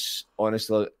 I was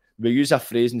honestly, we use a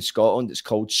phrase in Scotland, it's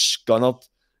called scunnered.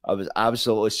 I was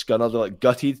absolutely scunnered, like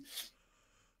gutted.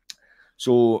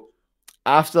 So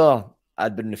after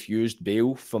I'd been refused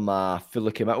bail for my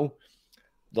full committal,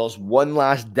 there's one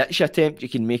last ditch attempt. You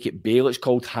can make it bail. It's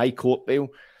called High Court bail.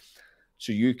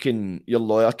 So your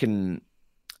lawyer can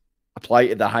apply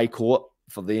to the High Court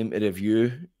for them to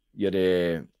review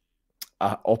your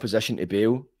opposition to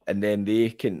bail, and then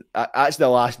they can. That's the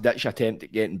last ditch attempt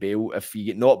at getting bail. If you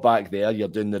get knocked back there, you're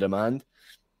doing the remand.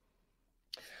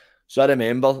 So I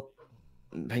remember,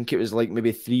 I think it was like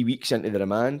maybe 3 weeks into the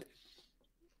remand,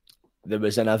 there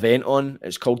was an event on.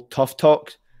 It's called Tough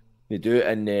Talk. They do it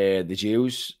in the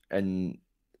jails, and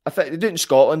I think they do it in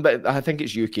Scotland, but I think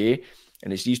it's UK.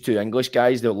 And it's these 2 English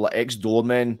guys. They're like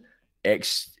ex-doormen,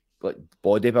 like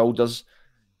bodybuilders,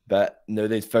 but now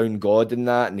they'd found God in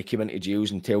that, and they came into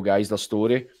jails and tell guys their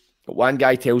story. But one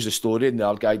guy tells the story, and the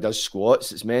other guy does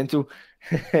squats. It's mental.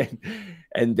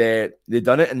 And they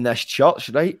done it in this church,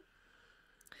 right?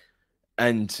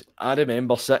 And I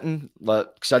remember sitting,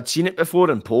 like, because I'd seen it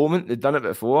before in Parliament, they'd done it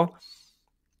before.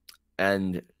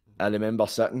 And I remember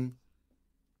sitting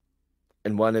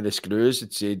in one of the screws,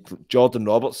 it said Jordan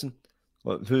Robertson.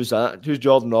 Like, who's that? Who's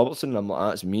Jordan Robertson? And I'm like,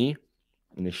 that's me.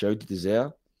 And they shouted his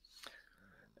there.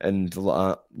 And they're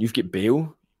like, you've got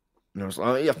bail. And I was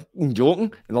like, you're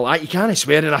joking? And they're like, you can't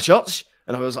swear in a church.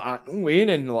 And I was like, no way. And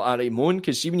they're like, right, moan,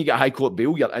 because see, when you get a high court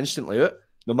bail, you're instantly out.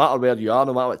 No matter where you are,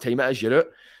 no matter what time it is, you're out.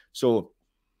 So,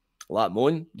 like,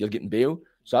 moan, you're getting bail.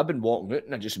 So I've been walking out,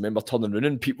 and I just remember turning around,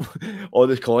 and people, all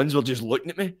the cons were just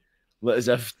looking at me, like as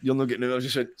if you're not getting out. I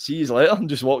just went, see you later, and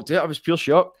just walked out. I was pure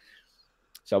shock.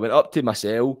 So I went up to my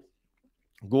cell,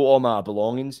 got all my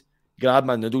belongings, grabbed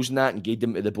my noodles and that, and gave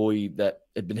them to the boy that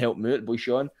had been helping me out, the boy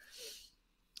Sean.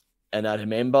 And I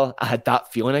remember I had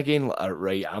that feeling again, like,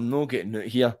 right, I'm not getting out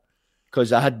here.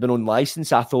 Because I had been on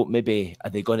license, I thought maybe, are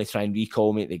they going to try and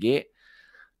recall me at the gate?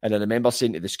 And I remember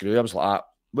saying to the screw, I was like,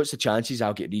 what's the chances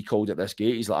I'll get recalled at this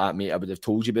gate? He's like, mate, I would have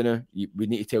told you by now. We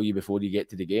need to tell you before you get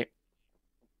to the gate.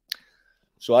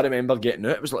 So I remember getting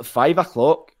out. It was like 5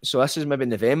 o'clock. So this is maybe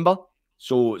November.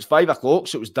 So it's 5 o'clock,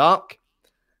 so it was dark.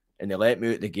 And they let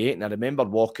me out the gate. And I remember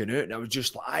walking out, and I was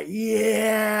just like,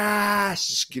 yeah,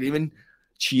 screaming,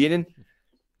 cheering.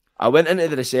 I went into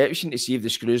the reception to see if the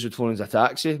screws would phone us a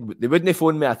taxi. They wouldn't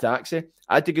phone me a taxi.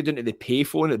 I had to go down to the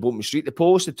payphone at the bottom of the street. The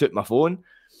post had took my phone.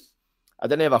 I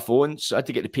didn't have a phone, so I had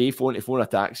to get the payphone to phone a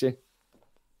taxi.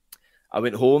 I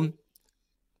went home.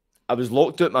 I was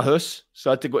locked out of my house,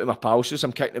 so I had to go to my pal's house.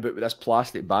 I'm kicking about with this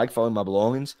plastic bag full of my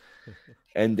belongings.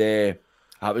 And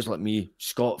I was like me,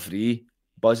 scot-free,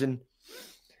 buzzing.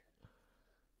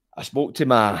 I spoke to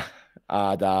my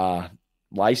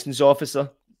licence officer,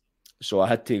 so I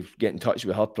had to get in touch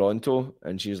with her pronto,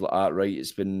 and she was like, right,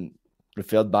 it's been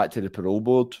referred back to the parole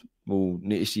board. We'll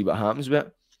need to see what happens with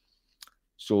it.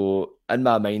 So in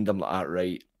my mind, I'm like,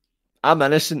 right, I'm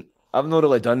innocent. I've not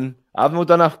done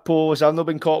a post. I've not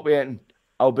been caught with anything.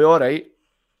 I'll be all right.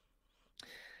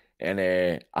 And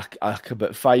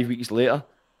about 5 weeks later,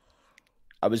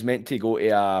 I was meant to go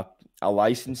to a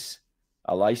license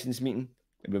meeting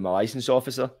with my licence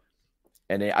officer.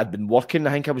 And I'd been working.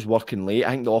 I think I was working late.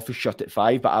 I think the office shut at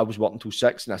 5, but I was working till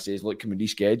 6. And I says, look, can we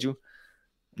reschedule?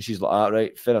 And she's like, all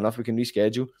right, fair enough, we can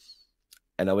reschedule.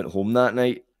 And I went home that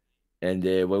night. And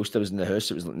whilst I was in the house,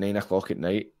 it was like 9 o'clock at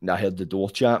night. And I heard the door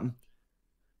chapping.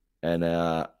 And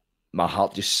my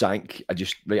heart just sank.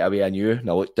 Right away, I knew. And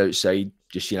I looked outside,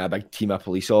 just seen a big team of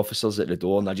police officers at the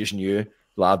door. And I just knew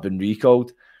that I'd been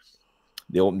recalled.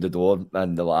 They opened the door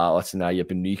and they're like, listen, you've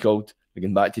been recalled. We're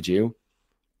going back to jail.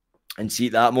 And see,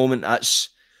 at that moment, that's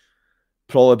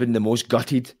probably been the most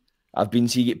gutted I've been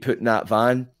to get put in that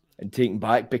van and taken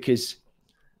back, because,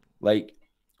 like,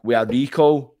 with a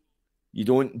recall, you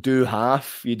don't do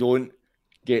half. You don't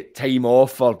get time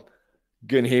off for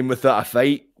going home without a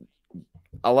fight.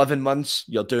 11 months,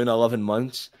 you're doing 11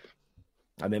 months.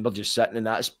 I remember just sitting, and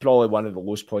that's probably one of the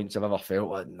lowest points I've ever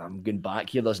felt. Like, I'm going back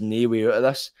here. There's no way out of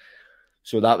this.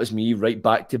 So that was me right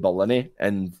back to Berlin.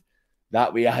 And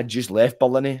that way I had just left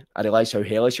Berlin. I realised how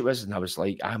hellish it was. And I was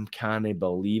like, I can't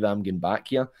believe I'm going back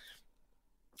here.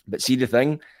 But see the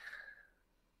thing,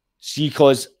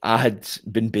 because I had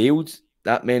been bailed,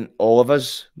 that meant all of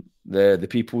us, the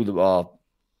people that were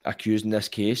accused in this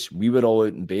case, we were all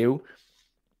out in bail.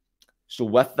 So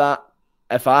with that,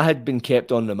 if I had been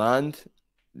kept on remand,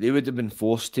 they would have been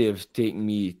forced to have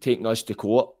taken us to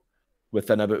court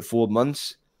within about 4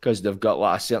 months, because they've got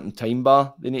like a certain time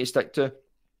bar they need to stick to.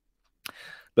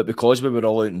 But because we were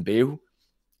all out in bail,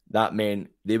 that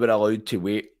meant they were allowed to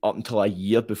wait up until a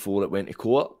year before it went to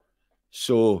court.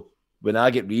 So when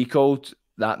I get recalled,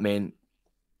 that meant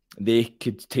they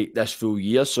could take this full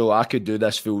year. So I could do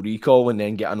this full recall and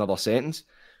then get another sentence.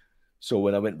 So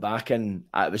when I went back in,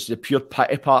 it was the pure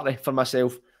pity party for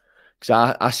myself,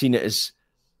 because I seen it as,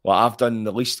 well, I've done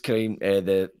the least crime,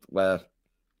 the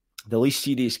least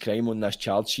serious crime on this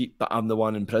charge sheet, but I'm the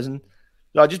one in prison.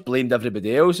 So I just blamed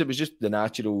everybody else. It was just the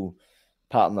natural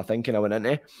pattern of thinking I went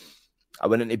into. I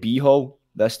went into B Hall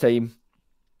this time,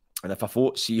 and if I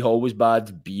thought C Hall was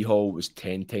bad, B Hall was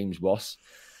 10 times worse.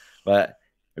 But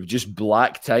it was just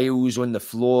black tiles on the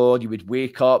floor. You would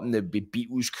wake up and there'd be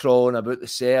beetles crawling about the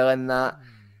cell and that.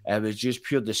 It was just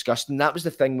pure disgusting. That was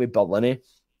the thing with Berlin. It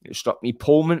struck me.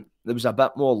 Pullman, there was a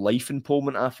bit more life in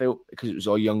Pullman, I felt, because it was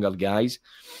all younger guys.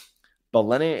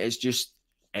 Berlin,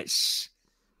 it's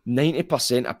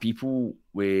 90% of people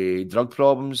with drug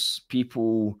problems,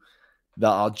 people that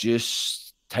are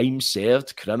just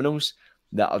time-served criminals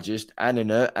that are just in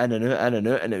and out, in and out, in and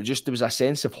out. And there was a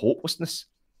sense of hopelessness.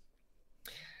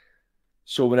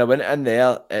 So when I went in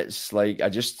there, it's like I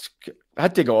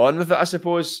had to go on with it, I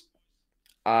suppose.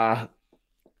 I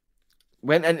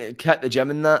went in to hit the gym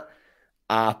and that.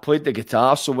 I played the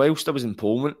guitar. So whilst I was in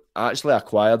Pullman, I actually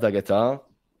acquired a guitar.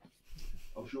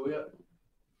 I'll show you.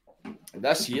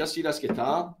 This here, see this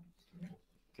guitar?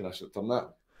 Can I turn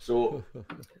that? So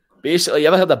basically, you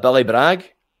ever heard of Billy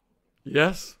Bragg?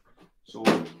 Yes. So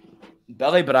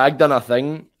Billy Bragg done a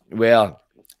thing where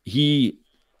he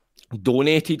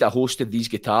donated a host of these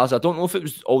guitars. I don't know if it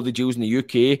was all the jails in the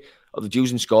UK or the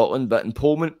jails in Scotland, but in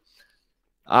Pullman,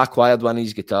 I acquired one of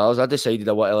these guitars. I decided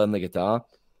I want to learn the guitar.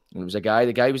 And it was the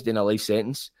guy was doing a life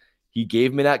sentence. He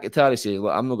gave me that guitar. He said,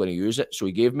 look, I'm not going to use it. So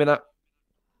he gave me that.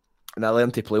 And I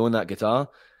learned to play on that guitar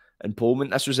in Pullman.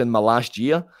 This was in my last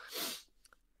year.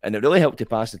 And it really helped to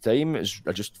pass the time.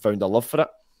 I just found a love for it.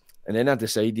 And then I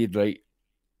decided, right,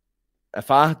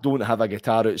 if I don't have a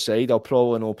guitar outside, I'll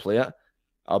probably not play it.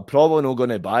 I'm probably not going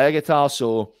to buy a guitar,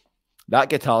 so that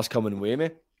guitar's coming with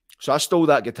me. So I stole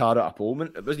that guitar out of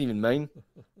Pullman. It wasn't even mine.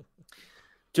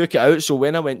 Took it out. So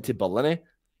when I went to Berlin,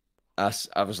 I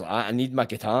was like, I need my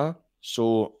guitar.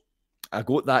 So I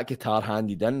got that guitar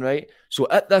handed in, right? So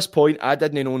at this point, I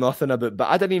didn't know nothing about, but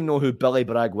I didn't even know who Billy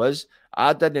Bragg was.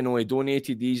 I didn't know he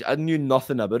donated these. I knew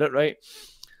nothing about it, right?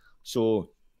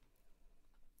 So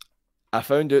I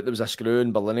found out there was a screw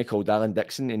in Berlin called Alan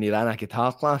Dixon, and he ran a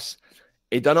guitar class.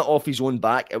 He done it off his own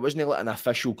back. It wasn't like an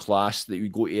official class that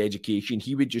would go to education.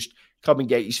 He would just come and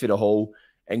get you for the hall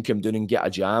and come down and get a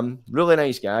jam. Really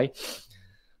nice guy.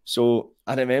 So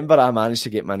I remember I managed to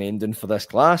get my name down for this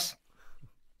class.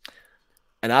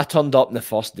 And I turned up on the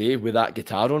first day with that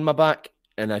guitar on my back,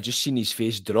 and I just seen his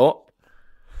face drop.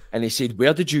 And he said,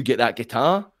 "Where did you get that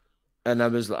guitar?" And I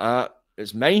was like,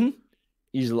 "It's mine."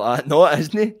 He's like, "No, it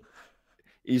isn't."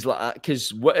 He's like,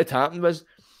 because what had happened was,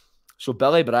 so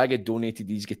Billy Bragg had donated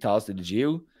these guitars to the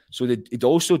jail. So he'd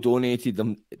also donated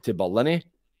them to Berlin.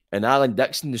 And Alan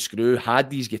Dixon, the screw,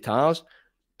 had these guitars,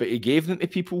 but he gave them to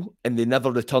people and they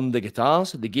never returned the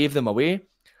guitars. They gave them away.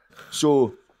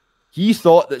 So he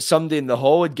thought that somebody in the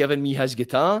hall had given me his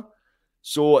guitar.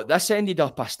 So this ended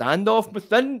up a standoff.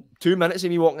 Within 2 minutes of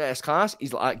me walking out of his class,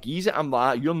 he's like, "Geeze it." I'm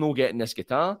like, "You're no getting this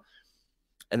guitar."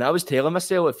 And I was telling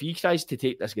myself, if he tries to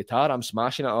take this guitar, I'm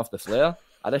smashing it off the flare.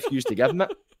 I refuse to give him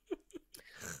it.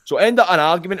 So I end up an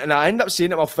argument, and I end up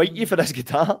saying, "I'll fight you for this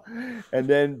guitar." And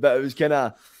then, but it was kind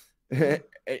of,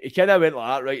 it kind of went like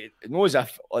that, right? It knows as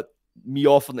if me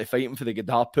offering to fight him for the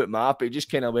guitar put him up. It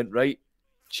just kind of went, right,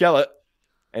 chill it.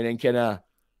 And then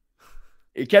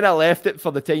he kind of left it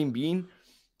for the time being.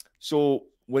 So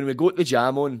when we got the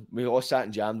jam on, we all sat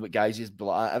and jammed with guys.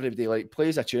 Everybody like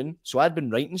plays a tune. So I'd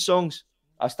been writing songs.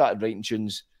 I started writing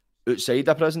tunes outside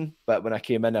the prison, but when I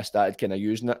came in, I started kind of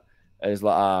using it as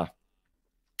like a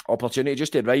opportunity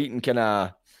just to write and kind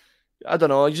of, I don't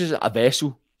know, just a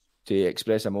vessel to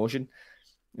express emotion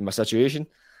in my situation.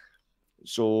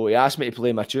 So he asked me to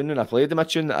play my tune, and I played him a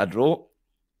tune that I'd wrote,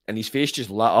 and his face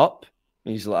just lit up.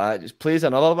 He's like, "Just plays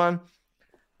another one,"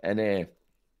 and I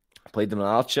played him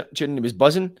another tune. He was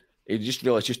buzzing. He just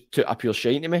really just took a pure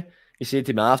shine to me. He said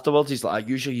to me afterwards, he's like,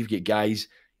 "Usually you've got guys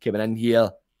coming in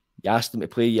here, you ask them to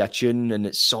play you a tune, and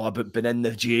it's all about being in the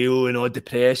jail and all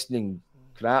depressed and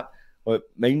crap. Well,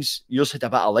 yours had a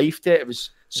bit of life to it. It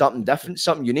was something different,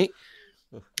 something unique."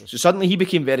 So suddenly he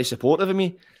became very supportive of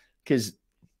me, because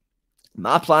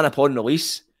my plan upon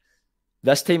release,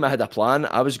 this time I had a plan.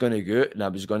 I was going to go out and I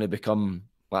was going to become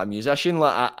like a musician.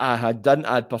 Like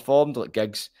I'd performed like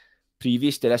gigs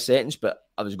previous to this sentence, but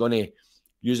I was going to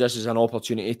use this as an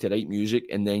opportunity to write music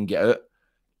and then get out.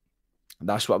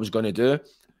 That's what I was going to do.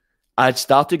 I had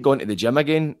started going to the gym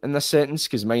again in this sentence,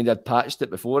 because mind I'd patched it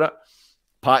before it.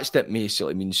 Patched it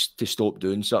basically means to stop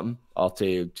doing something or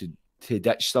to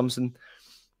ditch something.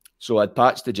 So I'd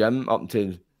patched the gym up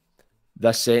until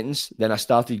this sentence. Then I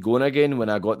started going again when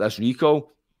I got this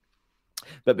recall.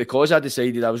 But because I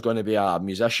decided I was going to be a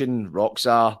musician, rock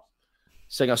star,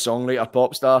 singer-songwriter,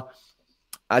 pop star,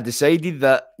 I decided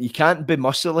that you can't be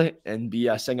muscly and be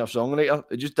a singer-songwriter.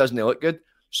 It just doesn't look good.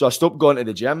 So I stopped going to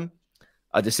the gym.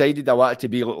 I decided I wanted to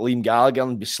be like Liam Gallagher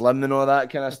and be slim and all that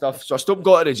kind of stuff. So I stopped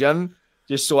going to the gym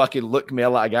just so I could look more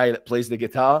like a guy that plays the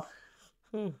guitar.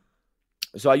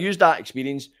 So I used that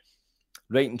experience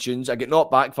writing tunes. I get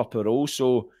knocked back for parole.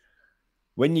 So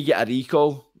when you get a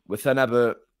recall, within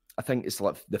about, I think it's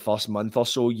like the first month or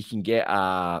so, you can get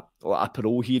a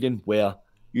parole hearing where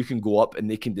you can go up and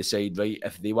they can decide, right,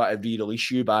 if they want to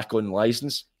re-release you back on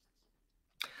license.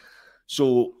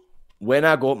 So when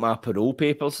I got my parole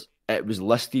papers, it was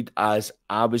listed as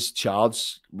I was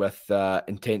charged with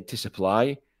intent to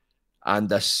supply and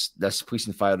this Police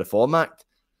and Fire Reform Act.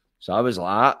 So I was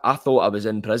like, I thought I was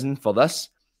in prison for this.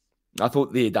 I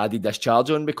thought they had added this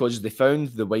charge on because they found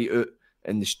the whiteout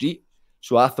in the street.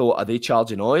 So I thought, are they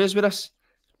charging lawyers with this?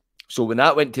 So when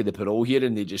that went to the parole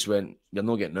hearing, they just went, "You're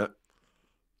not getting it."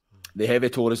 The heavy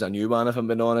tore us a new one, if I'm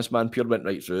being honest, man. Pure went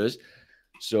right through us.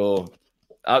 So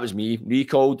that was me,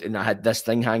 recalled, and I had this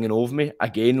thing hanging over me.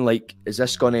 Again, like, is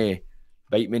this going to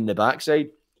bite me in the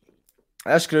backside?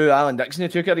 This crew, Alan Dixon, he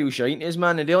took a real shine to us,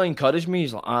 man. He really encouraged me.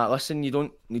 He's like, "Listen, you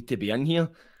don't need to be in here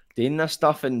doing this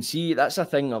stuff." And see, that's a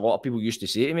thing a lot of people used to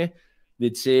say to me.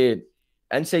 They'd say,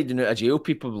 inside and out of jail,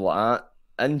 people would be like,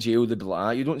 in jail, they'd be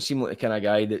like, "You don't seem like the kind of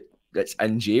guy that's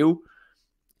in jail."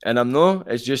 And I'm not.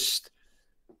 It's just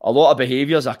a lot of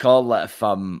behaviours I call, like, if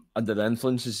I'm under the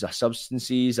influences of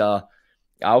substances or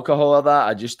alcohol or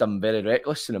that, I'm very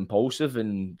reckless and impulsive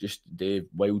and just do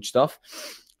wild stuff.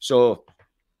 So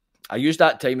I used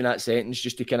that time in that sentence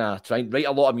just to kind of try and write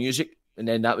a lot of music, and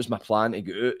then that was my plan, to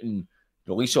go out and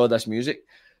release all this music.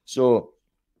 So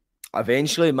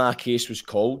eventually my case was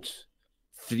called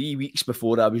 3 weeks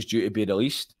before I was due to be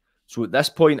released. So at this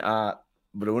point,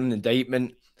 we're on an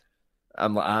indictment.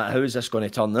 I'm like, how is this going to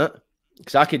turn out?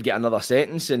 Because I could get another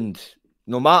sentence, and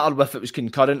no matter if it was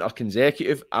concurrent or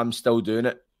consecutive, I'm still doing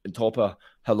it on top of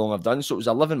how long I've done. So it was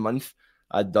 11 months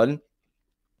I'd done.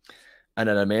 And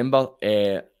I remember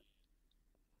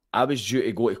I was due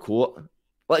to go to court.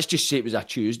 Let's just say it was a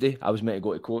Tuesday. I was meant to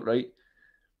go to court, right?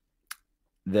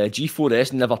 The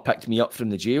G4S never picked me up from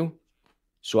the jail.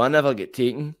 So I never get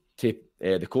taken to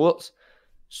the courts.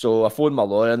 So I phoned my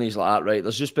lawyer and he's like, right,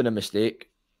 there's just been a mistake.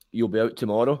 You'll be out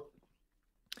tomorrow.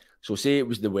 So say it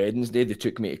was the Wednesday, they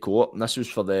took me to court, and this was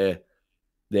for the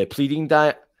pleading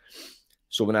diet.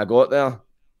 So when I got there,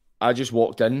 I just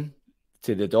walked in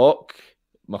to the dock.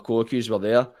 My co-accused were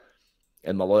there,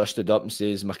 and my lawyer stood up and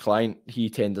says, my client, he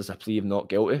tenders a plea of not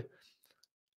guilty.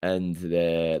 And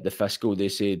the fiscal, they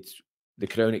said, the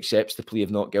Crown accepts the plea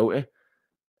of not guilty.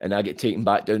 And I get taken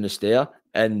back down the stair.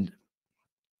 And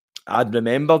I'd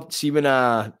remembered, see when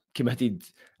I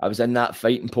was in that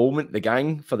fight in Parliament, the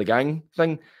gang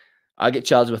thing, I get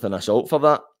charged with an assault for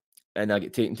that. And I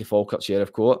get taken to Falkirk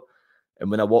Sheriff Court.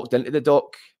 And when I walked into the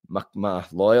dock, my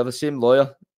lawyer, the same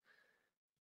lawyer,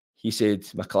 he said,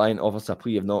 my client offers a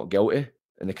plea of not guilty.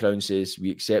 And the Crown says, we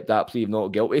accept that plea of not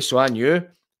guilty. So I knew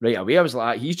right away, I was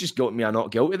like, he's just got me a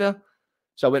not guilty there.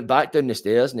 So I went back down the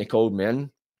stairs and he called me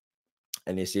in.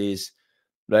 And he says,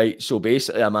 right, so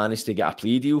basically I managed to get a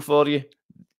plea deal for you.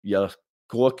 Your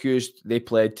co-accused, they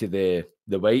pled to the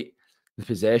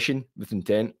possession with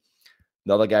intent.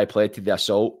 The other guy pled to the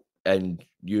assault, and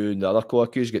you and the other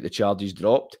co-accused get the charges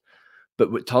dropped.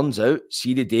 But what turns out,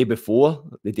 see the day before,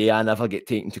 the day I never get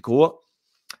taken to court,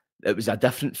 it was a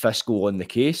different fiscal on the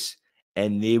case,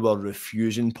 and they were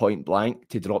refusing point blank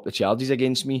to drop the charges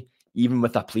against me, even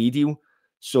with a plea deal.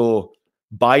 So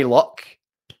by luck,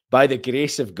 by the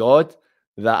grace of God,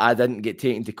 that I didn't get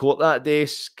taken to court that day,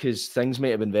 because things might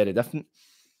have been very different.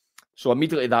 So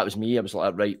immediately that was me. I was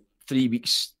like, right, 3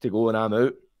 weeks to go and I'm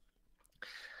out.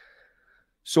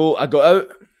 So I got out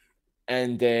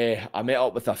and I met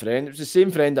up with a friend. It was the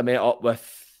same friend I met up with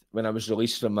when I was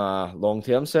released from my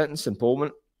long-term sentence in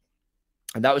Parliament.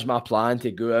 And that was my plan,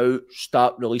 to go out,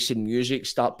 start releasing music,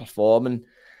 start performing.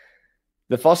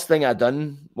 One of the first things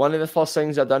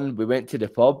I done, we went to the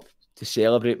pub to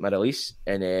celebrate my release,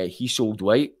 and he sold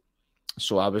white.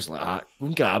 So I was like, go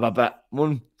and grab a bit. Come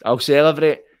on, I'll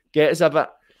celebrate. Get us a bit.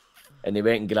 And he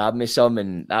went and grabbed me some,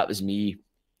 and that was me.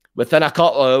 Within a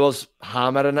couple of hours,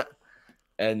 hammering it.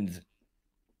 And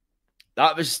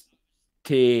that was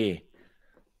to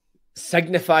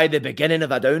signify the beginning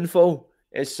of a downfall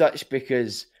as such,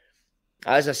 because,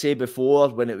 as I said before,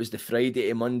 when it was the Friday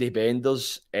to Monday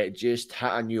benders, it just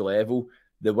hit a new level.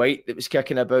 The white that was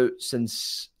kicking about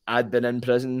since I'd been in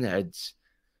prison had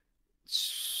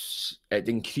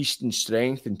increased in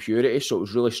strength and purity, so it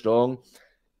was really strong.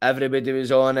 Everybody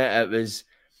was on it.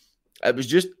 It was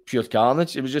just pure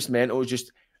carnage. It was just mental. It was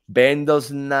just benders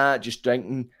and that, just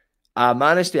drinking. I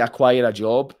managed to acquire a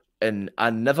job, and I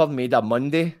never made a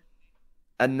Monday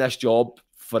in this job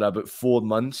for about 4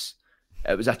 months.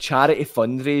 It was a charity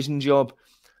fundraising job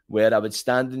where I would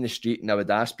stand in the street and I would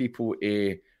ask people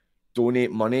to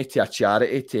donate money to a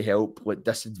charity to help with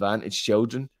disadvantaged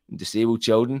children and disabled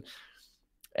children.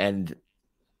 And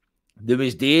there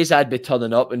was days I'd be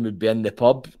turning up and would be in the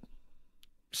pub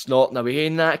snorting away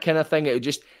and that kind of thing. It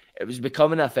was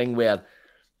becoming a thing where,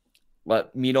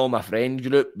 like, me and all my friend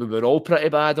group, we were all pretty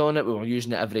bad on it. We were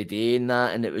using it every day and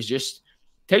that, and it was just,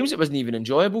 times it wasn't even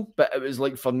enjoyable, but it was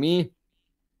like, for me,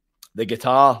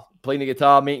 playing the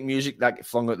guitar, making music, that get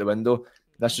flung out the window.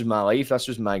 This was my life. This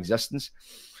was my existence.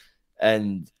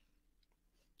 And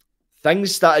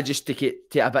things started just to get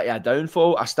a bit of a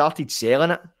downfall. I started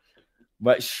selling it,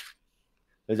 which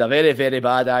was a very, very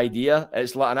bad idea.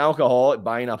 It's like an alcoholic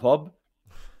buying a pub.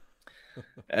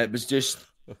 It was just,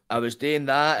 I was doing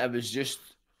that.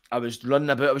 I was running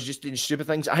about. I was just doing stupid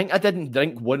things. I think I didn't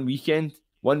drink one weekend.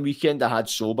 One weekend I had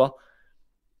sober.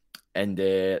 And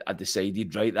I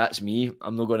decided, right, that's me.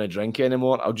 I'm not going to drink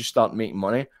anymore. I'll just start making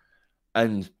money.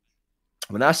 And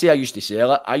when I say I used to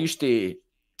sell it,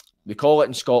 we call it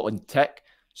in Scotland tick.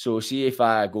 So see, if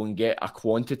I go and get a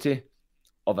quantity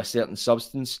of a certain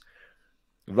substance,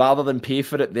 rather than pay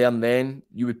for it there and then,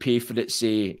 you would pay for it,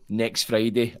 say, next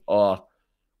Friday or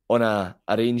on a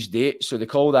arranged date. So they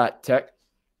call that tick.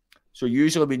 So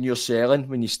usually when you're selling,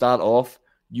 when you start off,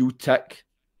 you tick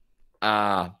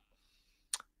a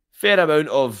fair amount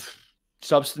of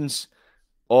substance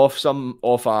off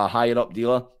a higher up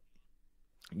dealer.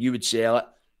 You would sell it,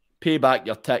 pay back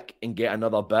your tick and get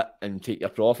another bit and take your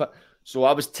profit. So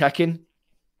I was ticking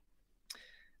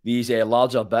these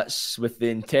larger bits with the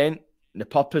intent and the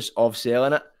purpose of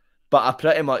selling it, but I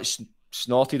pretty much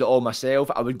snorted it all myself.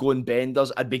 I would go in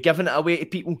benders. I'd be giving it away to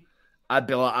people. I'd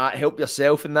be like, help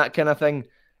yourself and that kind of thing.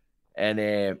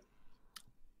 And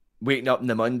waking up on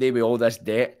the Monday with all this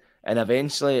debt. And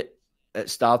eventually it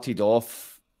started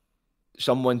off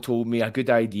someone told me a good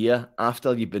idea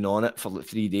after you've been on it for like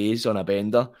 3 days on a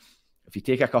bender. If you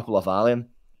take a couple of Valium,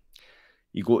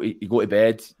 you go to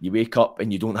bed, you wake up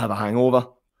and you don't have a hangover.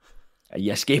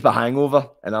 You escape a hangover.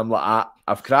 And I'm like,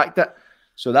 I've cracked it.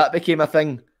 So that became a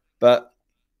thing. But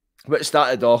what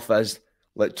started off as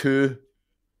like 3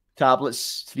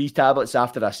 tablets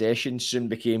after a session, soon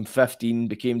became 15,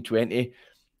 became 20.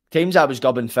 Times I was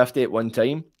gubbing 50 at one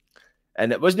time.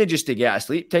 And it wasn't just to get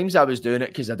asleep. Times I was doing it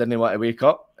because I didn't want to wake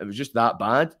up. It was just that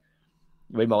bad.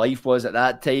 The way my life was at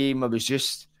that time, I was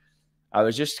just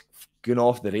going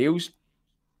off the rails.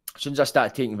 As soon as I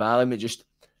started taking Valium,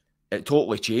 it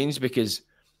totally changed, because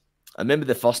I remember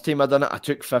the first time I done it, I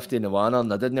took 50 in the one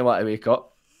and I didn't want to wake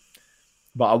up.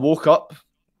 But I woke up,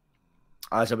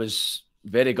 as I was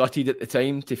very gutted at the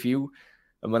time to feel.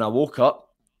 And when I woke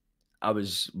up, I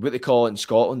was, what they call it in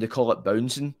Scotland, they call it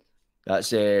bouncing.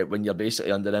 That's when you're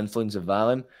basically under the influence of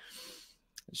Valium.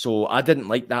 So I didn't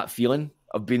like that feeling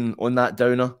of being on that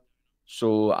downer.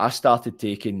 So I started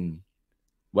taking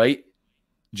white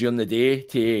during the day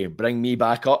to bring me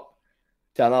back up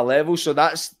to another level. So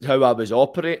that's how I was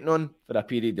operating on for a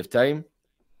period of time.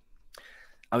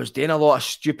 I was doing a lot of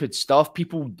stupid stuff.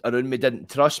 People around me didn't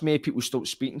trust me. People stopped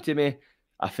speaking to me.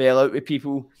 I fell out with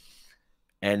people.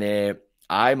 And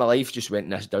my life just went in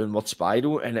this downward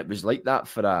spiral, and it was like that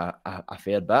for a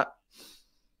fair bit.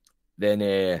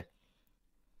 Then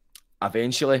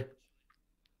eventually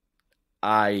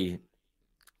I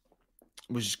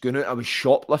was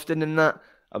shoplifting in that.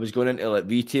 I was going into like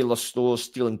retailer stores,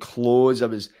 stealing clothes. I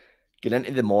was getting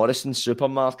into the Morrison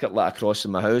supermarket like across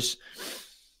from my house.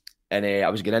 And I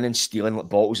was getting in and stealing like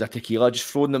bottles of tequila, just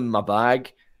throwing them in my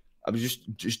bag. I was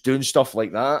just doing stuff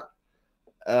like that.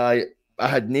 I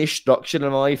had no structure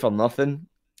in my life or nothing.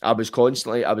 I was in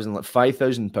like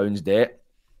 £5,000 debt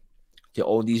to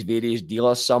all these various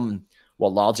dealers. Some were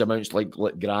large amounts like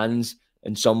grands,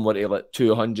 and some were like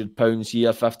 £200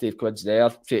 here, 50 quid there,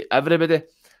 to everybody.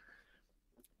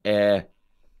 And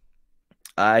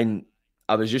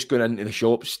I was just going into the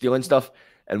shop, stealing stuff.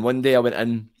 And one day I went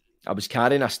in, I was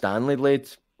carrying a Stanley blade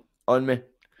on me.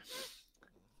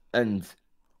 And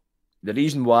the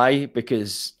reason why,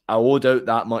 because I owed out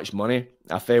that much money.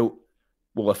 I felt,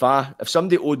 well, if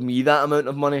somebody owed me that amount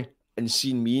of money and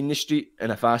seen me in the street,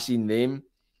 and if I seen them,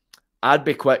 I'd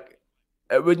be quick.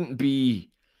 It wouldn't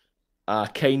be a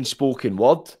kind-spoken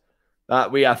word.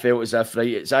 That way I felt as if, right,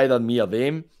 it's either me or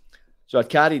them. So I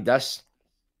carried this.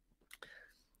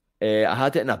 I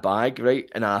had it in a bag, right?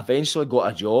 And I eventually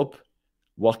got a job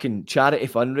working charity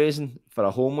fundraising for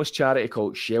a homeless charity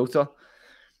called Shelter.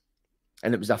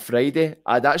 And it was a Friday.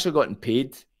 I'd actually gotten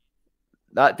paid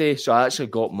that day, so I actually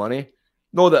got money.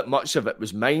 Not that much of it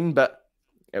was mine, but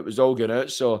it was all going out.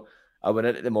 So I went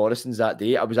into the Morrisons that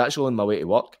day. I was actually on my way to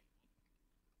work.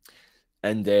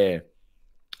 And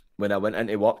when I went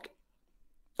into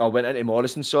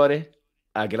Morrisons,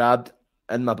 I grabbed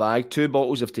in my bag 2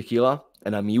 bottles of tequila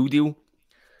and a meal deal.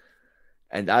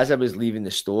 And as I was leaving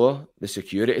the store, the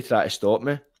security tried to stop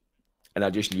me. And I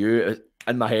just knew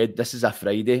in my head, this is a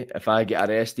Friday. If I get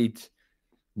arrested,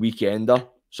 weekender.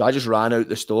 So I just ran out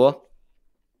the store.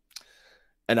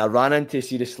 And I ran in to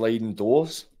see the sliding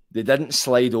doors. They didn't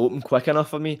slide open quick enough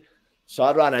for me. So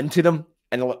I ran into them.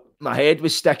 And my head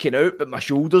was sticking out, but my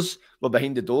shoulders were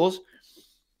behind the doors.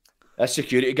 This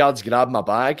security guard's grabbed my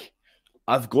bag.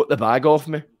 I've got the bag off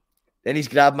me. Then he's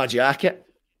grabbed my jacket.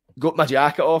 Got my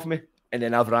jacket off me. And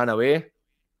then I've ran away.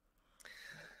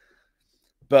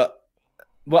 But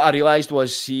what I realised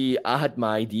was, see, I had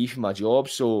my ID for my job.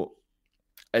 So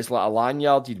it's like a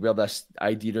lanyard. You'd wear this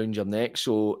ID around your neck.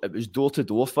 So it was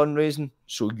door-to-door fundraising.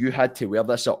 So you had to wear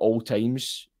this at all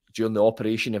times during the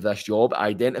operation of this job. It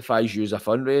identifies you as a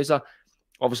fundraiser,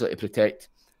 obviously to protect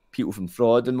people from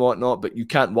fraud and whatnot, but you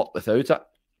can't work without it.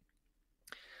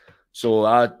 So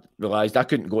I realised I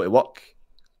couldn't go to work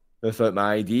without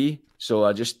my ID. So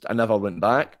I never went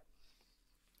back.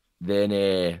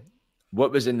 Then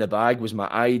what was in the bag was my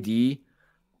ID.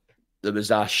 There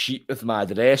was a sheet with my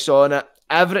address on it.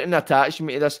 Everything attached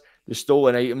me to this, the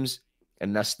stolen items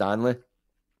in this Stanley.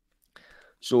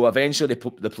 So eventually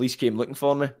the police came looking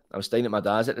for me. I was staying at my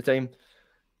dad's at the time.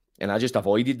 And I just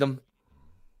avoided them.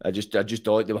 I just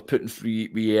thought they were putting the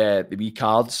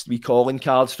wee calling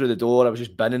cards through the door. I was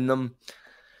just binning them.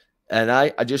 And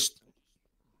I just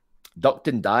ducked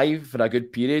and dived for a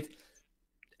good period.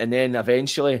 And then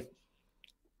eventually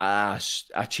I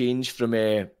changed from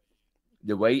the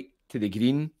white to the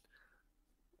green,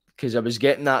 because I was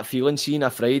getting that feeling. Seeing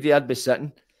a Friday, I'd be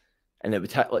sitting and it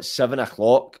would hit like 7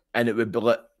 o'clock and it would be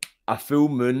like a full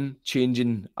moon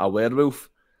changing a werewolf.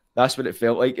 That's what it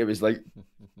felt like. It was like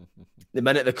the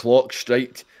minute the clock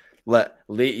struck like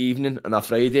late evening on a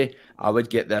Friday, I would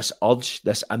get this urge,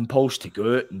 this impulse to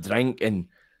go out and drink and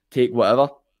take whatever.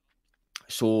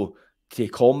 So to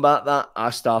combat that,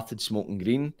 I started smoking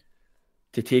green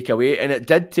to take away, and it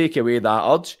did take away that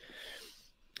urge,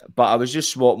 but I was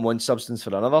just swapping one substance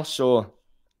for another. So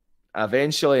I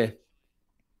eventually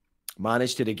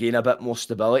managed to regain a bit more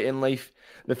stability in life.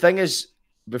 The thing is,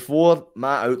 before,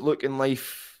 my outlook in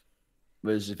life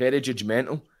was very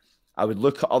judgmental. I would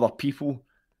look at other people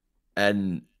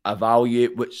and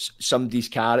evaluate somebody's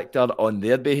character on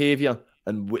their behaviour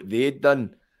and what they'd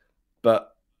done.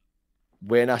 But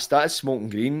when I started smoking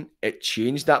green, it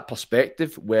changed that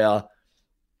perspective where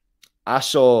I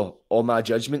saw all my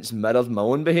judgments mirrored my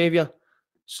own behaviour.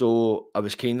 So I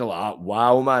was kind of like,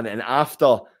 wow, man. And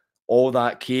after all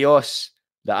that chaos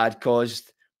that I'd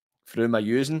caused through my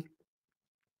using,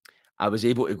 I was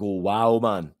able to go, wow,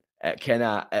 man.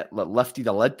 It lifted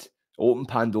a lid, opened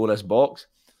Pandora's box.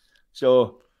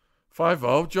 So,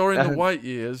 Fivo, during the white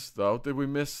years, though, did we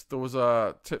miss, there was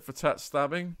a tit-for-tat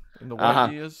stabbing in the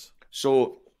white years?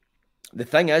 So, the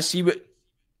thing is, see what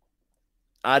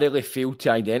I really failed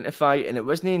to identify, and it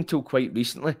wasn't until quite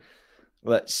recently.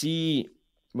 Let's see,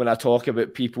 when I talk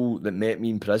about people that met me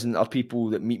in prison or people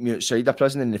that meet me outside of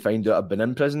prison and they find out I've been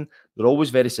in prison, they're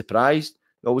always very surprised.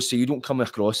 They always say, you don't come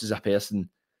across as a person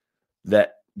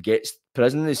that gets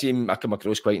prison. They say I come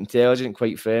across quite intelligent,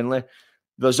 quite friendly.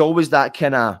 There's always that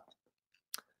kind of,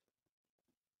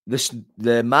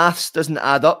 the maths doesn't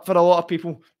add up for a lot of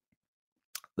people.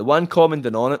 The one common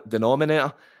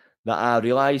denominator that I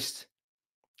realised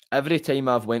every time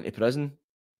I've went to prison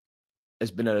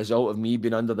has been a result of me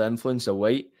being under the influence of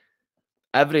white.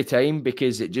 Every time,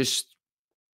 because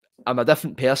I'm a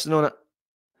different person on it.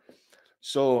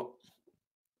 So,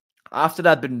 after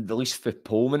I'd been released for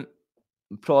Pullman,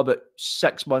 probably about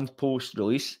 6 months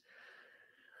post-release,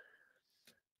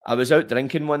 I was out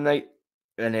drinking one night,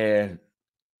 and there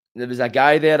was a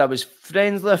guy there I was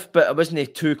friends with, but I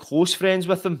wasn't too close friends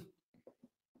with him.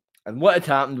 And what had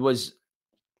happened was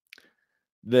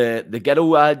the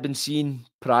girl I had been seeing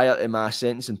prior to my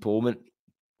sentence in Pullman,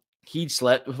 he'd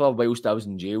slept with her whilst I was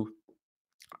in jail.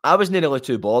 I wasn't really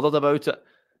too bothered about it.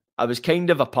 I was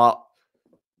kind of apart.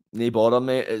 No bother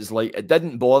me. It's like, it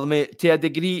didn't bother me to a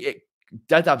degree. It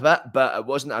did a bit, but it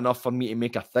wasn't enough for me to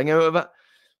make a thing out of it.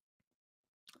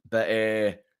 But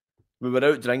we were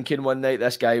out drinking one night.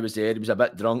 This guy was there. He was a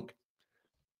bit drunk.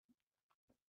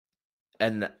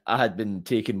 And I had been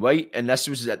taking white. And this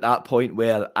was at that point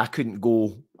where I couldn't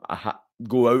go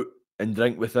out and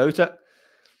drink without it.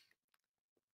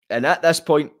 And at this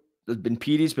point, there'd been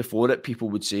periods before it, people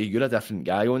would say, you're a different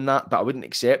guy on that. But I wouldn't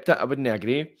accept it. I wouldn't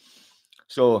agree.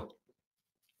 So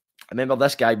I remember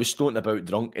this guy was stoned about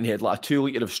drunk, and he had like a 2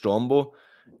 litre of Strombo,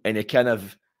 and he kind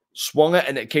of swung it,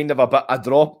 and it kind of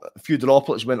a few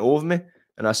droplets went over me.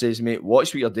 And I says, mate,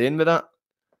 watch what you're doing with that.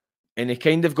 And he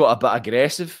kind of got a bit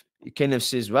aggressive. He kind of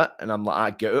says, what? And I'm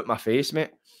like, get out my face,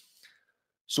 mate.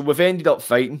 So we've ended up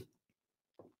fighting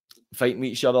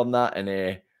each other and that.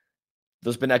 And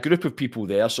there's been a group of people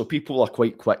there, so people are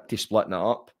quite quick to splitting it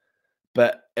up.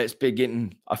 But it's been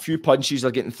getting, a few punches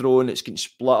are getting thrown, it's getting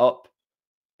split up.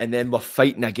 And then we're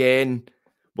fighting again.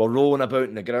 We're rolling about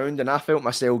in the ground. And I felt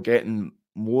myself getting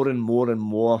more and more and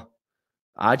more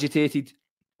agitated,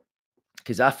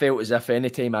 because I felt as if any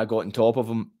time I got on top of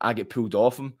him, I get pulled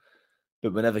off him.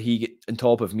 But whenever he get on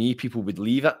top of me, people would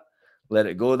leave it, let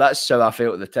it go. That's how I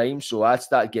felt at the time. So I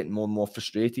started getting more and more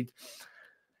frustrated.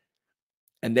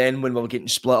 And then when we were getting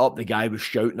split up, the guy was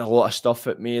shouting a lot of stuff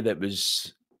at me that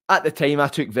was, at the time, I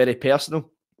took very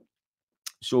personal.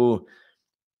 So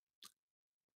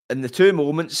in the two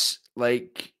moments,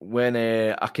 like when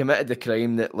I committed the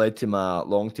crime that led to my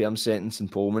long-term sentence in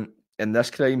Pullman, in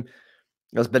this crime,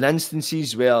 there's been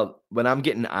instances where when I'm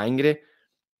getting angry,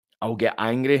 I'll get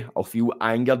angry. I'll feel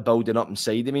anger building up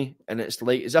inside of me. And it's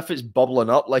like as if it's bubbling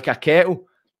up like a kettle.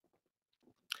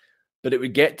 But it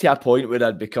would get to a point where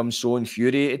I'd become so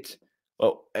infuriated.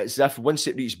 Well, it's as if once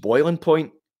it reached boiling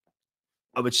point,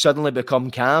 I would suddenly become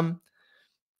calm.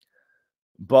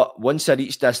 But once I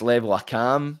reached this level of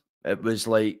calm, it was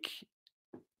like,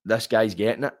 this guy's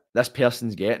getting it. This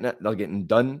person's getting it. They're getting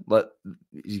done. Like,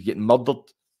 he's getting murdered.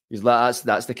 He's like,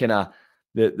 that's the kind of,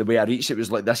 the way I reached it was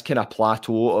like this kind of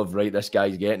plateau of, right, this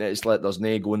guy's getting it. It's like there's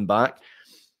no going back.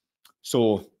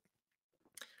 So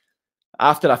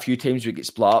after a few times we get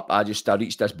split up, I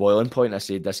reached this boiling point. I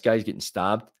said, this guy's getting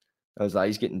stabbed. I was like,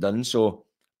 he's getting done. So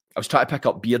I was trying to pick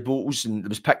up beer bottles, and there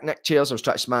was picnic chairs. I was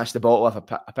trying to smash the bottle off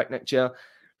a picnic chair,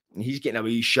 and he's getting away,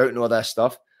 he's shouting all this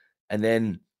stuff. And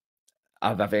then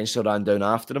I've eventually ran down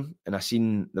after him, and I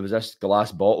seen there was this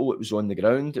glass bottle. It was on the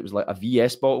ground. It was like a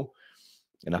VS bottle.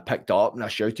 And I picked it up and I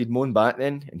shouted moan back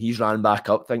then. And he's ran back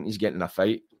up thinking he's getting in a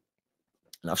fight.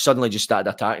 And I've suddenly just started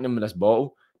attacking him with this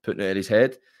bottle, putting it at his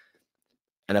head.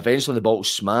 And eventually the bottle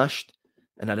smashed.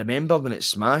 And I remember when it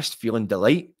smashed, feeling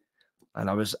delight. And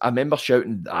I remember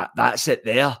shouting, that's it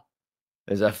there.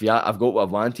 As if, yeah, I've got what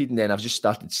I've wanted. And then I've just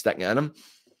started sticking it in him.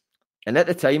 And at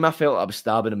the time, I felt I was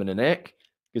stabbing him in the neck.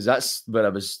 Because that's where I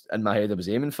was, in my head, I was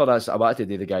aiming for. I wanted to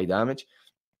do the guy damage.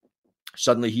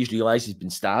 Suddenly, he's realised he's been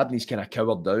stabbed and he's kind of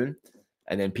cowered down.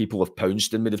 And then people have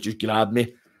pounced on me. They've just grabbed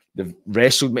me. They've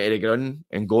wrestled me to the ground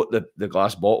and got the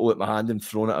glass bottle at my hand and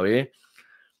thrown it away.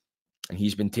 And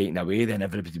he's been taken away. Then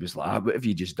everybody was like, what have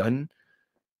you just done?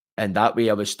 And that way,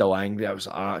 I was still angry. I was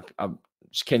like, I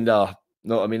was kind of,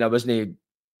 no, I mean, I wasn't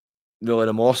really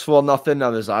remorseful or nothing. I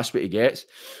was, that's what he gets.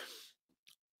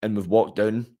 And we've walked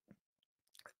down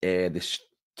this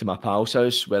to my pal's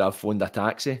house where I've phoned a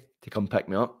taxi to come pick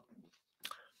me up.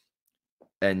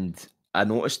 And I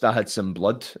noticed I had some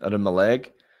blood around my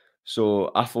leg.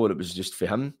 So I thought it was just for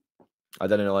him. I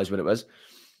didn't realise what it was.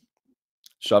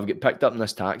 So I've got picked up in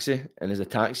this taxi. And as the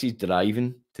taxi's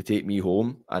driving to take me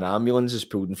home, an ambulance is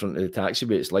pulled in front of the taxi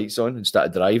with its lights on and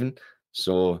started driving.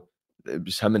 So it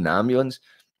was him in the ambulance.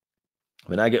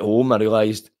 When I get home, I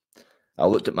realised I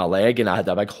looked at my leg and I had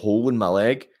a big hole in my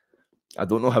leg. I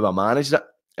don't know how I managed it.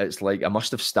 It's like I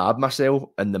must have stabbed myself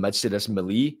in the midst of this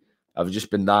melee. I've just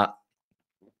been that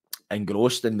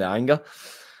engrossed in the anger.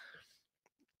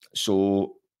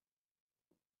 So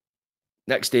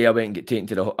next day I went and get taken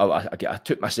to I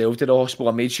took myself to the hospital.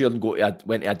 I made sure and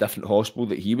went to a different hospital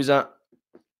that he was at.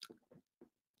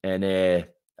 And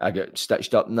I got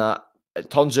stitched up in that. It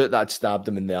turns out that I'd stabbed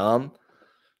him in the arm.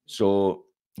 So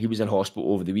he was in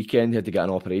hospital over the weekend. He had to get an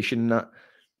operation and that.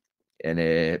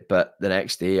 And but the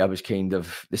next day I was kind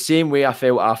of the same way I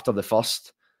felt after the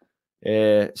first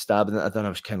stabbing that I done. I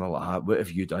was kind of like, what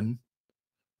have you done?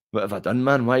 What have I done,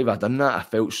 man? Why have I done that? I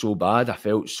felt so bad. I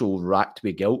felt so racked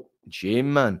with guilt and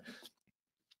shame, man.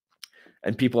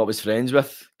 And people I was friends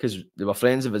with, because they were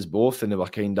friends of us both, and they were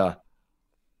kind of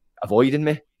avoiding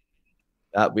me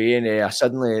that way. And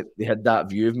suddenly they had that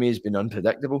view of me as being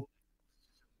unpredictable.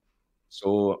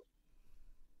 So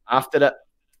after it,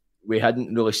 we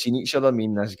hadn't really seen each other, me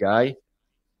and this guy.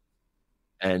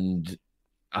 And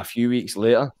a few weeks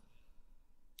later,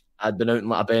 I'd been out in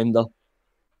like a bender.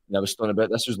 And I was talking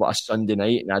about this was like a Sunday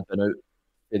night, and I'd been out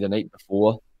the night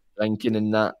before drinking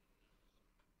and that.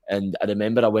 And I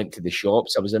remember I went to the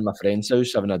shops. I was in my friend's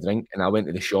house having a drink, and I went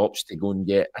to the shops to go and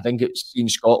get. I think it's in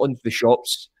Scotland. The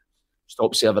shops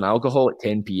stopped serving alcohol at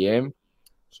 10 p.m.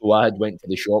 So I had went to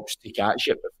the shops to catch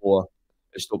it before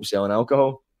it stopped selling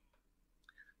alcohol.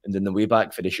 And then the way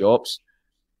back for the shops,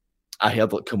 I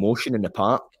heard like commotion in the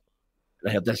park,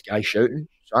 and I heard this guy shouting.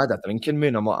 So I had a drink in me,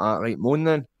 and I'm like, right, moan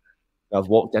then. I've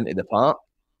walked into the park,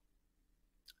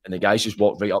 and the guys just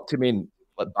walked right up to me and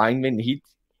like banged me in the head.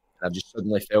 And I've just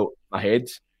suddenly felt my head,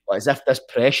 like as if this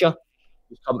pressure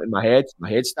just come to my head. My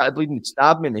head started bleeding. It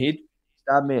stabbed me in the head.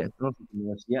 Stabbed me. I don't know if you can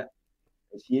really see it.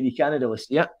 It's here. You can't really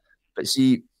see it. But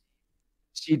see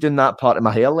down that part of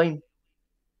my hairline,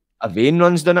 a vein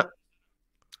runs down it.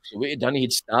 So what he'd done,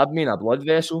 he'd stabbed me in a blood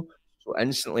vessel. So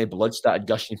instantly blood started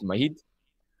gushing from my head.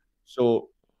 So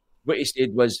what he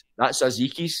said was, that's us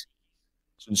Ekies.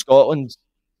 So in Scotland,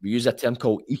 we use a term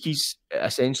called Ekies. It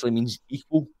essentially means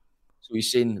equal. So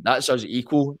he's saying, that's us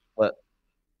equal, but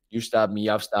you stabbed me,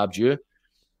 I've stabbed you.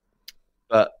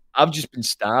 But I've just been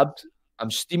stabbed.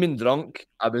 I'm steaming drunk.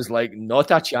 I was like,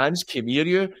 not a chance, come here,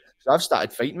 you. So I've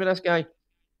started fighting with this guy.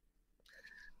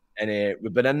 And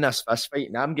we've been in this fist fight,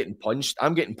 and I'm getting punched.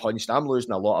 I'm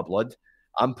losing a lot of blood.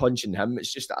 I'm punching him.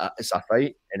 It's a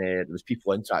fight. And there was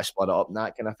people in trying to split it up and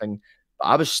that kind of thing. But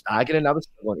I was staggering. I was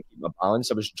struggling to keep my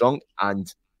balance. I was drunk,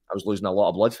 and I was losing a lot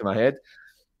of blood from my head.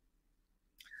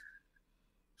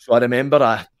 So I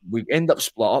remember we ended up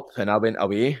split up, and I went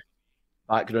away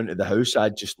back round to the house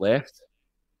I'd just left.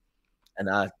 And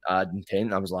I had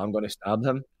intent. I was like, I'm going to stab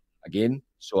him again.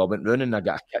 So I went round and I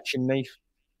got a kitchen knife,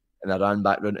 and I ran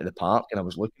back round to the park, and I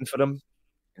was looking for him,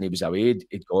 and he was away.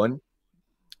 He'd gone.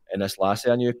 And this lassie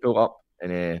I knew pulled up,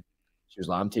 and she was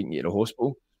like, I'm taking you to the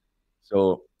hospital.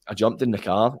 So I jumped in the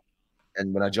car,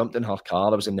 and when I jumped in her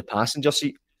car, I was in the passenger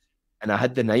seat, and I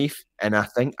had the knife, and I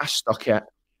think I stuck it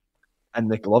in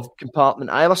the glove compartment.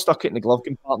 I either stuck it in the glove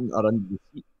compartment or under the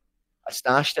seat. I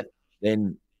stashed it.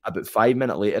 Then about 5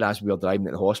 minutes later, as we were driving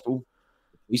to the hospital,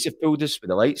 the police have pulled us with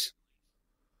the lights,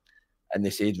 and they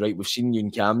said, right, we've seen you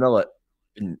in camera,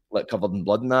 like covered in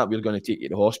blood and that. We're going to take you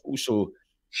to the hospital. So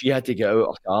she had to get out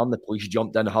of her car and the police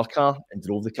jumped in her car and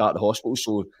drove the car to the hospital.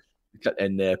 So,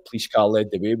 and the police car led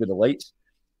the way with the lights.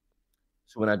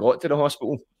 So when I got to the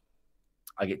hospital,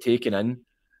 I get taken in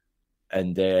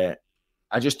and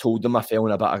I just told them I fell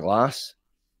in a bit of glass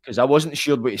because I wasn't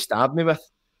sure what he stabbed me with.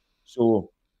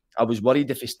 So I was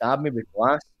worried if he stabbed me with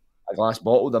a glass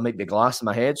bottle, there might be glass in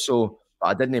my head. So, but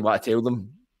I didn't want to tell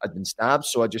them I'd been stabbed.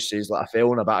 So I just says, like, I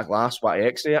fell in a bit of glass, what I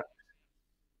x-ray it.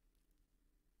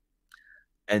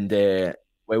 And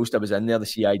whilst I was in there, the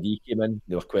CID came in.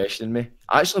 They were questioning me.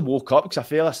 I actually woke up because I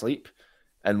fell asleep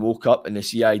and woke up and the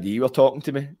CID were talking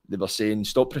to me. They were saying,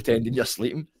 stop pretending you're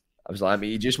sleeping. I was like, mate,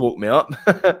 you just woke me up.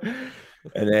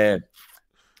 And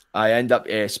I end up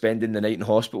spending the night in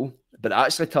hospital. But it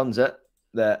actually turns out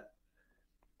that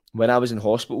when I was in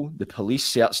hospital, the police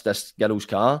searched this girl's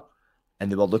car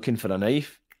and they were looking for a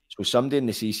knife. So somebody in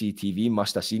the CCTV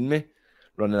must have seen me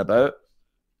running about.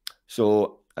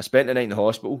 So I spent the night in the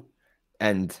hospital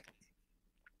and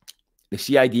the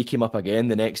CID came up again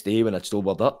the next day when I'd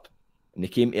sobered up and they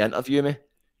came to interview me.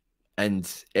 And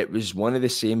it was one of the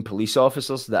same police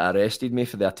officers that arrested me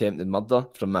for the attempted murder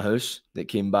from my house that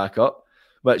came back up,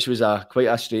 which was quite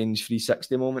a strange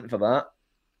 360 moment for that.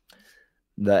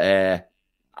 That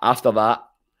after that,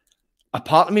 a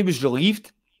part of me was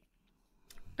relieved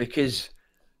because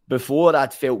before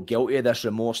I'd felt guilty of this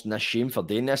remorse and this shame for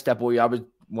doing this to a boy I was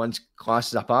once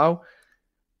classed as a pal.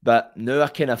 But now I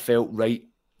kind of felt, right,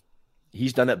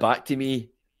 he's done it back to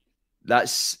me.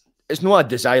 It's not a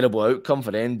desirable outcome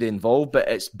for anybody involved, but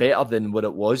it's better than what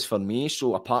it was for me.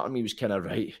 So a part of me was kind of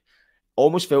right.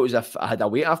 Almost felt as if I had a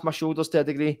weight off my shoulders to a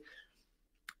degree.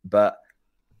 But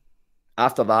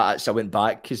after that, I went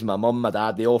back because my mum, my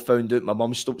dad, they all found out. My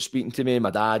mum stopped speaking to me.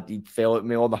 My dad, he fell out with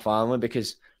me, all my family,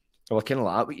 because they were kind of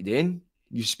like, what are you doing?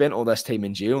 You spent all this time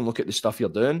in jail and look at the stuff you're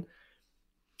doing.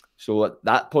 So at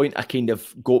that point, I kind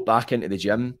of got back into the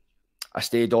gym. I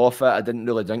stayed off it. I didn't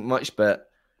really drink much, but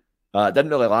it didn't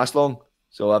really last long.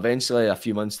 So eventually, a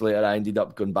few months later, I ended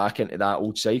up going back into that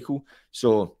old cycle.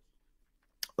 So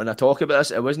when I talk about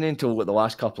this, it wasn't until the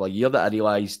last couple of years that I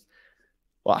realised,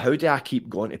 well, how do I keep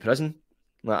going to prison?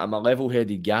 Like, I'm a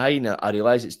level-headed guy, and I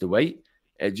realise it's the weight.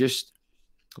 It just,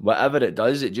 whatever it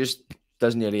just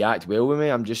doesn't react well with me.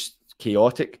 I'm just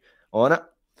chaotic on it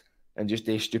and just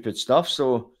do stupid stuff.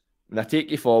 So when I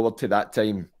take you forward to that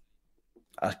time,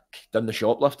 I done the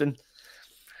shoplifting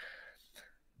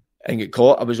and get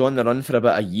caught. I was on the run for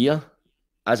about a year.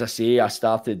 As I say,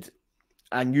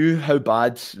 I knew how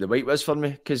bad the weight was for me,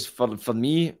 because for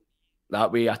me,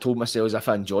 that way I told myself as if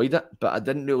I enjoyed it, but I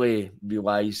didn't really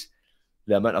realise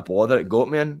the amount of bother it got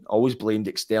me in. I always blamed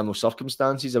external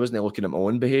circumstances. I wasn't looking at my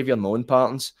own behaviour, my own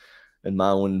patterns, and my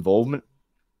own involvement.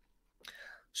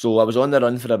 So I was on the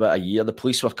run for about a year. The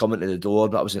police were coming to the door,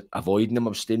 but I was avoiding them. I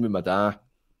was staying with my dad.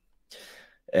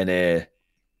 And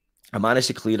I managed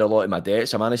to clear a lot of my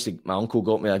debts. My uncle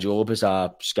got me a job as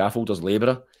a scaffolder's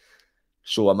labourer.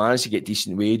 So I managed to get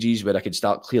decent wages where I could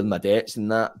start clearing my debts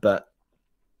and that. But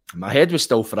my head was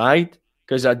still fried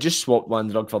because I just swapped one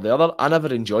drug for the other. I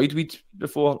never enjoyed weed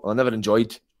before. I never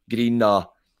enjoyed green or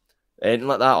anything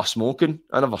like that, or smoking.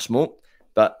 I never smoked.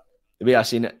 But the way I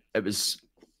seen it, it was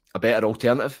a better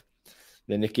alternative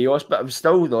than the chaos. But it was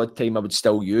still the odd time I would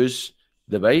still use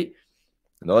the white.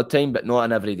 The odd time, but not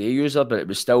an everyday user. But it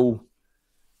was still,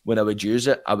 when I would use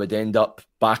it, I would end up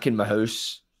back in my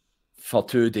house for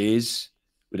 2 days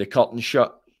with the curtain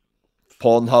shut,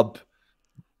 Pornhub,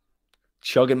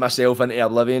 chugging myself into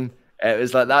oblivion. It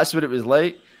was like, that's what it was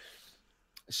like.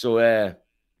 So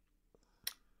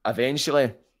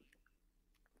eventually,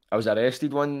 I was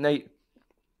arrested one night.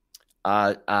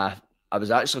 I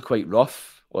was actually quite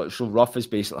rough. So rough is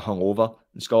basically hungover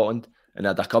in Scotland. And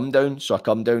I had a come down. So a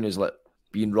come down is like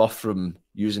being rough from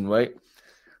using white.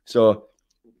 So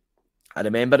I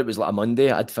remember it was like a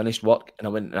Monday. I'd finished work and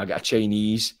I went and I got a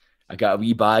Chinese. I got a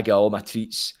wee bag of all my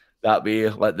treats that way,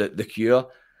 like the cure.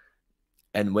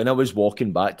 And when I was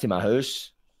walking back to my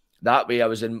house, that way I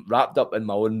was wrapped up in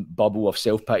my own bubble of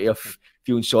self-pity, of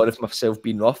feeling sorry for myself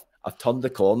being rough. I've turned the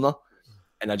corner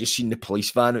and I just seen the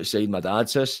police van outside my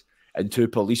dad's house and 2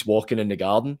 police walking in the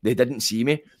garden. They didn't see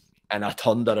me. And I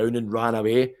turned around and ran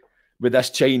away with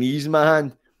this Chinese in my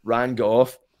hand, got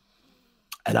off.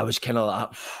 And I was kind of like,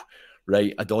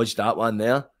 right, I dodged that one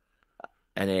there.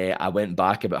 And I went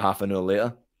back about half an hour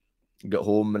later, got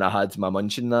home and I had my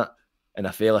munch and that, and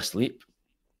I fell asleep.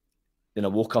 Then I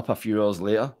woke up a few hours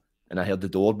later and I heard the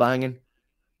door banging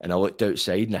and I looked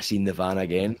outside and I seen the van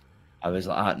again. I was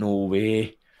like, no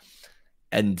way.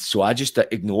 And so I just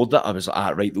ignored it. I was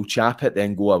like, right, they'll chap it,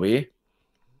 then go away.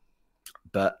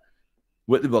 But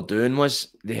what they were doing was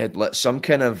they had like some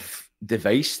kind of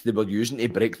device they were using to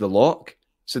break the lock.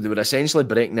 So they were essentially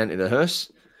breaking into the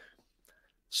house.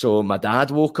 So my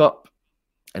dad woke up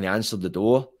and he answered the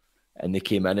door and they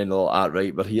came in and all,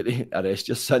 right, we're here to arrest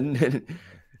your son.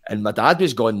 And my dad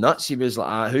was going nuts. He was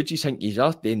like, who do you think you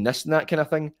are doing this and that kind of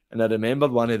thing? And I remember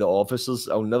one of the officers,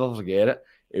 I'll never forget it.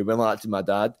 He went like to my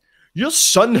dad, your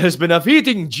son has been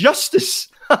evading justice.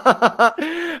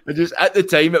 Just at the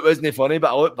time, it wasn't funny,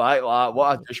 but I look back like,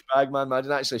 what a douchebag, man.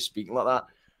 Imagine actually speaking like that.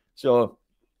 So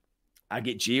I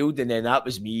get jailed, and then that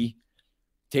was me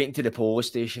taken to the police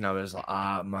station. I was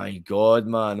like, my God,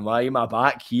 man, why am I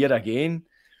back here again?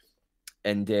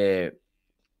 And there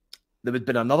had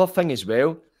been another thing as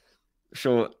well.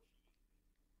 So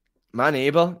my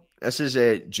neighbour, this is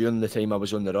during the time I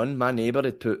was on the run, my neighbour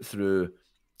had put through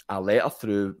a letter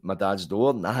through my dad's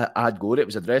door, and I had got it. It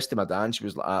was addressed to my dad, and she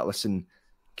was like, listen,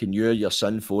 can you or your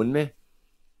son phone me?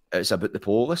 It's about the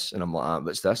police. And I'm like,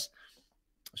 what's this?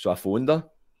 So I phoned her,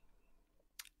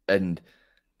 and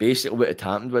basically what had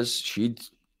happened was she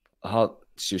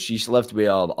lived with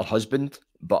her husband,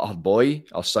 but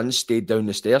her son stayed down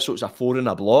the stairs, so it's a 4 in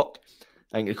a block.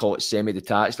 I think they call it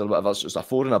semi-detached or whatever. So it's a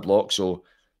 4 in a block. So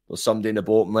there's somebody in the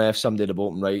bottom left, somebody in the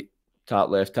bottom right, tap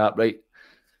left, tap right.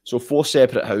 So 4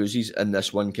 separate houses in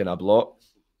this one kind of block.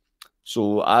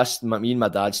 So me and my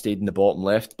dad stayed in the bottom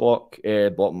left block,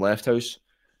 bottom left house.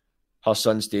 Her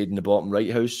son stayed in the bottom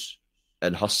right house,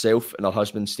 and herself and her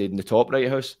husband stayed in the top right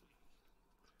house.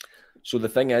 So the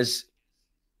thing is,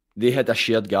 they had a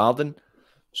shared garden.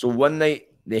 So one night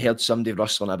they heard somebody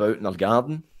rustling about in their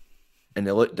garden. And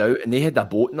they looked out, and they had a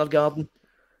boat in their garden.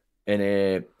 And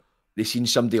they seen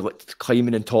somebody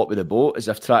climbing on top of the boat as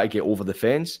if trying to get over the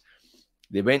fence.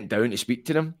 They went down to speak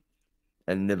to them,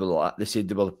 and they said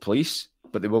they were the police,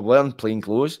 but they were wearing plain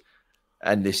clothes.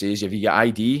 And they says, have you got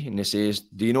ID? And they says,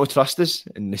 do you not trust us?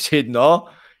 And they said no,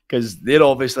 because they're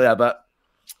obviously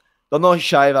they're not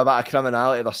shy of a bit of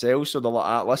criminality themselves. So they're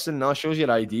like, listen, no, shows your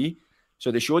ID.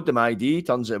 So they showed them ID.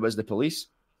 Turns out it was the police.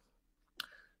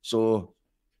 So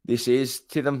they says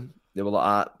to them, they were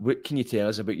like, what can you tell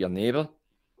us about your neighbour?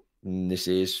 And they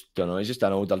says, don't know, he's just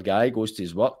an older guy, goes to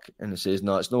his work. And they says,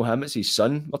 no, it's no him, it's his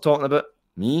son we're talking about,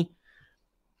 me.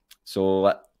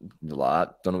 So they're like,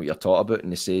 I don't know what you're talking about.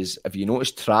 And they says, have you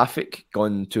noticed traffic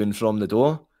going to and from the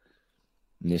door?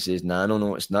 And they says, nah, no,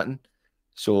 noticed nothing.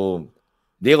 So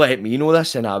they let me know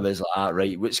this, and I was like,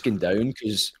 right, what's going down?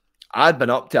 Because I'd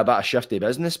been up to a bit of shifty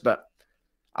business, but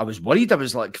I was worried. I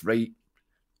was like, right,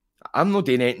 I'm not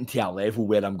doing anything to a level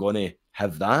where I'm going to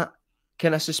have that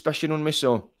kind of suspicion on me.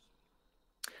 So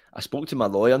I spoke to my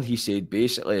lawyer, and he said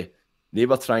basically they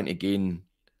were trying to gain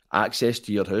access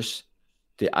to your house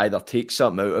to either take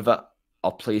something out of it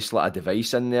or place like a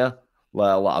device in there,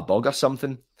 like a bug or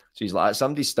something. So he's like,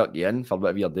 somebody stuck you in for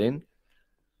whatever you're doing.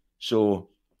 So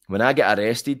when I get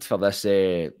arrested for this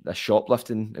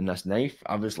shoplifting and this knife,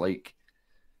 I was like,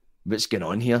 what's going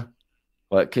on here?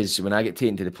 Because when I get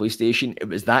taken to the police station, it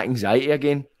was that anxiety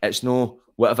again. It's no,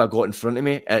 what have I got in front of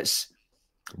me? It's,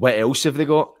 what else have they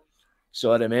got?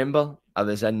 So I remember I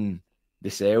was in the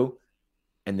cell,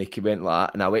 and they went like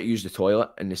that, and I went to use the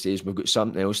toilet, and they says, we've got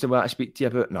something else they want to speak to you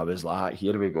about. And I was like,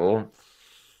 here we go.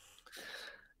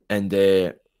 And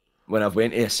when I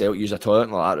went to the cell to use a toilet,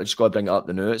 and like that, I just got to bring it up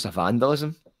the new, it's a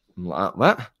vandalism. I'm like,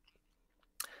 what?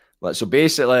 Like, so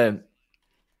basically,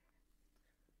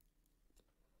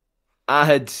 I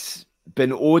had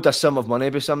been owed a sum of money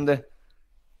by somebody,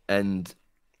 and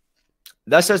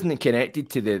this isn't connected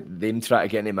to them trying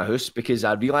to get into my house, because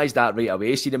I realised that right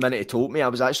away. See, the minute he told me, I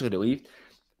was actually relieved.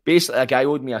 Basically, a guy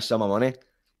owed me a sum of money,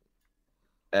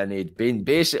 and he'd been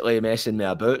basically messing me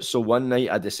about. So one night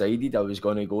I decided I was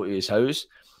going to go to his house.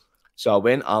 So I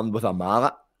went armed with a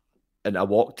mallet, and I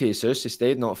walked to his house. He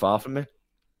stayed not far from me. It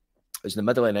was in the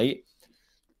middle of the night.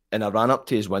 And I ran up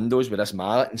to his windows with this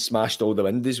mallet and smashed all the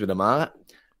windows with the mallet.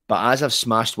 But as I've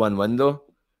smashed one window,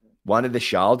 one of the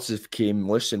shards came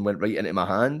loose and went right into my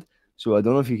hand. So I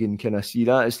don't know if you can kind of see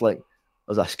that. It's like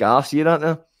there's a scar, see that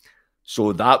there?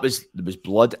 So there was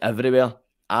blood everywhere.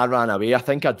 I ran away. I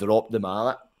think I dropped the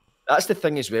mallet. That's the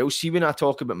thing as well. See, when I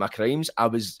talk about my crimes, I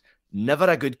was never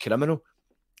a good criminal.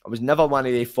 I was never one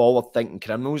of the forward-thinking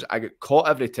criminals. I got caught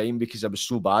every time because I was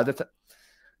so bad at it.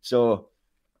 So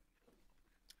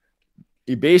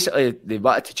they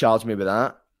wanted to charge me with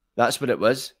that. That's what it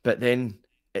was. But then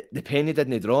the penny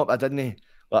didn't drop.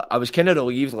 I was kind of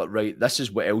relieved, like, right, this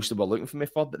is what else they were looking for me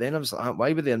for. But then I was like,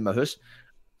 why were they in my house?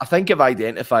 I think I've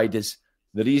identified as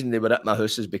the reason they were at my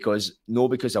house is because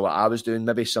of what I was doing,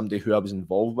 maybe somebody who I was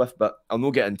involved with, but I'll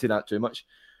not get into that too much.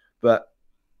 But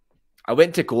I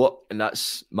went to court, and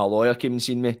that's my lawyer came and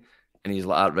seen me, And he's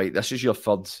like, right, this is your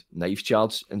third knife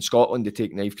charge. In Scotland, they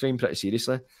take knife crime pretty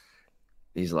seriously.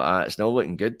 He's like, it's not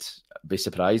looking good. I'd be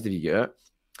surprised if you get it.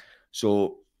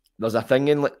 So there's a thing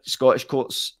in like Scottish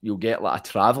courts, you'll get like a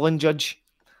travelling judge.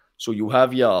 So you'll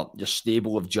have your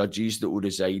stable of judges that will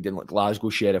reside in like Glasgow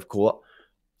Sheriff Court,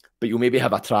 but you'll maybe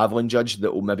have a travelling judge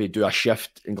that will maybe do a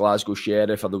shift in Glasgow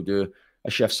Sheriff, or they'll do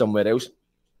a shift somewhere else.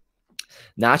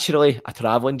 Naturally, a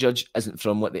travelling judge isn't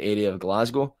from like the area of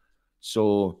Glasgow,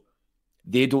 so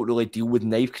they don't really deal with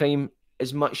knife crime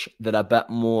as much. They're a bit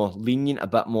more lenient, a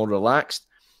bit more relaxed.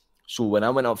 So when I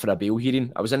went up for a bail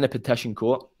hearing, I was in the petition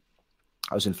court.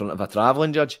 I was in front of a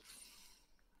travelling judge.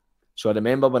 So I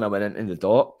remember when I went into the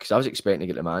dock, because I was expecting to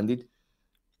get remanded,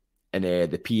 and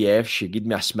the PF, she gave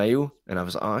me a smile, and I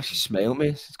was like, oh, she smiled at me.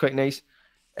 It's quite nice.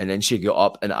 And then she got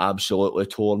up and absolutely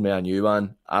tore me a new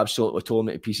one, absolutely tore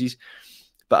me to pieces.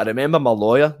 But I remember my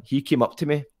lawyer, he came up to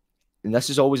me, and this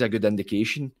is always a good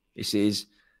indication. He says,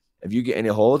 have you got any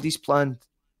holidays planned?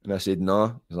 And I said,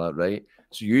 no. He's like, right.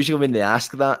 So usually when they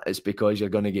ask that, it's because you're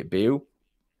going to get bail.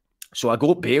 So I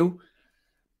got bail,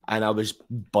 and I was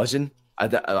buzzing. I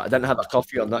didn't have a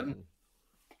curfew or nothing.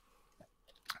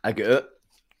 I got out.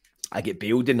 I get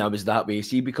bailed, and I was that way.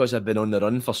 See, because I've been on the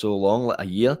run for so long, like a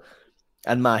year,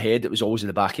 in my head, it was always in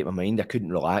the back of my mind. I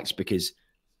couldn't relax because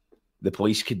the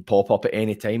police could pop up at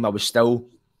any time. I was still,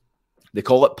 they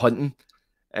call it punting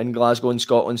in Glasgow in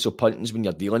Scotland. So punting's when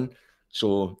you're dealing.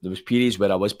 So there was periods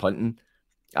where I was punting.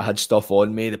 I had stuff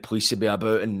on me. The police would be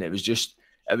about, and it was just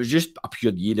a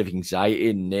pure year of anxiety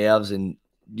and nerves, and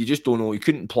you just don't know. You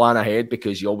couldn't plan ahead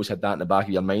because you always had that in the back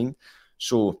of your mind.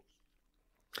 So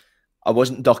I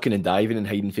wasn't ducking and diving and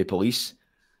hiding for police.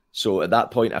 So at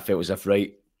that point, I felt as if,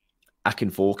 right, I can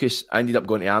focus. I ended up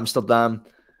going to Amsterdam,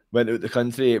 went out the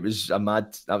country. That was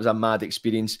a mad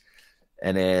experience.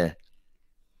 And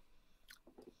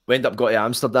went up, got to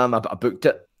Amsterdam. I booked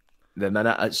it the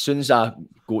minute. As soon as I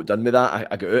got done with that,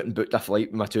 I got out and booked a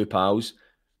flight with my two pals.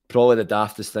 Probably the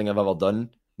daftest thing I've ever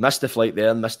done. Missed the flight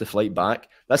there, missed the flight back.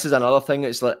 This is another thing.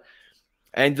 It's like,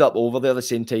 I ended up over there the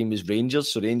same time as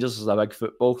Rangers. So Rangers is a big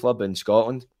football club in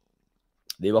Scotland.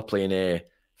 They were playing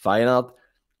Feyenoord.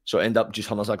 So I ended up just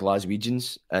hunters of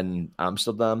Glaswegians in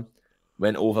Amsterdam.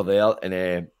 Went over there,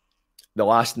 and the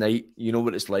last night, you know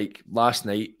what it's like. Last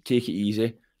night, take it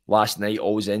easy. Last night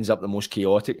always ends up the most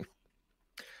chaotic.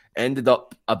 Ended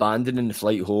up abandoning the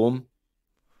flight home.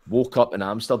 Woke up in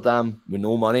Amsterdam with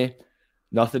no money,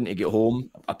 nothing to get home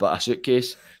but a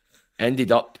suitcase.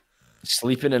 Ended up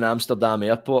sleeping in Amsterdam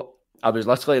airport. I was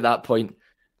literally at that point,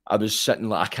 I was sitting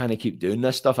like, I can't keep doing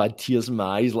this stuff. I had tears in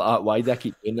my eyes. Like, why do I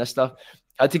keep doing this stuff?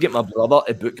 I had to get my brother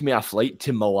to book me a flight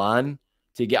to Milan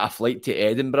to get a flight to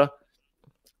Edinburgh.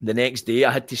 The next day,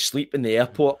 I had to sleep in the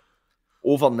airport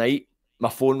overnight. My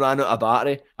phone ran out of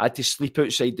battery. I had to sleep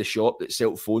outside the shop that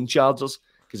sold phone chargers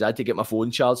because I had to get my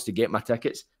phone charged to get my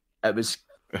tickets. It was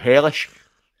hellish.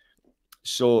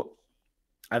 So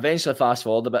eventually, fast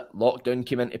forward a bit, lockdown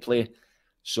came into play.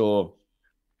 So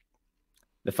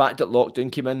the fact that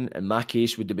lockdown came in my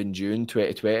case would have been June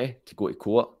 2020 to go to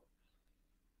court.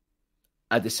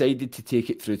 I decided to take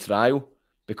it through trial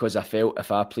because I felt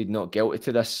if I plead not guilty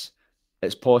to this,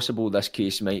 it's possible this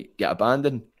case might get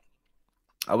abandoned.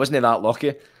 I wasn't that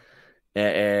lucky.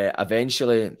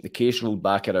 Eventually, the case rolled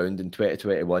back around in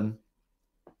 2021.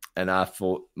 And I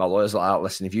thought, my lawyer's like,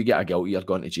 listen, if you get a guilty, you're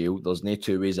going to jail. There's no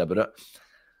two ways about it.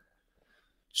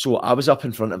 So I was up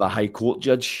in front of a high court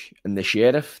judge and the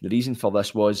sheriff. The reason for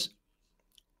this was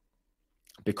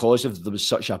because there was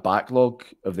such a backlog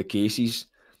of the cases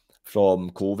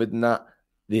from COVID and that,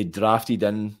 they drafted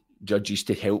in judges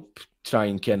to help try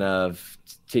and kind of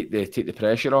take the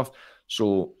pressure off.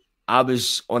 So I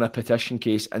was on a petition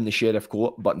case in the sheriff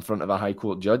court, but in front of a high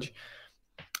court judge.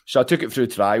 So I took it through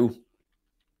trial,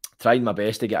 tried my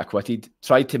best to get acquitted,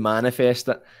 tried to manifest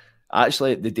it.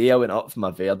 Actually, the day I went up for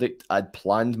my verdict, I'd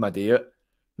planned my day out.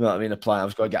 You know what I mean? I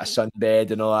was going to get a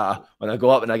sunbed and all that. When I go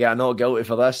up and I get a not guilty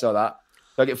for this or that.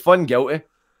 So I get found guilty.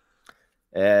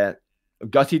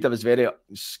 Gutted, I was very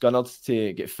scunnered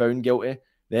to get found guilty.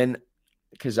 Then,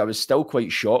 because I was still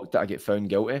quite shocked that I get found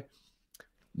guilty.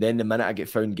 Then the minute I get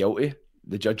found guilty,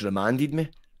 the judge remanded me.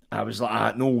 I was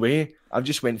like, no way. I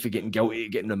just went for getting guilty,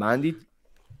 getting remanded.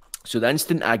 So the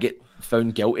instant I get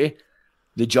found guilty,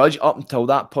 the judge, up until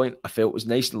that point, I felt was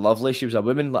nice and lovely. She was a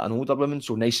woman, like an older woman,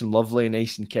 so nice and lovely,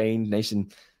 nice and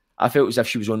kind, I felt as if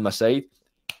she was on my side.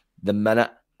 The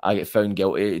minute I get found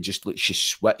guilty, it just looked, she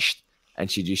switched and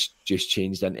she just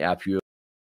changed into a pure.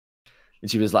 And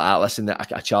she was like, listen,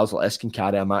 a child like this can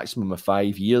carry a maximum of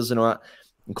 5 years and all that.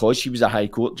 And because she was a high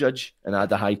court judge and I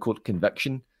had a high court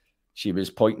conviction, she was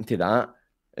pointing to that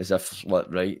as if,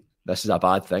 right, this is a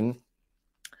bad thing.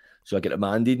 So I got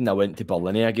remanded and I went to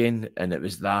Berlin again, and it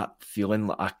was that feeling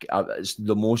like it's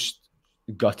the most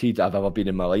gutted I've ever been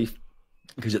in my life.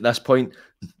 Because at this point,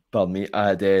 pardon me, I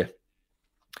had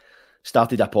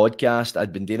started a podcast.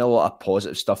 I'd been doing a lot of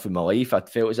positive stuff in my life. I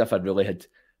felt as if I'd really had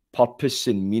purpose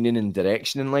and meaning and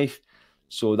direction in life.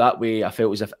 So that way I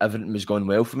felt as if everything was going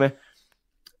well for me,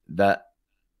 that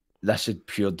this had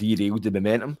pure derailed the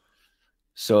momentum.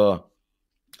 So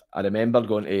I remember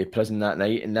going to prison that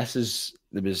night, and there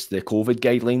was the COVID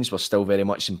guidelines were still very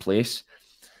much in place.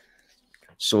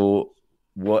 So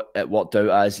what it worked out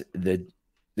as they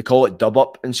call it dub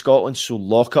up in Scotland. So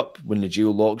lock up, when the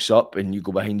jail locks up and you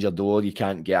go behind your door, you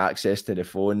can't get access to the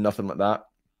phone, nothing like that.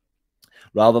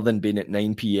 Rather than being at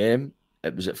 9 p.m,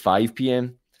 it was at 5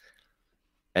 p.m.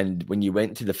 And when you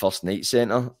went to the first night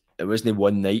centre, it wasn't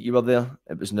one night you were there.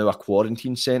 It was now a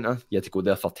quarantine centre. You had to go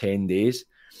there for 10 days.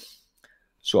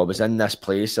 So I was in this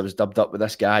place. I was dubbed up with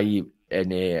this guy,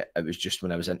 and it was just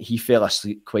when I was in. He fell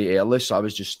asleep quite early, so I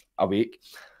was just awake.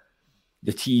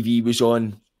 The TV was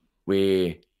on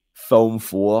with Film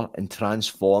 4 and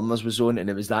Transformers was on, and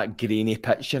it was that grainy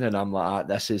picture, and I'm like,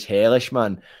 this is hellish,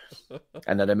 man.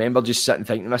 And I remember just sitting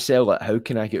thinking to myself, like, how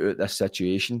can I get out of this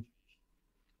situation?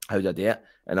 How do I do it?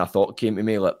 And a thought came to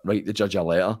me, like, write the judge a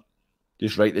letter.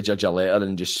 Just write the judge a letter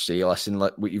and just say, listen,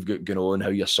 like, what you've got going on, how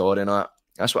you're sorry and that.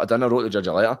 That's what I done. I wrote the judge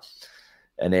a letter.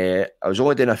 And I was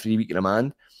only doing a 3-week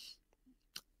remand.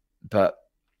 But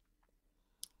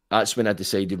that's when I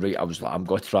decided, right, I was like, I'm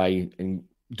going to try and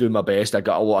do my best. I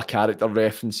got a lot of character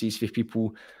references for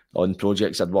people on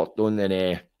projects I'd worked on. And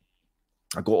I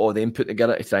got all them put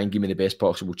together to try and give me the best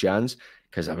possible chance.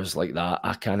 Because I was like that,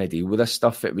 I can't deal with this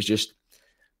stuff. It was just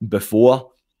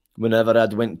before, whenever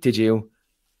I'd went to jail,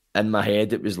 in my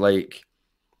head, it was like,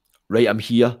 right, I'm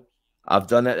here. I've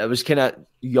done it. I was kind of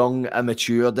young,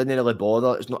 immature, didn't really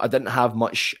bother. I didn't have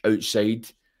much outside.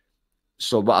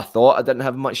 So what I thought, I didn't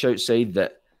have much outside,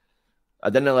 that I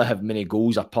didn't really have many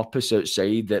goals or purpose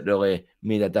outside that really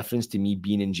made a difference to me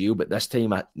being in jail. But this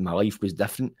time, my life was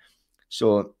different.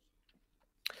 So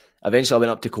eventually I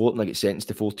went up to court and I got sentenced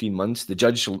to 14 months. The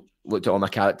judge looked at all my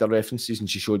character references and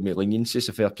she showed me leniency,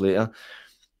 so fair play to her.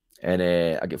 And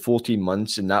I got 14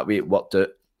 months, and that way it worked out.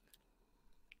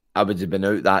 I would have been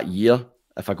out that year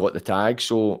if I got the tag.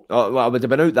 So I would have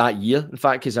been out that year, in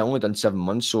fact, because I only done 7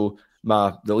 months. So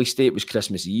my release date was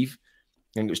Christmas Eve. I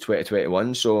think it was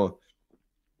 2021. So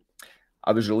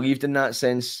I was relieved in that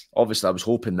sense. Obviously, I was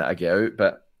hoping that I get out,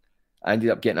 but I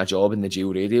ended up getting a job in the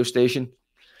jail radio station.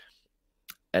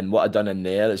 And what I'd done in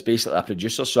there is basically a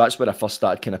producer. So that's where I first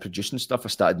started kind of producing stuff. I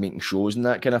started making shows and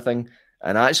that kind of thing.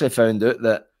 And I actually found out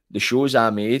that the shows I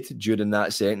made during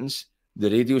that sentence, the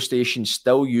radio station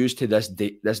still used to this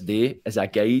day as a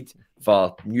guide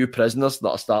for new prisoners that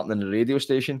are starting in the radio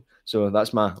station. So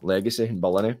that's my legacy in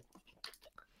Berlin.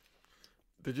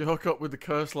 Did you hook up with the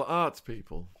Kersler Arts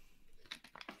people?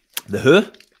 The who?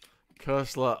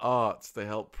 Kersler Arts. They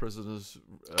help prisoners.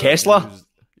 Kessler?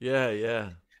 Yeah.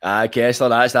 Kessler,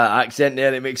 that's that accent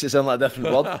there. It makes it sound like a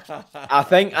different word. I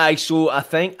think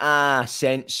I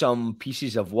sent some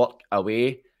pieces of work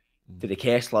away to the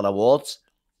Kessler Awards.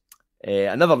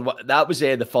 That was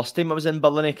the first time I was in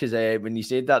Berlin, because when you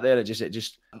said that there, it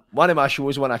just one of my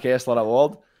shows won a Kessler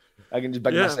Award. I can just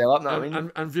big myself up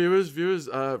now. And viewers,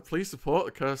 please support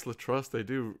the Kersler Trust. They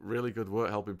do really good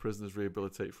work helping prisoners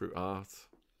rehabilitate through art.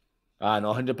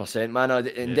 No, 100%, man.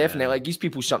 And definitely, it gives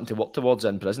people something to work towards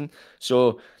in prison.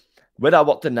 So, where I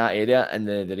worked in that area, in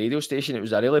the radio station, it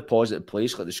was a really positive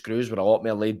place. Like, the Screws were a lot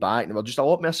more laid back, and they were just a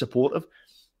lot more supportive.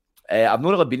 I've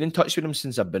not really been in touch with them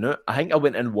since I've been out. I think I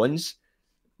went in once,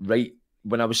 right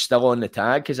when I was still on the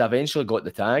tag, because I eventually got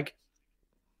the tag.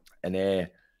 And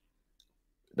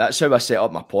that's how I set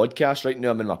up my podcast. Right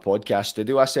now, I'm in my podcast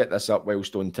studio. I set this up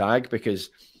whilst on tag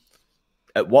because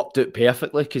it worked out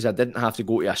perfectly, because I didn't have to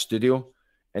go to a studio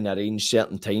and arrange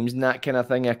certain times and that kind of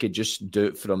thing. I could just do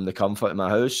it from the comfort of my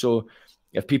house. So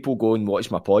if people go and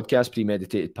watch my podcast,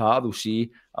 Premeditated Part, they'll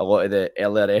see a lot of the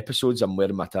earlier episodes I'm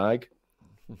wearing my tag.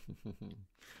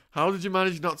 How did you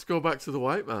manage not to go back to the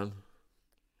white man?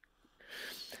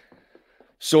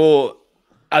 So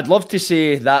I'd love to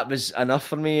say that was enough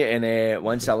for me. And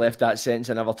once I left that sentence,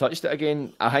 I never touched it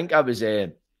again. I think I was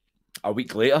a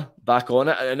week later back on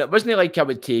it. And it wasn't like I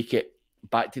would take it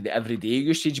back to the everyday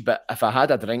usage, but if I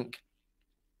had a drink,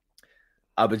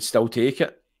 I would still take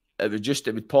it. It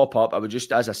would pop up. I would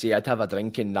just, as I say, I'd have a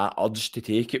drink and that urge to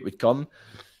take it would come.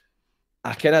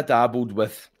 I kind of dabbled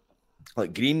with,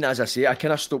 like, green. As I say, I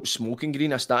kind of stopped smoking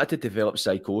green. I started to develop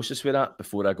psychosis with that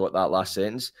before I got that last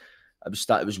sentence.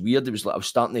 It was weird. It was like I was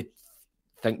starting to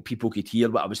think people could hear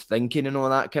what I was thinking and all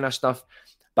that kind of stuff.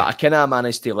 But I kind of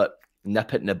managed to like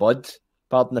nip it in the bud,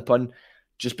 pardon the pun,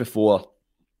 just before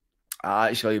I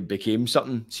actually became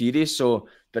something serious. So,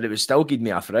 but it was still giving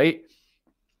me a fright.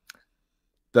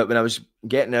 But when I was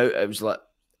getting out, it was like,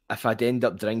 if I'd end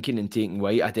up drinking and taking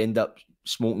white, I'd end up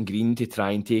smoking green to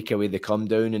try and take away the come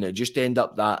down. And it just end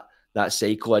up that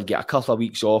cycle. I'd get a couple of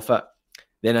weeks off it.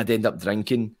 Then I'd end up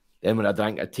drinking. Then when I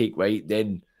drank, I'd take white.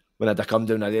 Then when I'd come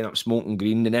down, I'd end up smoking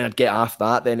green. And then I'd get off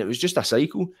that. Then it was just a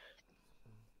cycle.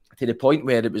 To the point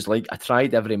where it was like, I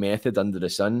tried every method under the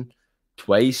sun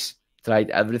twice. Tried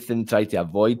everything. Tried to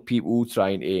avoid people.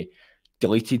 Trying to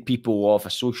deleted people off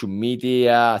of social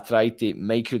media. I tried to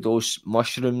microdose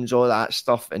mushrooms, all that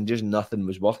stuff. And just nothing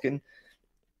was working.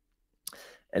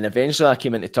 And eventually I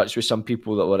came into touch with some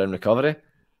people that were in recovery.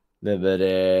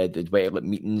 They'd went to like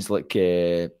meetings like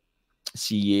CA,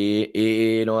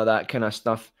 AA and all that kind of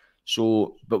stuff.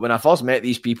 So, but when I first met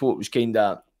these people, it was kind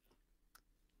of,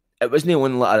 it wasn't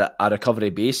on like a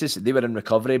recovery basis. They were in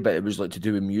recovery, but it was like to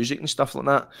do with music and stuff like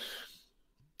that.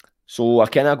 So I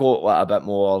kind of got like a bit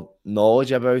more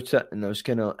knowledge about it. And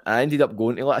I ended up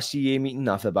going to like a CA meeting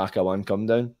after the back of one come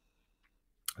down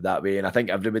that way. And I think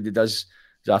everybody does.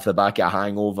 After the back of a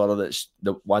hangover, that's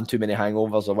the one too many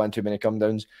hangovers or one too many come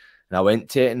downs. And I went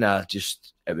to it and I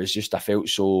felt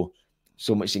so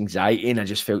much anxiety and I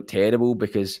just felt terrible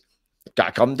because I've got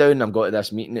to come down and I've got to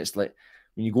this meeting. It's like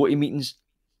when you go to meetings,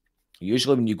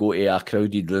 usually when you go to a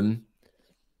crowded room,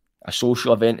 a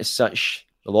social event as such,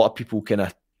 a lot of people kind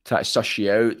of try to suss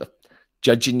you out, they're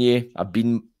judging you. I've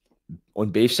been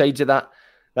on both sides of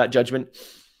that judgment.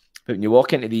 But when you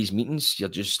walk into these meetings, you're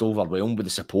just overwhelmed with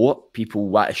the support. People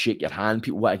want to shake your hand.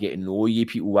 People want to get to know you.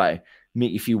 People want to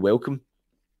make you feel welcome,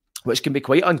 which can be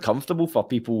quite uncomfortable for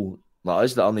people like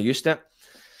us that aren't used to it.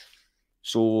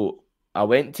 So I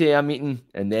went to a meeting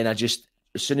and then as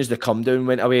soon as the come down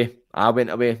went away, I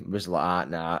went away. It was like,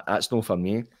 nah, that's not for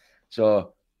me.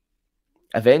 So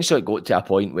eventually it got to a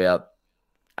point where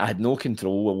I had no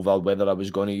control over whether I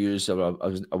was going to use or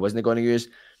I wasn't going to use.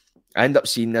 I ended up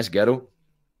seeing this girl.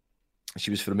 She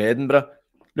was from Edinburgh.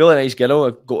 Really nice girl.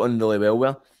 I got on really well with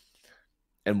her.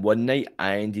 And one night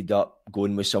I ended up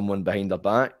going with someone behind her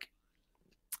back.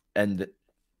 And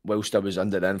whilst I was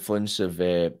under the influence of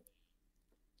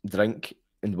drink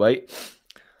and white.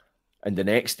 And the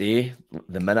next day,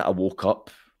 the minute I woke up,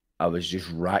 I was just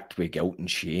racked with guilt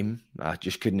and shame. I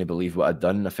just couldn't believe what I'd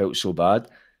done. I felt so bad.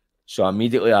 So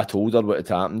immediately I told her what had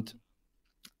happened.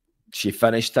 She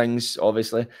finished things,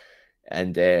 obviously.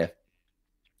 And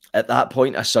at that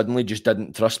point, I suddenly just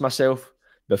didn't trust myself.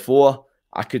 Before,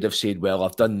 I could have said, well,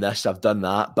 I've done this, I've done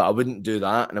that, but I wouldn't do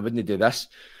that and I wouldn't do this.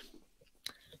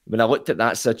 When I looked at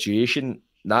that situation,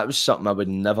 that was something I would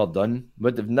never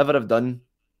never have done.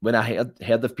 When I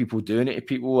heard of people doing it to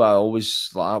people, I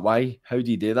always like, why? How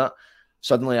do you do that?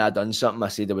 Suddenly I done something I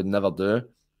said I would never do.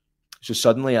 So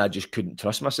suddenly I just couldn't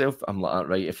trust myself. I'm like,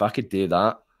 right, if I could do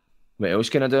that, what else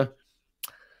can I do?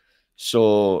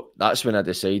 So that's when I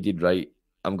decided, right,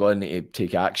 I'm going to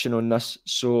take action on this.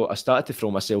 So I started to throw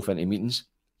myself into meetings.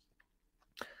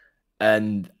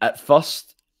 And at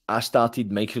first, I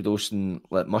started microdosing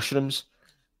like mushrooms,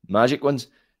 magic ones.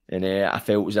 And I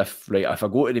felt as if, right, if I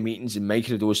go to the meetings and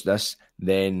microdose this,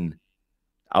 then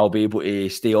I'll be able to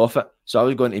stay off it. So I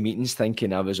was going to meetings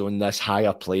thinking I was on this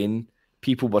higher plane.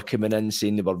 People were coming in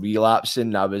saying they were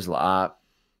relapsing. I was like,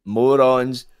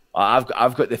 morons.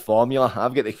 I've got the formula.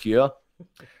 I've got the cure.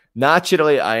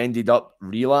 Naturally, I ended up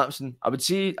relapsing. I would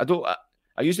say,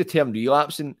 I use the term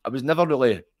relapsing. I was never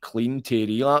really clean to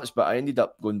relapse, but I ended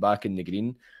up going back in the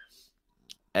green.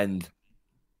 And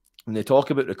when they talk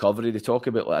about recovery, they talk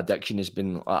about like addiction has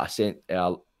been like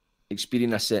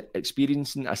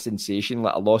experiencing a sensation,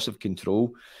 like a loss of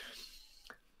control.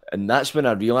 And that's when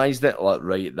I realised that, like,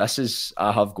 right,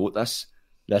 I have got this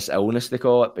illness, they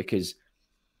call it, because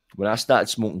when I started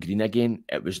smoking green again,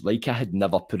 it was like I had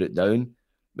never put it down.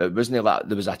 But it wasn't like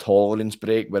there was a tolerance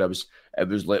break where it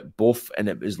was like both, and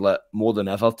it was like more than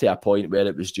ever to a point where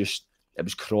it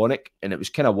was chronic and it was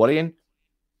kind of worrying.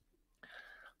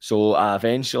 So I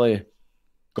eventually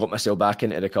got myself back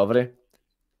into recovery.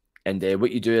 And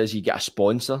what you do is you get a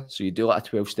sponsor. So you do like a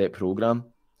 12-step program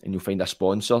and you'll find a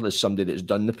sponsor. There's somebody that's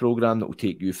done the program that will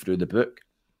take you through the book.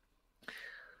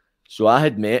 So I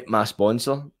had met my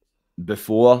sponsor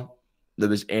before there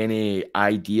was any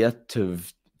idea to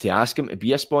ask him to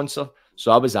be a sponsor.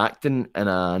 So I was acting in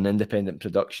an independent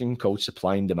production called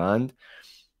Supply and Demand.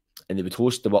 And they would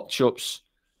host the workshops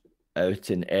out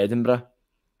in Edinburgh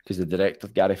because the director,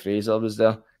 Gary Fraser, was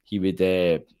there. He would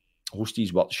host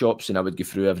these workshops and I would go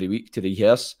through every week to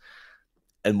rehearse.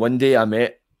 And one day I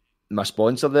met my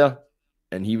sponsor there,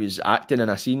 and he was acting in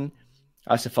a scene.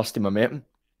 That's the first time I met him.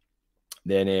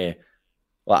 Then,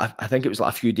 I think it was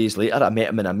like a few days later, I met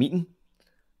him in a meeting.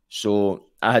 So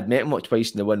I had met him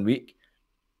twice in the 1 week.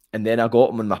 And then I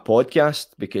got him on my podcast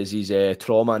because he's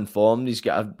trauma informed. He's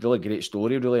got a really great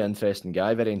story, really interesting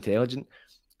guy, very intelligent.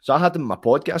 So I had him on my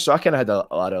podcast. So I kind of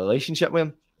had a relationship with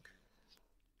him.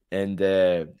 And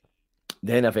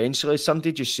then eventually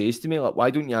somebody just says to me, like, why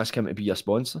don't you ask him to be your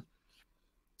sponsor?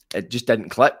 It just didn't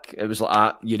click. It was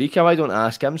like, Eureka, why don't I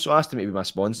ask him? So I asked him to be my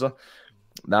sponsor.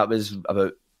 That was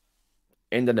about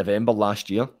end of November last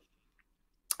year.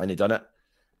 And he done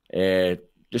it.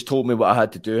 Just told me what I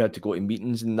had to do. I had to go to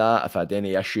meetings and that. If I had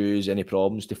any issues, any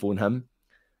problems, to phone him.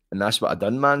 And that's what I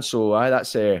done, man. So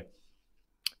that's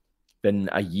been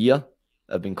a year.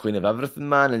 I've been clean of everything,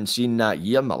 man. And seeing that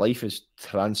year, my life has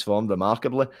transformed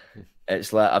remarkably.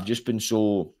 It's like I've just been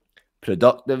so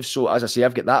productive. So as I say,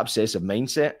 I've got that obsessive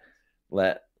mindset.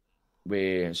 Like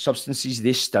with substances,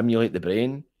 they stimulate the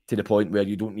brain to the point where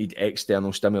you don't need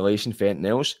external stimulation for anything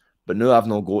else. But now I've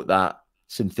not got that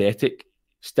synthetic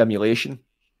stimulation.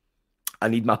 I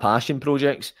need my passion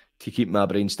projects to keep my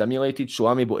brain stimulated, so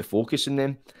I'm able to focus on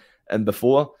them. And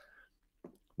before,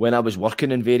 when I was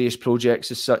working in various projects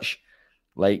as such,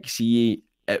 like, see,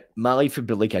 my life would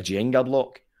be like a Jenga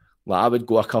block. Like, I would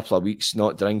go a couple of weeks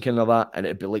not drinking or that, and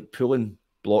it'd be like pulling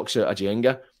blocks out of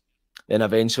Jenga. Then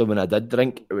eventually, when I did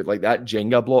drink, it would, like, that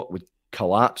Jenga block would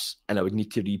collapse, and I would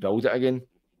need to rebuild it again.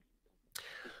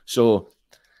 So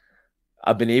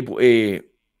I've been able to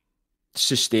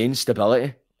sustain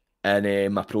stability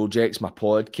in my projects, my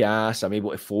podcasts. I'm able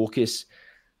to focus.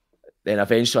 Then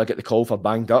eventually I get the call for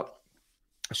Banged Up.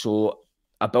 So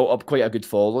I built up quite a good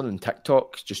following on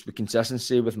TikTok, just with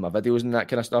consistency with my videos and that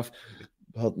kind of stuff.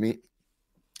 Helped me.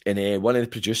 And one of the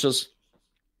producers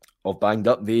of Banged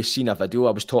Up, they seen a video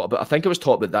I was taught about. I think I was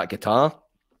taught about that guitar.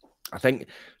 I think,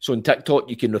 so on TikTok,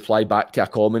 you can reply back to a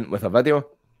comment with a video.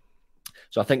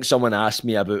 So I think someone asked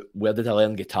me about where did I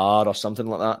learn guitar or something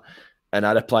like that. And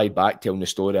I replied back telling the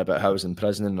story about how I was in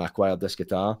prison and I acquired this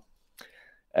guitar.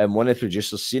 And one of the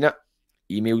producers seen it,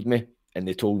 emailed me, and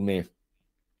they told me,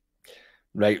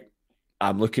 right,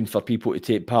 I'm looking for people to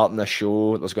take part in this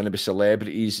show. There's going to be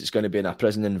celebrities. It's going to be in a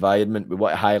prison environment. We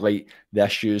want to highlight the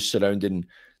issues surrounding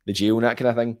the jail and that kind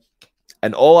of thing.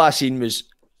 And all I seen was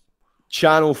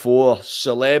Channel 4,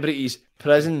 celebrities,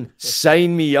 prison,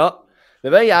 sign me up. The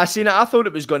way I seen it, I thought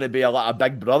it was going to be a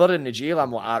big brother in the jail.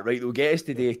 I'm like, right, they'll get us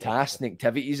to do tasks and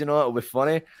activities and all. It'll be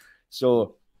funny.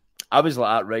 So I was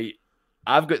like, right,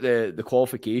 I've got the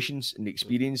qualifications and the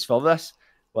experience for this.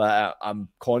 Like, I'm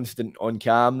confident on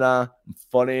camera. I'm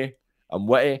funny. I'm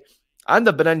witty. And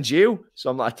I've been in jail. So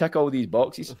I'm like, I tick all these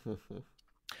boxes.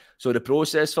 So the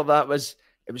process for that was,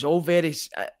 it was all very,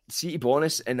 see, to be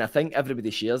honest, and I think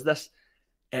everybody shares this,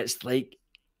 it's like,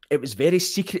 it was very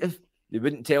secretive. They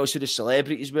wouldn't tell us who the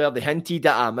celebrities were. They hinted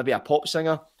at maybe a pop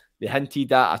singer. They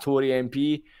hinted at a Tory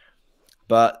MP.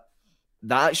 But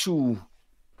the actual,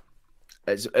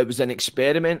 it was an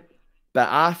experiment. But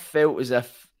I felt as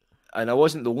if, and I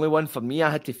wasn't the only one, for me, I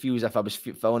had to feel as if I was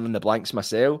filling in the blanks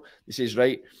myself. They says,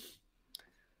 right,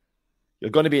 you're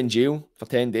going to be in jail for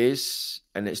 10 days,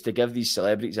 and it's to give these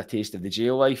celebrities a taste of the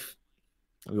jail life.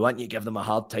 We want you to give them a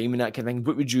hard time and that kind of thing.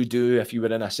 What would you do if you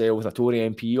were in a cell with a Tory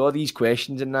MP? All these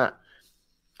questions and that.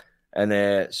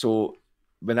 And so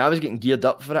when I was getting geared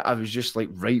up for it, I was just like,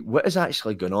 right, what is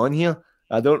actually going on here?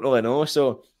 I don't really know.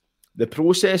 So the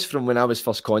process from when I was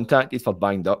first contacted for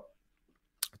Banged Up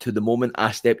to the moment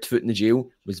I stepped foot in the jail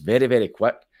was very, very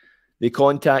quick. They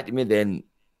contacted me. Then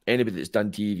anybody that's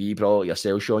done TV, probably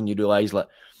yourself, Sean, you realise, like,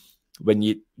 when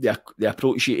they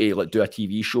approach you to, like, do a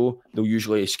TV show, they'll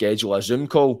usually schedule a Zoom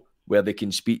call where they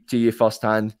can speak to you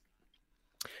firsthand,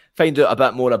 find out a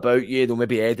bit more about you. They'll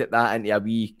maybe edit that into a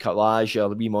wee collage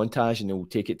or a wee montage, and they'll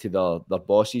take it to their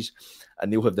bosses,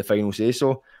 and they'll have the final say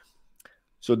so.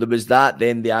 So there was that.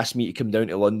 Then they asked me to come down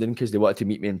to London because they wanted to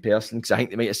meet me in person, because I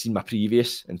think they might have seen my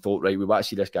previous and thought, right, we want to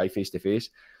see this guy face to face.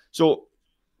 So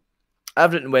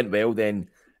everything went well. Then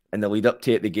in the lead up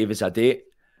to it, they gave us a date.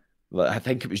 I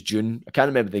think it was June. I can't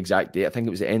remember the exact date. I think it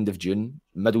was the end of June,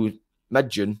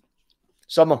 mid-June,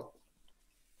 summer.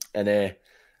 And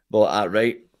well,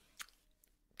 right,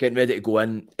 getting ready to go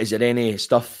in. Is there any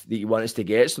stuff that you want us to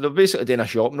get? So they're basically doing a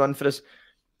shopping run for us.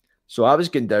 So I was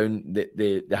going down.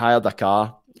 They hired a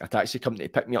car, a taxi company,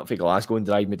 to pick me up from Glasgow and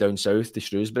drive me down south to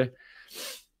Shrewsbury.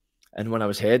 And when I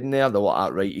was heading there, they were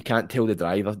like, right, you can't tell the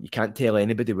driver, you can't tell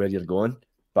anybody where you're going.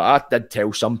 But I did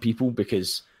tell some people,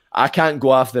 because I can't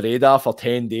go off the radar for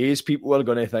 10 days. People are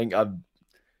going to think I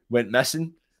went missing. You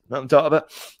know what I'm talking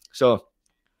about? So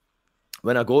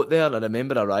when I got there, I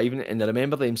remember arriving and I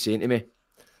remember them saying to me,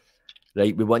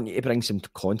 right, we want you to bring some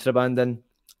contraband in.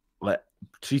 Like,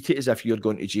 treat it as if you're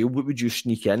going to jail. What would you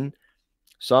sneak in?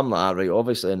 So I'm like, right,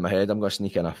 obviously in my head, I'm going to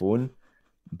sneak in a phone.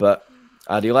 But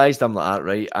I realised I'm like,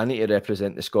 right, I need to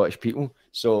represent the Scottish people.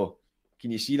 So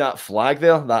can you see that flag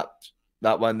there?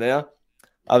 That one there?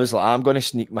 I was like, I'm going to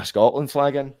sneak my Scotland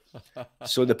flag in.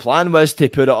 So the plan was to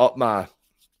put it up my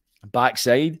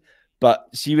backside. But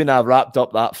see, when I wrapped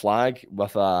up that flag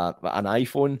with an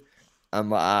iPhone,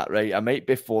 I'm like, right, I might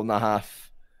be 4.5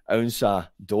 ounce of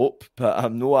dope, but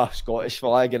I'm not a Scottish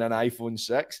flag in an iPhone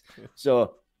 6.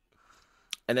 So,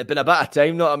 and it'd been a bit of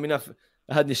time, I mean, I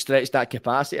hadn't stretched that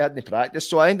capacity, I hadn't practiced.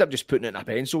 So I ended up just putting it in a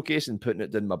pencil case and putting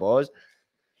it in my balls.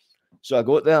 So I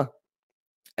got there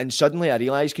and suddenly I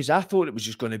realised, because I thought it was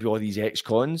just going to be all these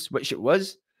ex-cons, which it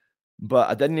was, but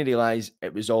I didn't realise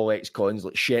it was all ex-cons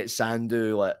like Shet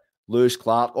Sandu, like Lewis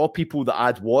Clark, all people that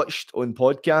I'd watched on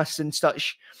podcasts and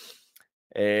such.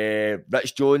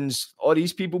 Rich Jones, all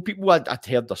these people I'd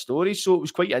heard their stories, so it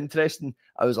was quite interesting.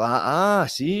 I was like,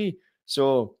 see.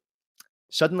 So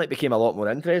suddenly it became a lot more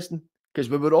interesting because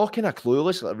we were all kind of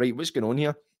clueless, like, right, what's going on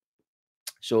here?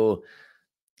 So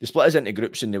they split us into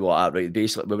groups and they were like, right,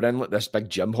 basically we were in like this big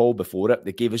gym hall before it.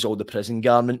 They gave us all the prison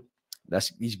garment,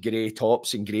 these grey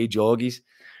tops and grey joggies,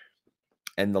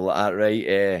 and they're like,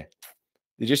 right,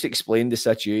 they just explained the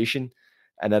situation.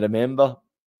 And I remember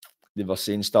they were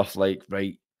saying stuff like,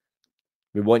 right,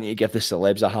 we want you to give the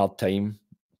celebs a hard time,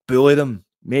 bully them,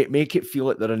 make it feel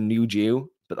like they're in real jail,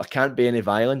 but there can't be any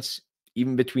violence,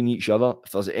 even between each other.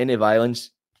 If there's any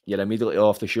violence, you're immediately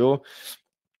off the show.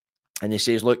 And he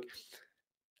says, look,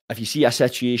 if you see a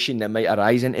situation that might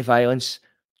arise into violence,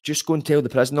 just go and tell the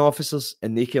prison officers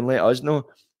and they can let us know.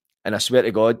 And I swear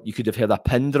to God, you could have heard a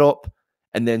pin drop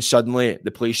and then suddenly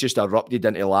the place just erupted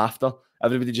into laughter.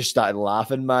 Everybody just started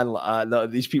laughing, man. Like,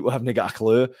 these people haven't got a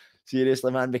clue.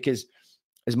 Seriously, man, because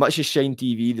as much as Shine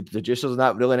TV, the producers and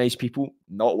that, really nice people,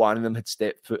 not one of them had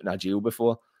stepped foot in a jail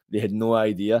before. They had no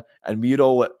idea. And we're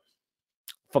all,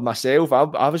 for myself,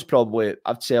 I've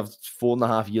served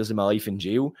 4.5 years of my life in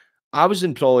jail. I was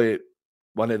in probably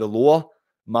one of the lower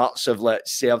marks of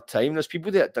served time. There's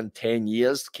people that had done 10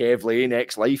 years, Kev Lane,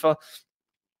 ex-lifer.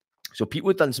 So people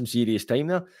had done some serious time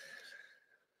there.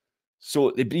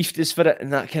 So they briefed us for it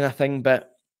and that kind of thing.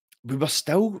 But we were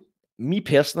still, me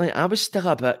personally, I was still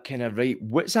a bit kind of, right,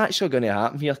 what's actually going to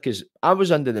happen here? Because I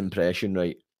was under the impression,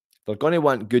 right, they're going to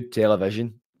want good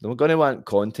television. They're going to want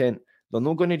content. They're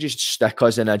not going to just stick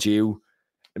us in a jail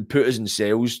and put us in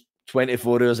cells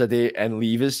 24 hours a day and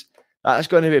leave us. That's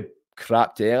going to be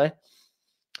crap telly.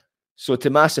 So to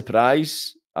my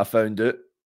surprise, I found out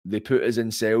they put us in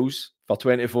cells for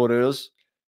 24 hours,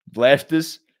 left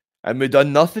us, and we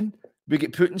done nothing. We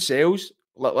get put in cells,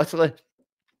 literally,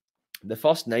 the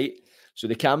first night. So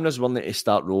the cameras weren't to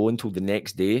start rolling until the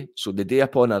next day. So the day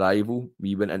upon arrival,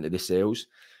 we went into the cells.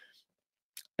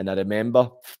 And I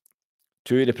remember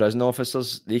two of the prison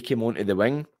officers, they came onto the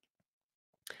wing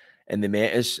and they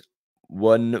met us.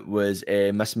 One was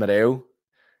Miss Morell,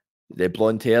 the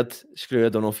blonde-haired screw. I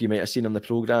don't know if you might have seen on the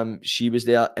programme. She was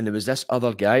there. And there was this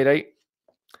other guy, right?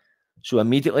 So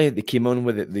immediately they came on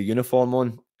with the uniform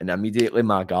on. And immediately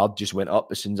my guard just went up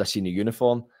as soon as I seen the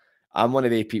uniform. I'm one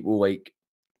of the people, like,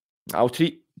 I'll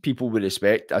treat people with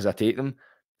respect as I take them.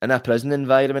 In a prison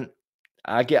environment,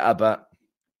 I get a bit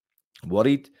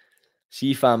worried.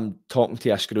 See, if I'm talking to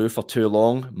a screw for too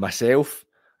long myself,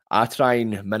 I try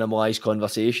and minimalise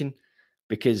conversation,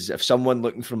 because if someone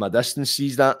looking from a distance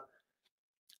sees that,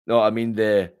 you know what I mean,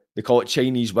 they call it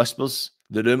Chinese whispers.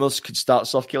 The rumours could start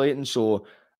circulating, so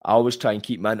I always try and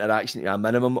keep my interaction to a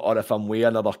minimum, or if I'm way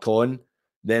another con,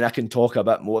 then I can talk a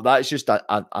bit more. That's just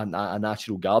a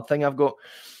natural guard thing I've got.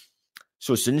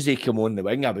 So as soon as they come on the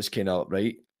wing, I was kind of,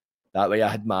 right, that way I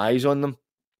had my eyes on them.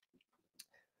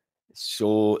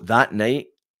 So that night,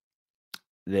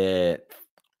 this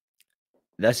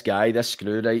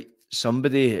screw, right,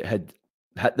 somebody had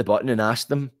hit the button and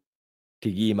asked him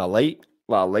to give him a light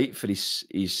for his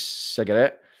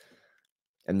cigarette.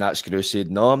 And that screw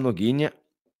said, no, I'm not giving it.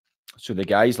 So the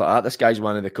guy's like, this guy's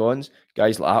one of the cons.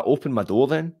 Guy's like, open my door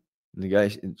then. And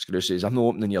the screw says, I'm not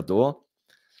opening your door.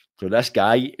 So this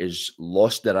guy is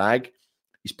lost the rag.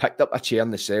 He's picked up a chair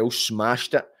in the cell,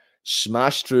 smashed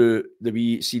through the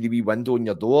wee window in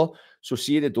your door. So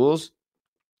see the doors,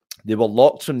 they were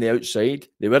locked from the outside.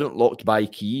 They weren't locked by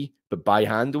key, but by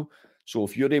handle. So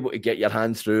if you're able to get your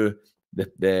hand through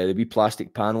the wee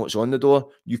plastic panel that's on the door,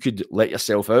 you could let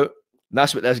yourself out. And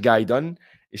that's what this guy done.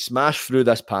 He smashed through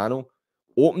this panel,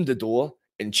 opened the door,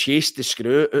 and chased the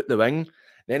screw out the wing.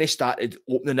 Then he started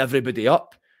opening everybody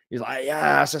up. He's like, yeah,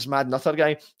 that's this mad nutter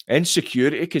guy. And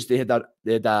security, because they had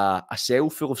a cell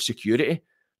full of security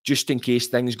just in case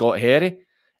things got hairy.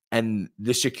 And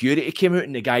the security came out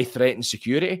and the guy threatened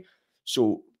security.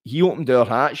 So he opened our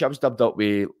hatch. I was dubbed up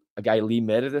with a guy, Lee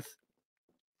Meredith,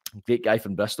 great guy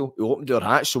from Bristol, who opened our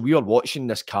hatch. So we were watching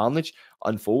this carnage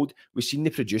unfold. We seen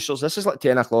the producers. This is like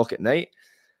 10 o'clock at night.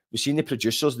 We seen the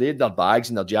producers. They had their bags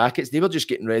and their jackets. They were just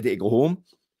getting ready to go home.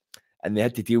 And they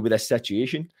had to deal with this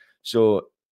situation. So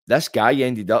this guy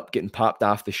ended up getting popped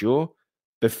off the show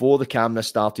before the camera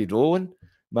started rolling.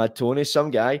 Mad Tony,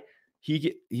 some guy, he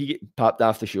get popped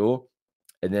off the show.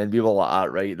 And then we were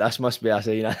like, right, this must be a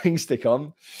sign of things to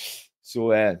come. So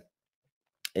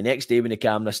the next day when the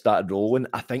camera started rolling,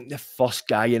 I think the first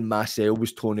guy in my cell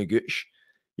was Tony Gooch.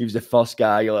 He was the first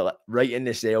guy like, right in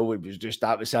the cell. It was just,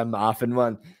 that was him laughing,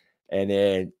 man.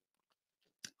 And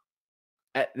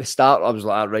at the start, I was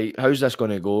like, right, how's this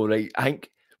going to go? Right, I think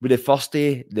with the first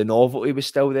day, the novelty was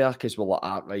still there because we're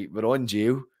like, right, we're on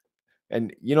jail.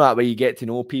 And you know that way you get to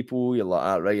know people, you're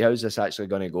like, right, how's this actually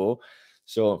going to go?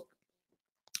 So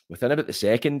within about the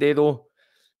second day, though,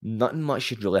 nothing much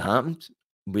had really happened.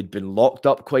 We'd been locked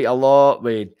up quite a lot.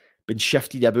 We'd been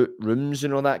shifted about rooms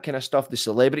and all that kind of stuff. The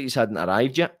celebrities hadn't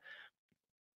arrived yet.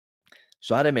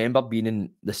 So I remember being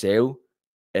in the cell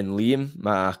and Liam,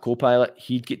 my co-pilot,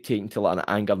 he'd get taken to like an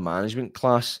anger management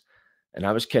class. And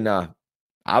I was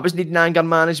needing anger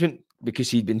management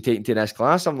because he'd been taken to this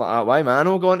class. I'm like, why am I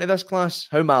not going to this class?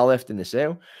 How am I left in the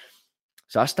cell?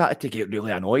 So I started to get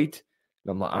really annoyed.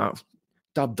 And I'm like, I've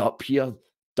dubbed up here,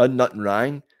 done nothing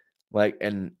wrong. Like,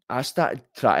 and I started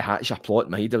trying to hatch a plot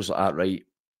in my head. I was like, right,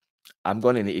 I'm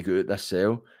going to need to go out this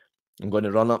cell. I'm going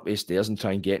to run up the stairs and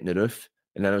try and get in the roof.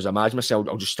 And then I was imagining myself,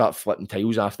 I'll just start flipping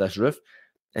tiles off this roof.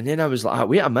 And then I was like,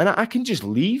 wait a minute, I can just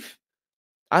leave.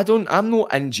 I'm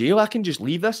not in jail. I can just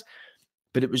leave this.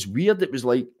 But it was weird. It was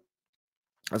like,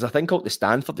 there's a thing called the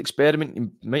Stanford experiment.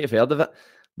 You might have heard of it,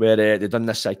 where they done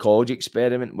this psychology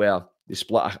experiment where they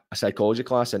split a psychology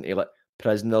class into like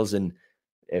prisoners and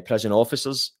prison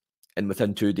officers. And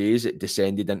within 2 days, it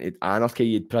descended into anarchy.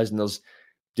 You had prisoners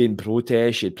doing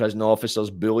protests, you had prison officers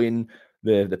bullying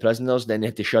the prisoners. Then they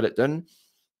had to shut it down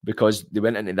because they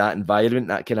went into that environment,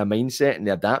 that kind of mindset, and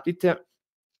they adapted to it.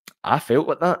 I felt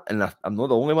like that, and I'm not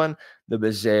the only one. There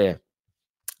was,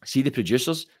 see the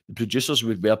producers. The producers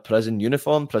would wear prison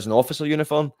officer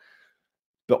uniform,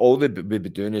 but all they would be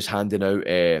doing is handing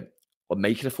out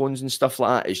microphones and stuff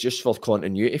like that. It's just for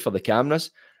continuity for the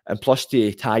cameras, and plus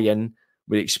to tie in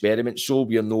with experiments, so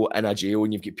we're not in a jail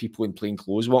and you've got people in plain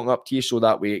clothes walking up to you, so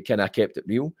that way it kind of kept it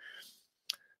real.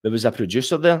 There was a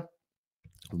producer there,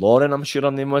 Lauren, I'm sure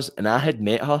her name was, and I had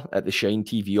met her at the Shine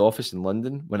TV office in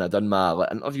London when I done my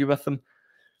interview with them.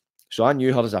 So I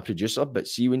knew her as a producer, but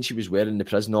see, when she was wearing the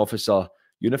prison officer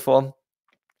uniform,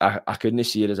 I couldn't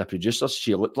see her as a producer.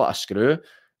 She looked like a screw,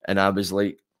 and I was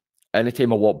like,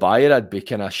 anytime I walked by her, I'd be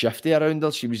kind of shifty around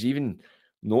her. She was even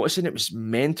noticing. It was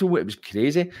mental. It was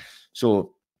crazy.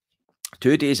 So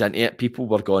 2 days into it, people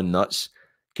were going nuts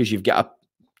because you've got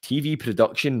a TV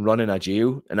production running a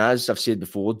jail. And as I've said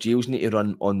before, jails need to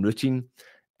run on routine,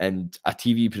 and a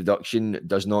TV production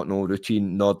does not know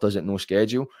routine, nor does it know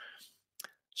schedule.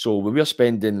 So we were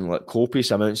spending like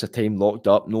copious amounts of time locked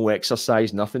up, no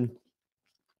exercise, nothing.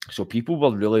 So people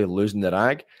were really losing their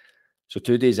rag. So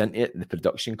 2 days into it, the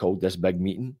production called this big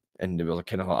meeting, and they were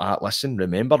kind of like, listen,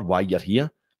 remember why you're here.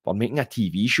 We're making a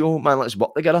TV show, man, let's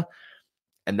work together.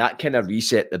 And that kind of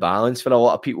reset the balance for a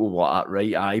lot of people. Like,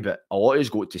 right, aye, but a lot of us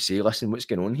got to say, listen, what's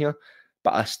going on here?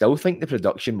 But I still think the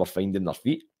production were finding their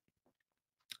feet.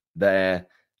 I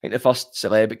think the first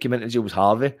celeb that came into jail was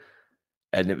Harvey.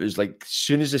 And it was like, as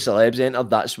soon as the celebs entered,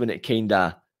 that's when it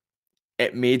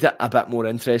made it a bit more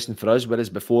interesting for us. Whereas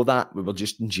before that, we were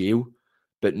just in jail.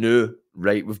 But now,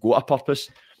 right, we've got a purpose.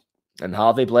 And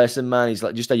Harvey, bless him, man, he's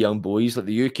like just a young boy. He's like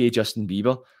the UK Justin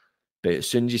Bieber. But as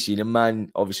soon as you see him,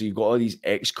 man, obviously you've got all these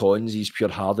ex-cons, these pure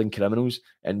hardened criminals,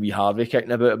 and we Harvey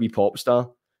kicking about a wee pop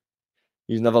star.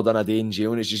 He's never done a day in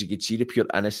jail, and it's just you could see the pure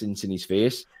innocence in his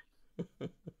face.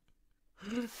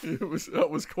 That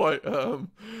was quite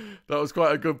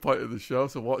a good point of the show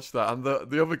to watch that. And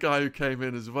the other guy who came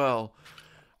in as well,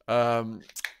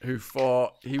 who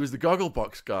thought he was the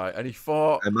Gogglebox guy, and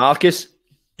And Marcus.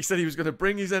 He said he was going to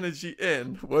bring his energy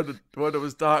in where there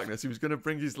was darkness. He was going to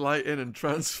bring his light in and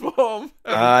transform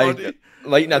everybody.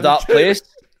 Light in a dark place.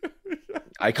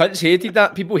 I hated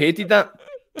that. People hated that.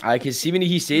 I can see when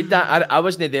he said that. I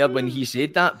wasn't there when he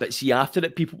said that, but see after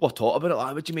it, people were talking about it.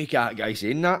 Like, would you make a guy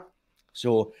saying that?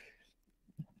 So,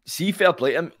 see, fair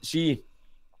play to him. See,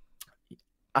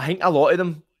 I think a lot of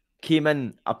them came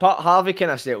in. Apart Harvey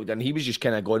kind of settled in. He was just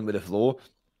kind of going with the flow.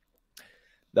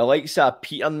 the likes of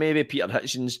Peter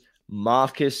Hitchens,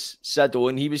 Marcus, Sid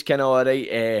Owen, he was kind of all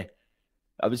right.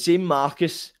 I would say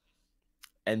Marcus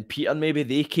and Peter, maybe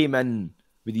they came in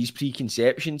with these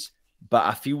preconceptions, but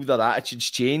I feel their attitudes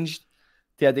changed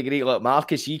to a degree. Like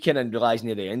Marcus, he kind of realised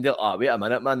near the end, wait a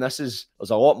minute, man, there's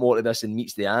a lot more to this than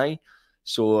meets the eye.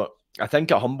 So I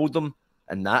think it humbled them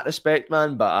in that respect,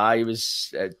 man. But I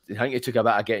think it took a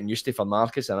bit of getting used to for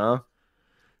Marcus, I know.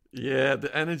 Yeah,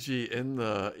 the energy in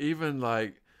there, even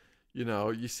like,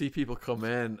 you see people come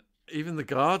in, even the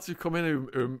guards who come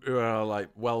in who are like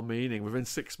well-meaning, within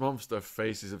 6 months their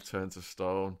faces have turned to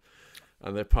stone,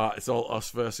 and it's all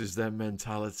us versus them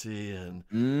mentality, and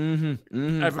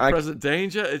ever-present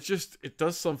danger. It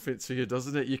does something to you,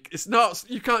 doesn't it?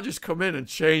 You can't just come in and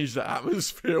change the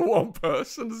atmosphere one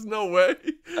person. There's no way.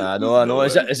 I know.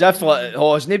 As if like,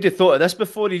 has nobody thought of this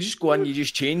before? You just go in, you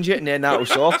just change it, and then that'll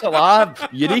sort it. Lab,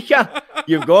 Eureka!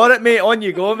 You've got it, mate. On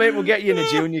you go, mate. We'll get you in the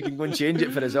jail, and you can go and change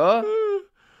it for us all.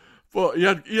 But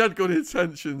he had good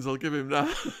intentions. I'll give him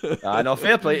that. I know.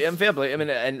 Fair play to him.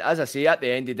 And as I say, at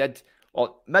the end, he did.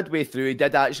 Or midway through, he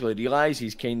did actually realise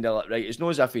he's kind of like, right, it's not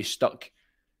as if he's stuck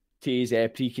to his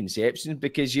preconceptions,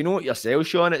 because you know it yourself,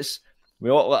 Sean,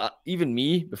 even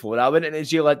me, before I went into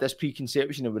jail, I had this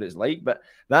preconception of what it's like, but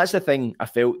that's the thing I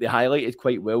felt they highlighted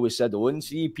quite well with Sid Owen.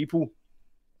 See, people,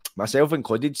 myself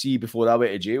included, before I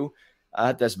went to jail, I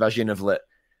had this vision of like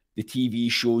the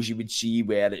TV shows you would see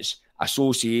where it's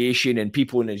association and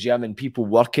people in the gym and people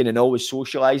working and always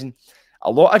socialising.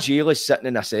 A lot of jailers sitting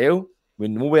in a cell, we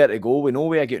know where to go, we know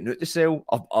where getting out the cell,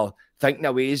 or thinking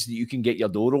of ways that you can get your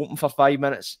door open for 5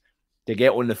 minutes, to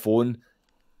get on the phone,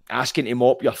 asking to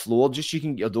mop your floor just so you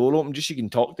can get your door open, just so you can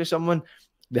talk to someone.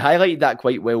 They highlighted that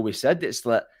quite well. We said it's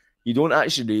like you don't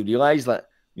actually realise that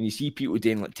when you see people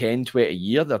doing like 10, 20 a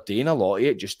year, they're doing a lot of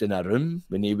it just in a room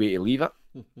when they wait to leave it.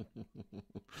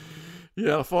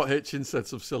 Yeah, I thought Hitchens said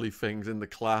some silly things in the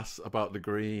class about the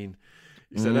green.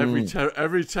 He said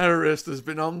every terrorist has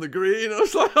been on the green. I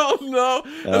was like, oh no.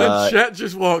 And then Chet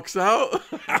just walks out.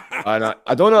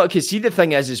 I don't know, because see, the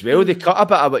thing is as well, they cut a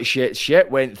bit of what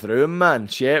Chet went through him, man.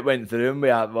 Chet went through him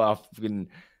with a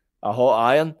hot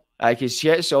iron. Because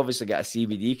Chet's obviously got a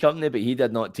CBD company, but he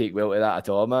did not take well to that at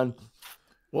all, man.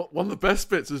 One of the best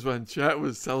bits was when Chet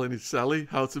was telling his celly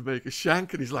how to make a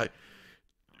shank, and he's like,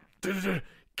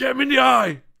 get him in the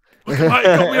eye.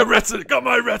 Got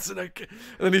my retina. And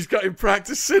then he's got him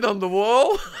practicing on the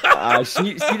wall.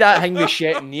 See that thing with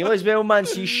Shet and Neil as well, man.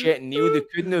 See Shet and Neil, they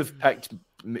couldn't have picked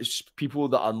people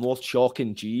that are more chalk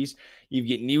and cheese. You've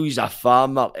got Neil, he's a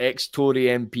farmer, ex-Tory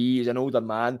MP, he's an older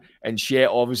man, and Shet,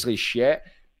 obviously Shet.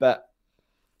 But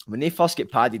when they first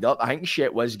get padded up, I think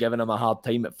Shet was giving him a hard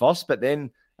time at first, but then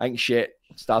I think Shet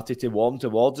started to warm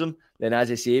towards him. Then,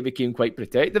 as I say, became quite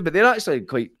protective, but they're actually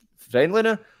quite friendly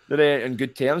now. They're in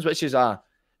good terms, which is a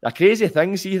crazy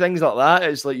thing. See things like that,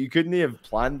 it's like you couldn't have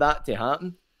planned that to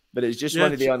happen, but it's just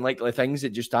one of the unlikely things that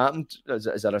just happened as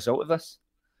a result of this.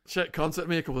 Chet contacted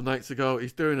me a couple of nights ago.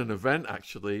 He's doing an event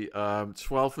actually,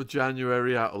 12th of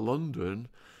January out of London,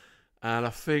 and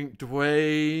I think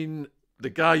Dwayne, the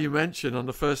guy you mentioned on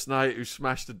the first night who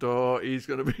smashed the door, he's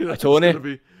going to be Tony.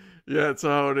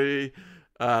 Tony.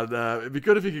 And it'd be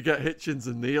good if you could get Hitchens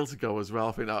and Neil to go as well.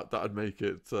 I think that'd make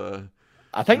it.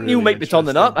 I think really Neil might be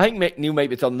turning up. I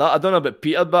don't know about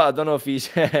Peter, but I don't know if he's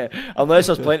unless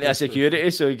there's plenty of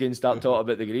security so he can start talking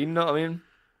about the green. You know what I mean?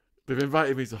 They've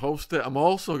invited me to host it. I'm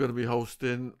also going to be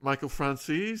hosting Michael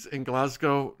Francis in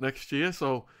Glasgow next year.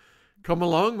 So come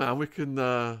along, man. We can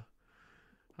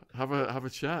have a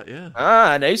chat.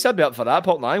 Yeah. Nice. I'd be up for that.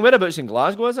 Portland. Whereabouts in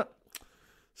Glasgow is it?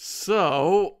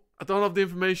 So I don't have the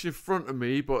information in front of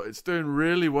me, but it's doing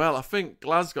really well. I think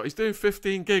Glasgow, he's doing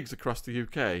 15 gigs across the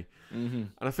UK. Mm-hmm.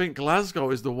 And I think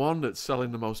Glasgow is the one that's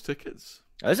selling the most tickets.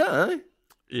 Is it, eh?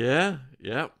 Yeah.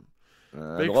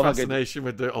 Big fascination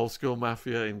with the old school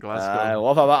mafia in Glasgow. I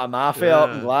love a bit of mafia up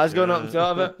in Glasgow, not on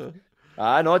top of it.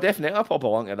 No, definitely. I'll pop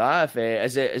along to that.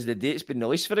 Is the date's been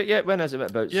released for it yet? When is it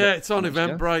about? Yeah, it's on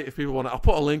Eventbrite if people want it. I'll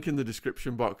put a link in the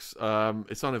description box.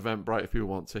 It's on Eventbrite if people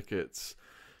want tickets.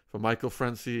 For Michael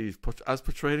Francis, as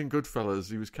portrayed in Goodfellas,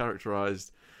 he was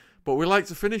characterised. But we like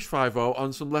to finish Fivo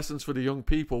on some lessons for the young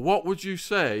people. What would you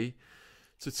say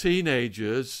to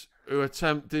teenagers who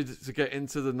attempted to get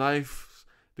into the knife,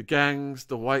 the gangs,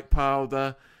 the white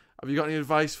powder? Have you got any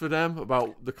advice for them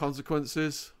about the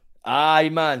consequences? Aye,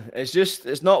 man.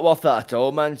 It's not worth it at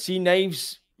all, man. See,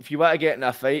 knives, if you want to get in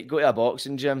a fight, go to a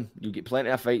boxing gym. You'll get plenty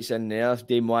of fights in there.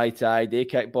 Day Muay Thai, day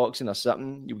kickboxing or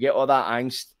something. You'll get all that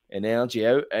angst and energy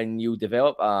out, and you'll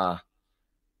develop a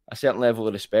certain level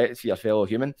of respect for your fellow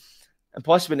human. And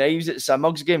plus, with knives, it's a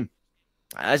mugs game.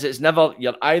 As it's never,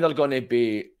 you're either going to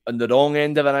be on the wrong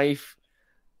end of a knife,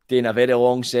 doing a very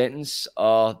long sentence,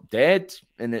 or dead.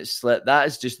 And it's like, that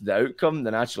is just the outcome,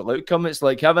 the natural outcome. It's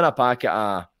like having a packet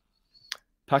of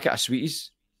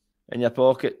sweeties in your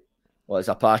pocket. Well, it's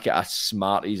a packet of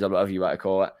Smarties or whatever you want to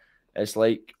call it. It's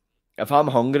like, if I'm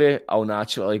hungry, I'll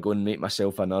naturally go and make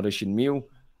myself a nourishing meal.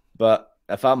 But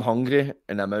if I'm hungry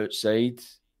and I'm outside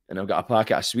and I've got a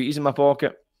packet of sweeties in my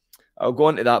pocket, I'll go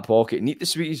into that pocket and eat the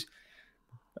sweeties.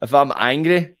 If I'm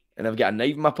angry and I've got a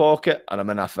knife in my pocket and I'm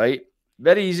in a fight,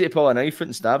 very easy to pull a knife out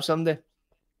and stab somebody.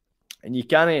 And you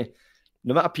can't,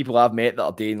 no matter people I've met that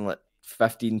are doing like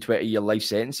 15, 20-year life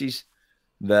sentences,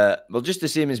 that they're just the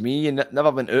same as me. You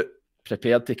never went out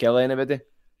prepared to kill anybody.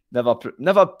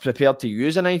 Never prepared to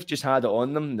use a knife, just had it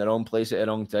on them in the wrong place at the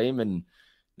wrong time, and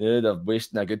they're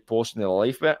wasting a good portion of their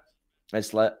life with it.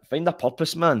 It's like, find a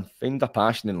purpose, man. Find a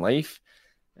passion in life.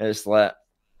 It's like,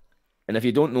 and if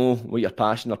you don't know what your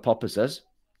passion or purpose is,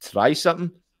 try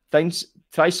something.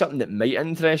 Try something that might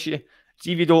interest you.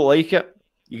 See if you don't like it,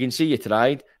 you can say you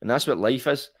tried, and that's what life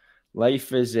is.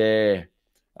 Life is a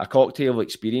cocktail of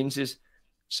experiences.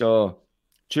 So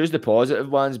choose the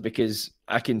positive ones, because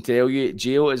I can tell you,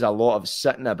 jail is a lot of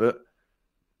sitting about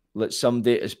like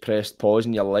somebody has pressed pause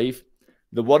in your life.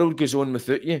 The world goes on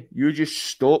without you. You just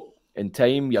stop in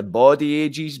time. Your body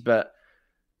ages, but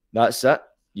that's it.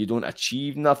 You don't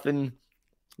achieve nothing.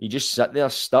 You just sit there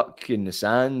stuck in the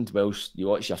sand whilst you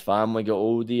watch your family get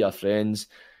older, your friends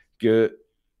go out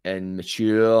and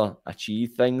mature,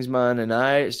 achieve things, man. And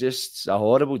it's just a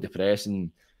horrible,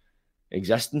 depressing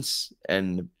existence.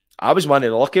 And I was one of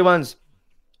the lucky ones.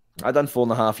 I done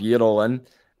 4.5 years all in.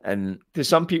 And to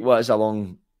some people, it's a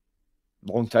long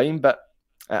time, but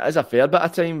it is a fair bit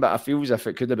of time. But I feel as if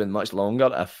it could have been much longer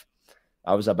if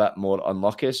I was a bit more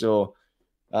unlucky. So,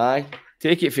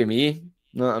 take it from me.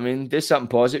 You know what I mean? Do something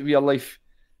positive with your life.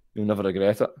 You'll never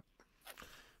regret it.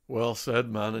 Well said,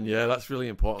 man. And yeah, that's really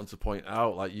important to point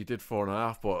out. Like, you did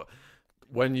 4.5, but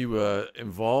when you were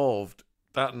involved,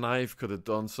 that knife could have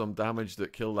done some damage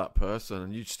that killed that person,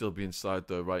 and you'd still be inside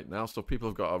there right now. So people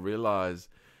have got to realize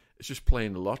it's just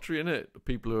playing the lottery, innit? The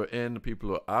people who are in, the people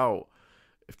who are out.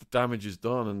 If the damage is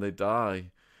done and they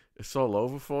die, it's all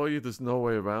over for you. There's no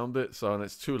way around it. So, and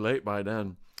it's too late by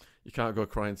then. You can't go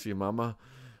crying to your mama.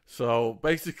 So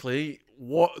basically,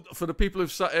 what for the people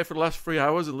who've sat here for the last 3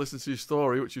 hours and listened to your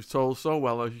story, which you've told so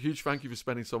well, a huge thank you for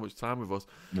spending so much time with us.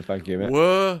 Thank you, mate.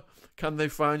 Where can they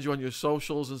find you on your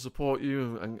socials and support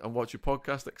you and watch your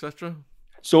podcast, etc.?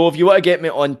 So if you want to get me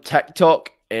on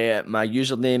TikTok, my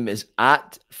username is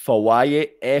at Fawaii,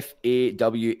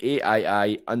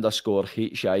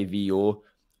 FAWAII_HIVO.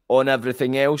 On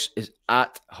everything else is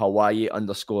at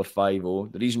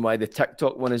Hawaii_Fivo. The reason why the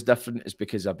TikTok one is different is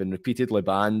because I've been repeatedly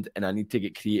banned and I need to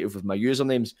get creative with my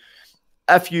usernames.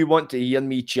 If you want to hear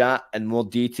me chat in more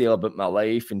detail about my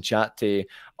life and chat to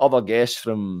other guests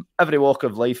from every walk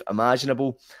of life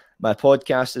imaginable, my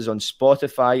podcast is on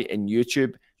Spotify and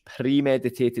YouTube,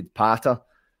 Premeditated Patter.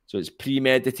 So it's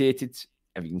premeditated.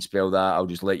 If you can spell that, I'll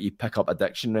just let you pick up a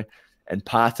dictionary. And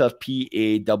patter,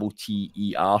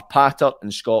 Patter, patter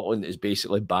in Scotland is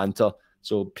basically banter.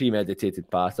 So premeditated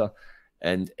patter.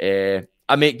 And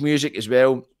I make music as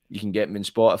well. You can get me on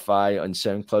Spotify, on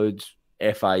SoundCloud,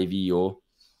 FIVO.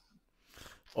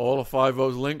 All of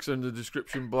Fivo's links are in the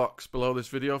description box below this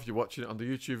video. If you're watching it on the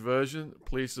YouTube version,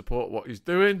 please support what he's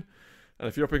doing. And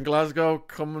if you're up in Glasgow,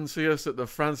 come and see us at the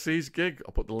Francis gig.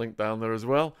 I'll put the link down there as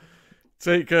well.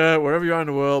 Take care wherever you are in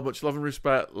the world. Much love and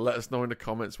respect. Let us know in the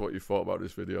comments what you thought about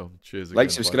this video. Cheers again.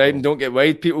 Like, subscribe, and don't get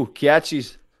wide, people.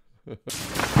 Catches.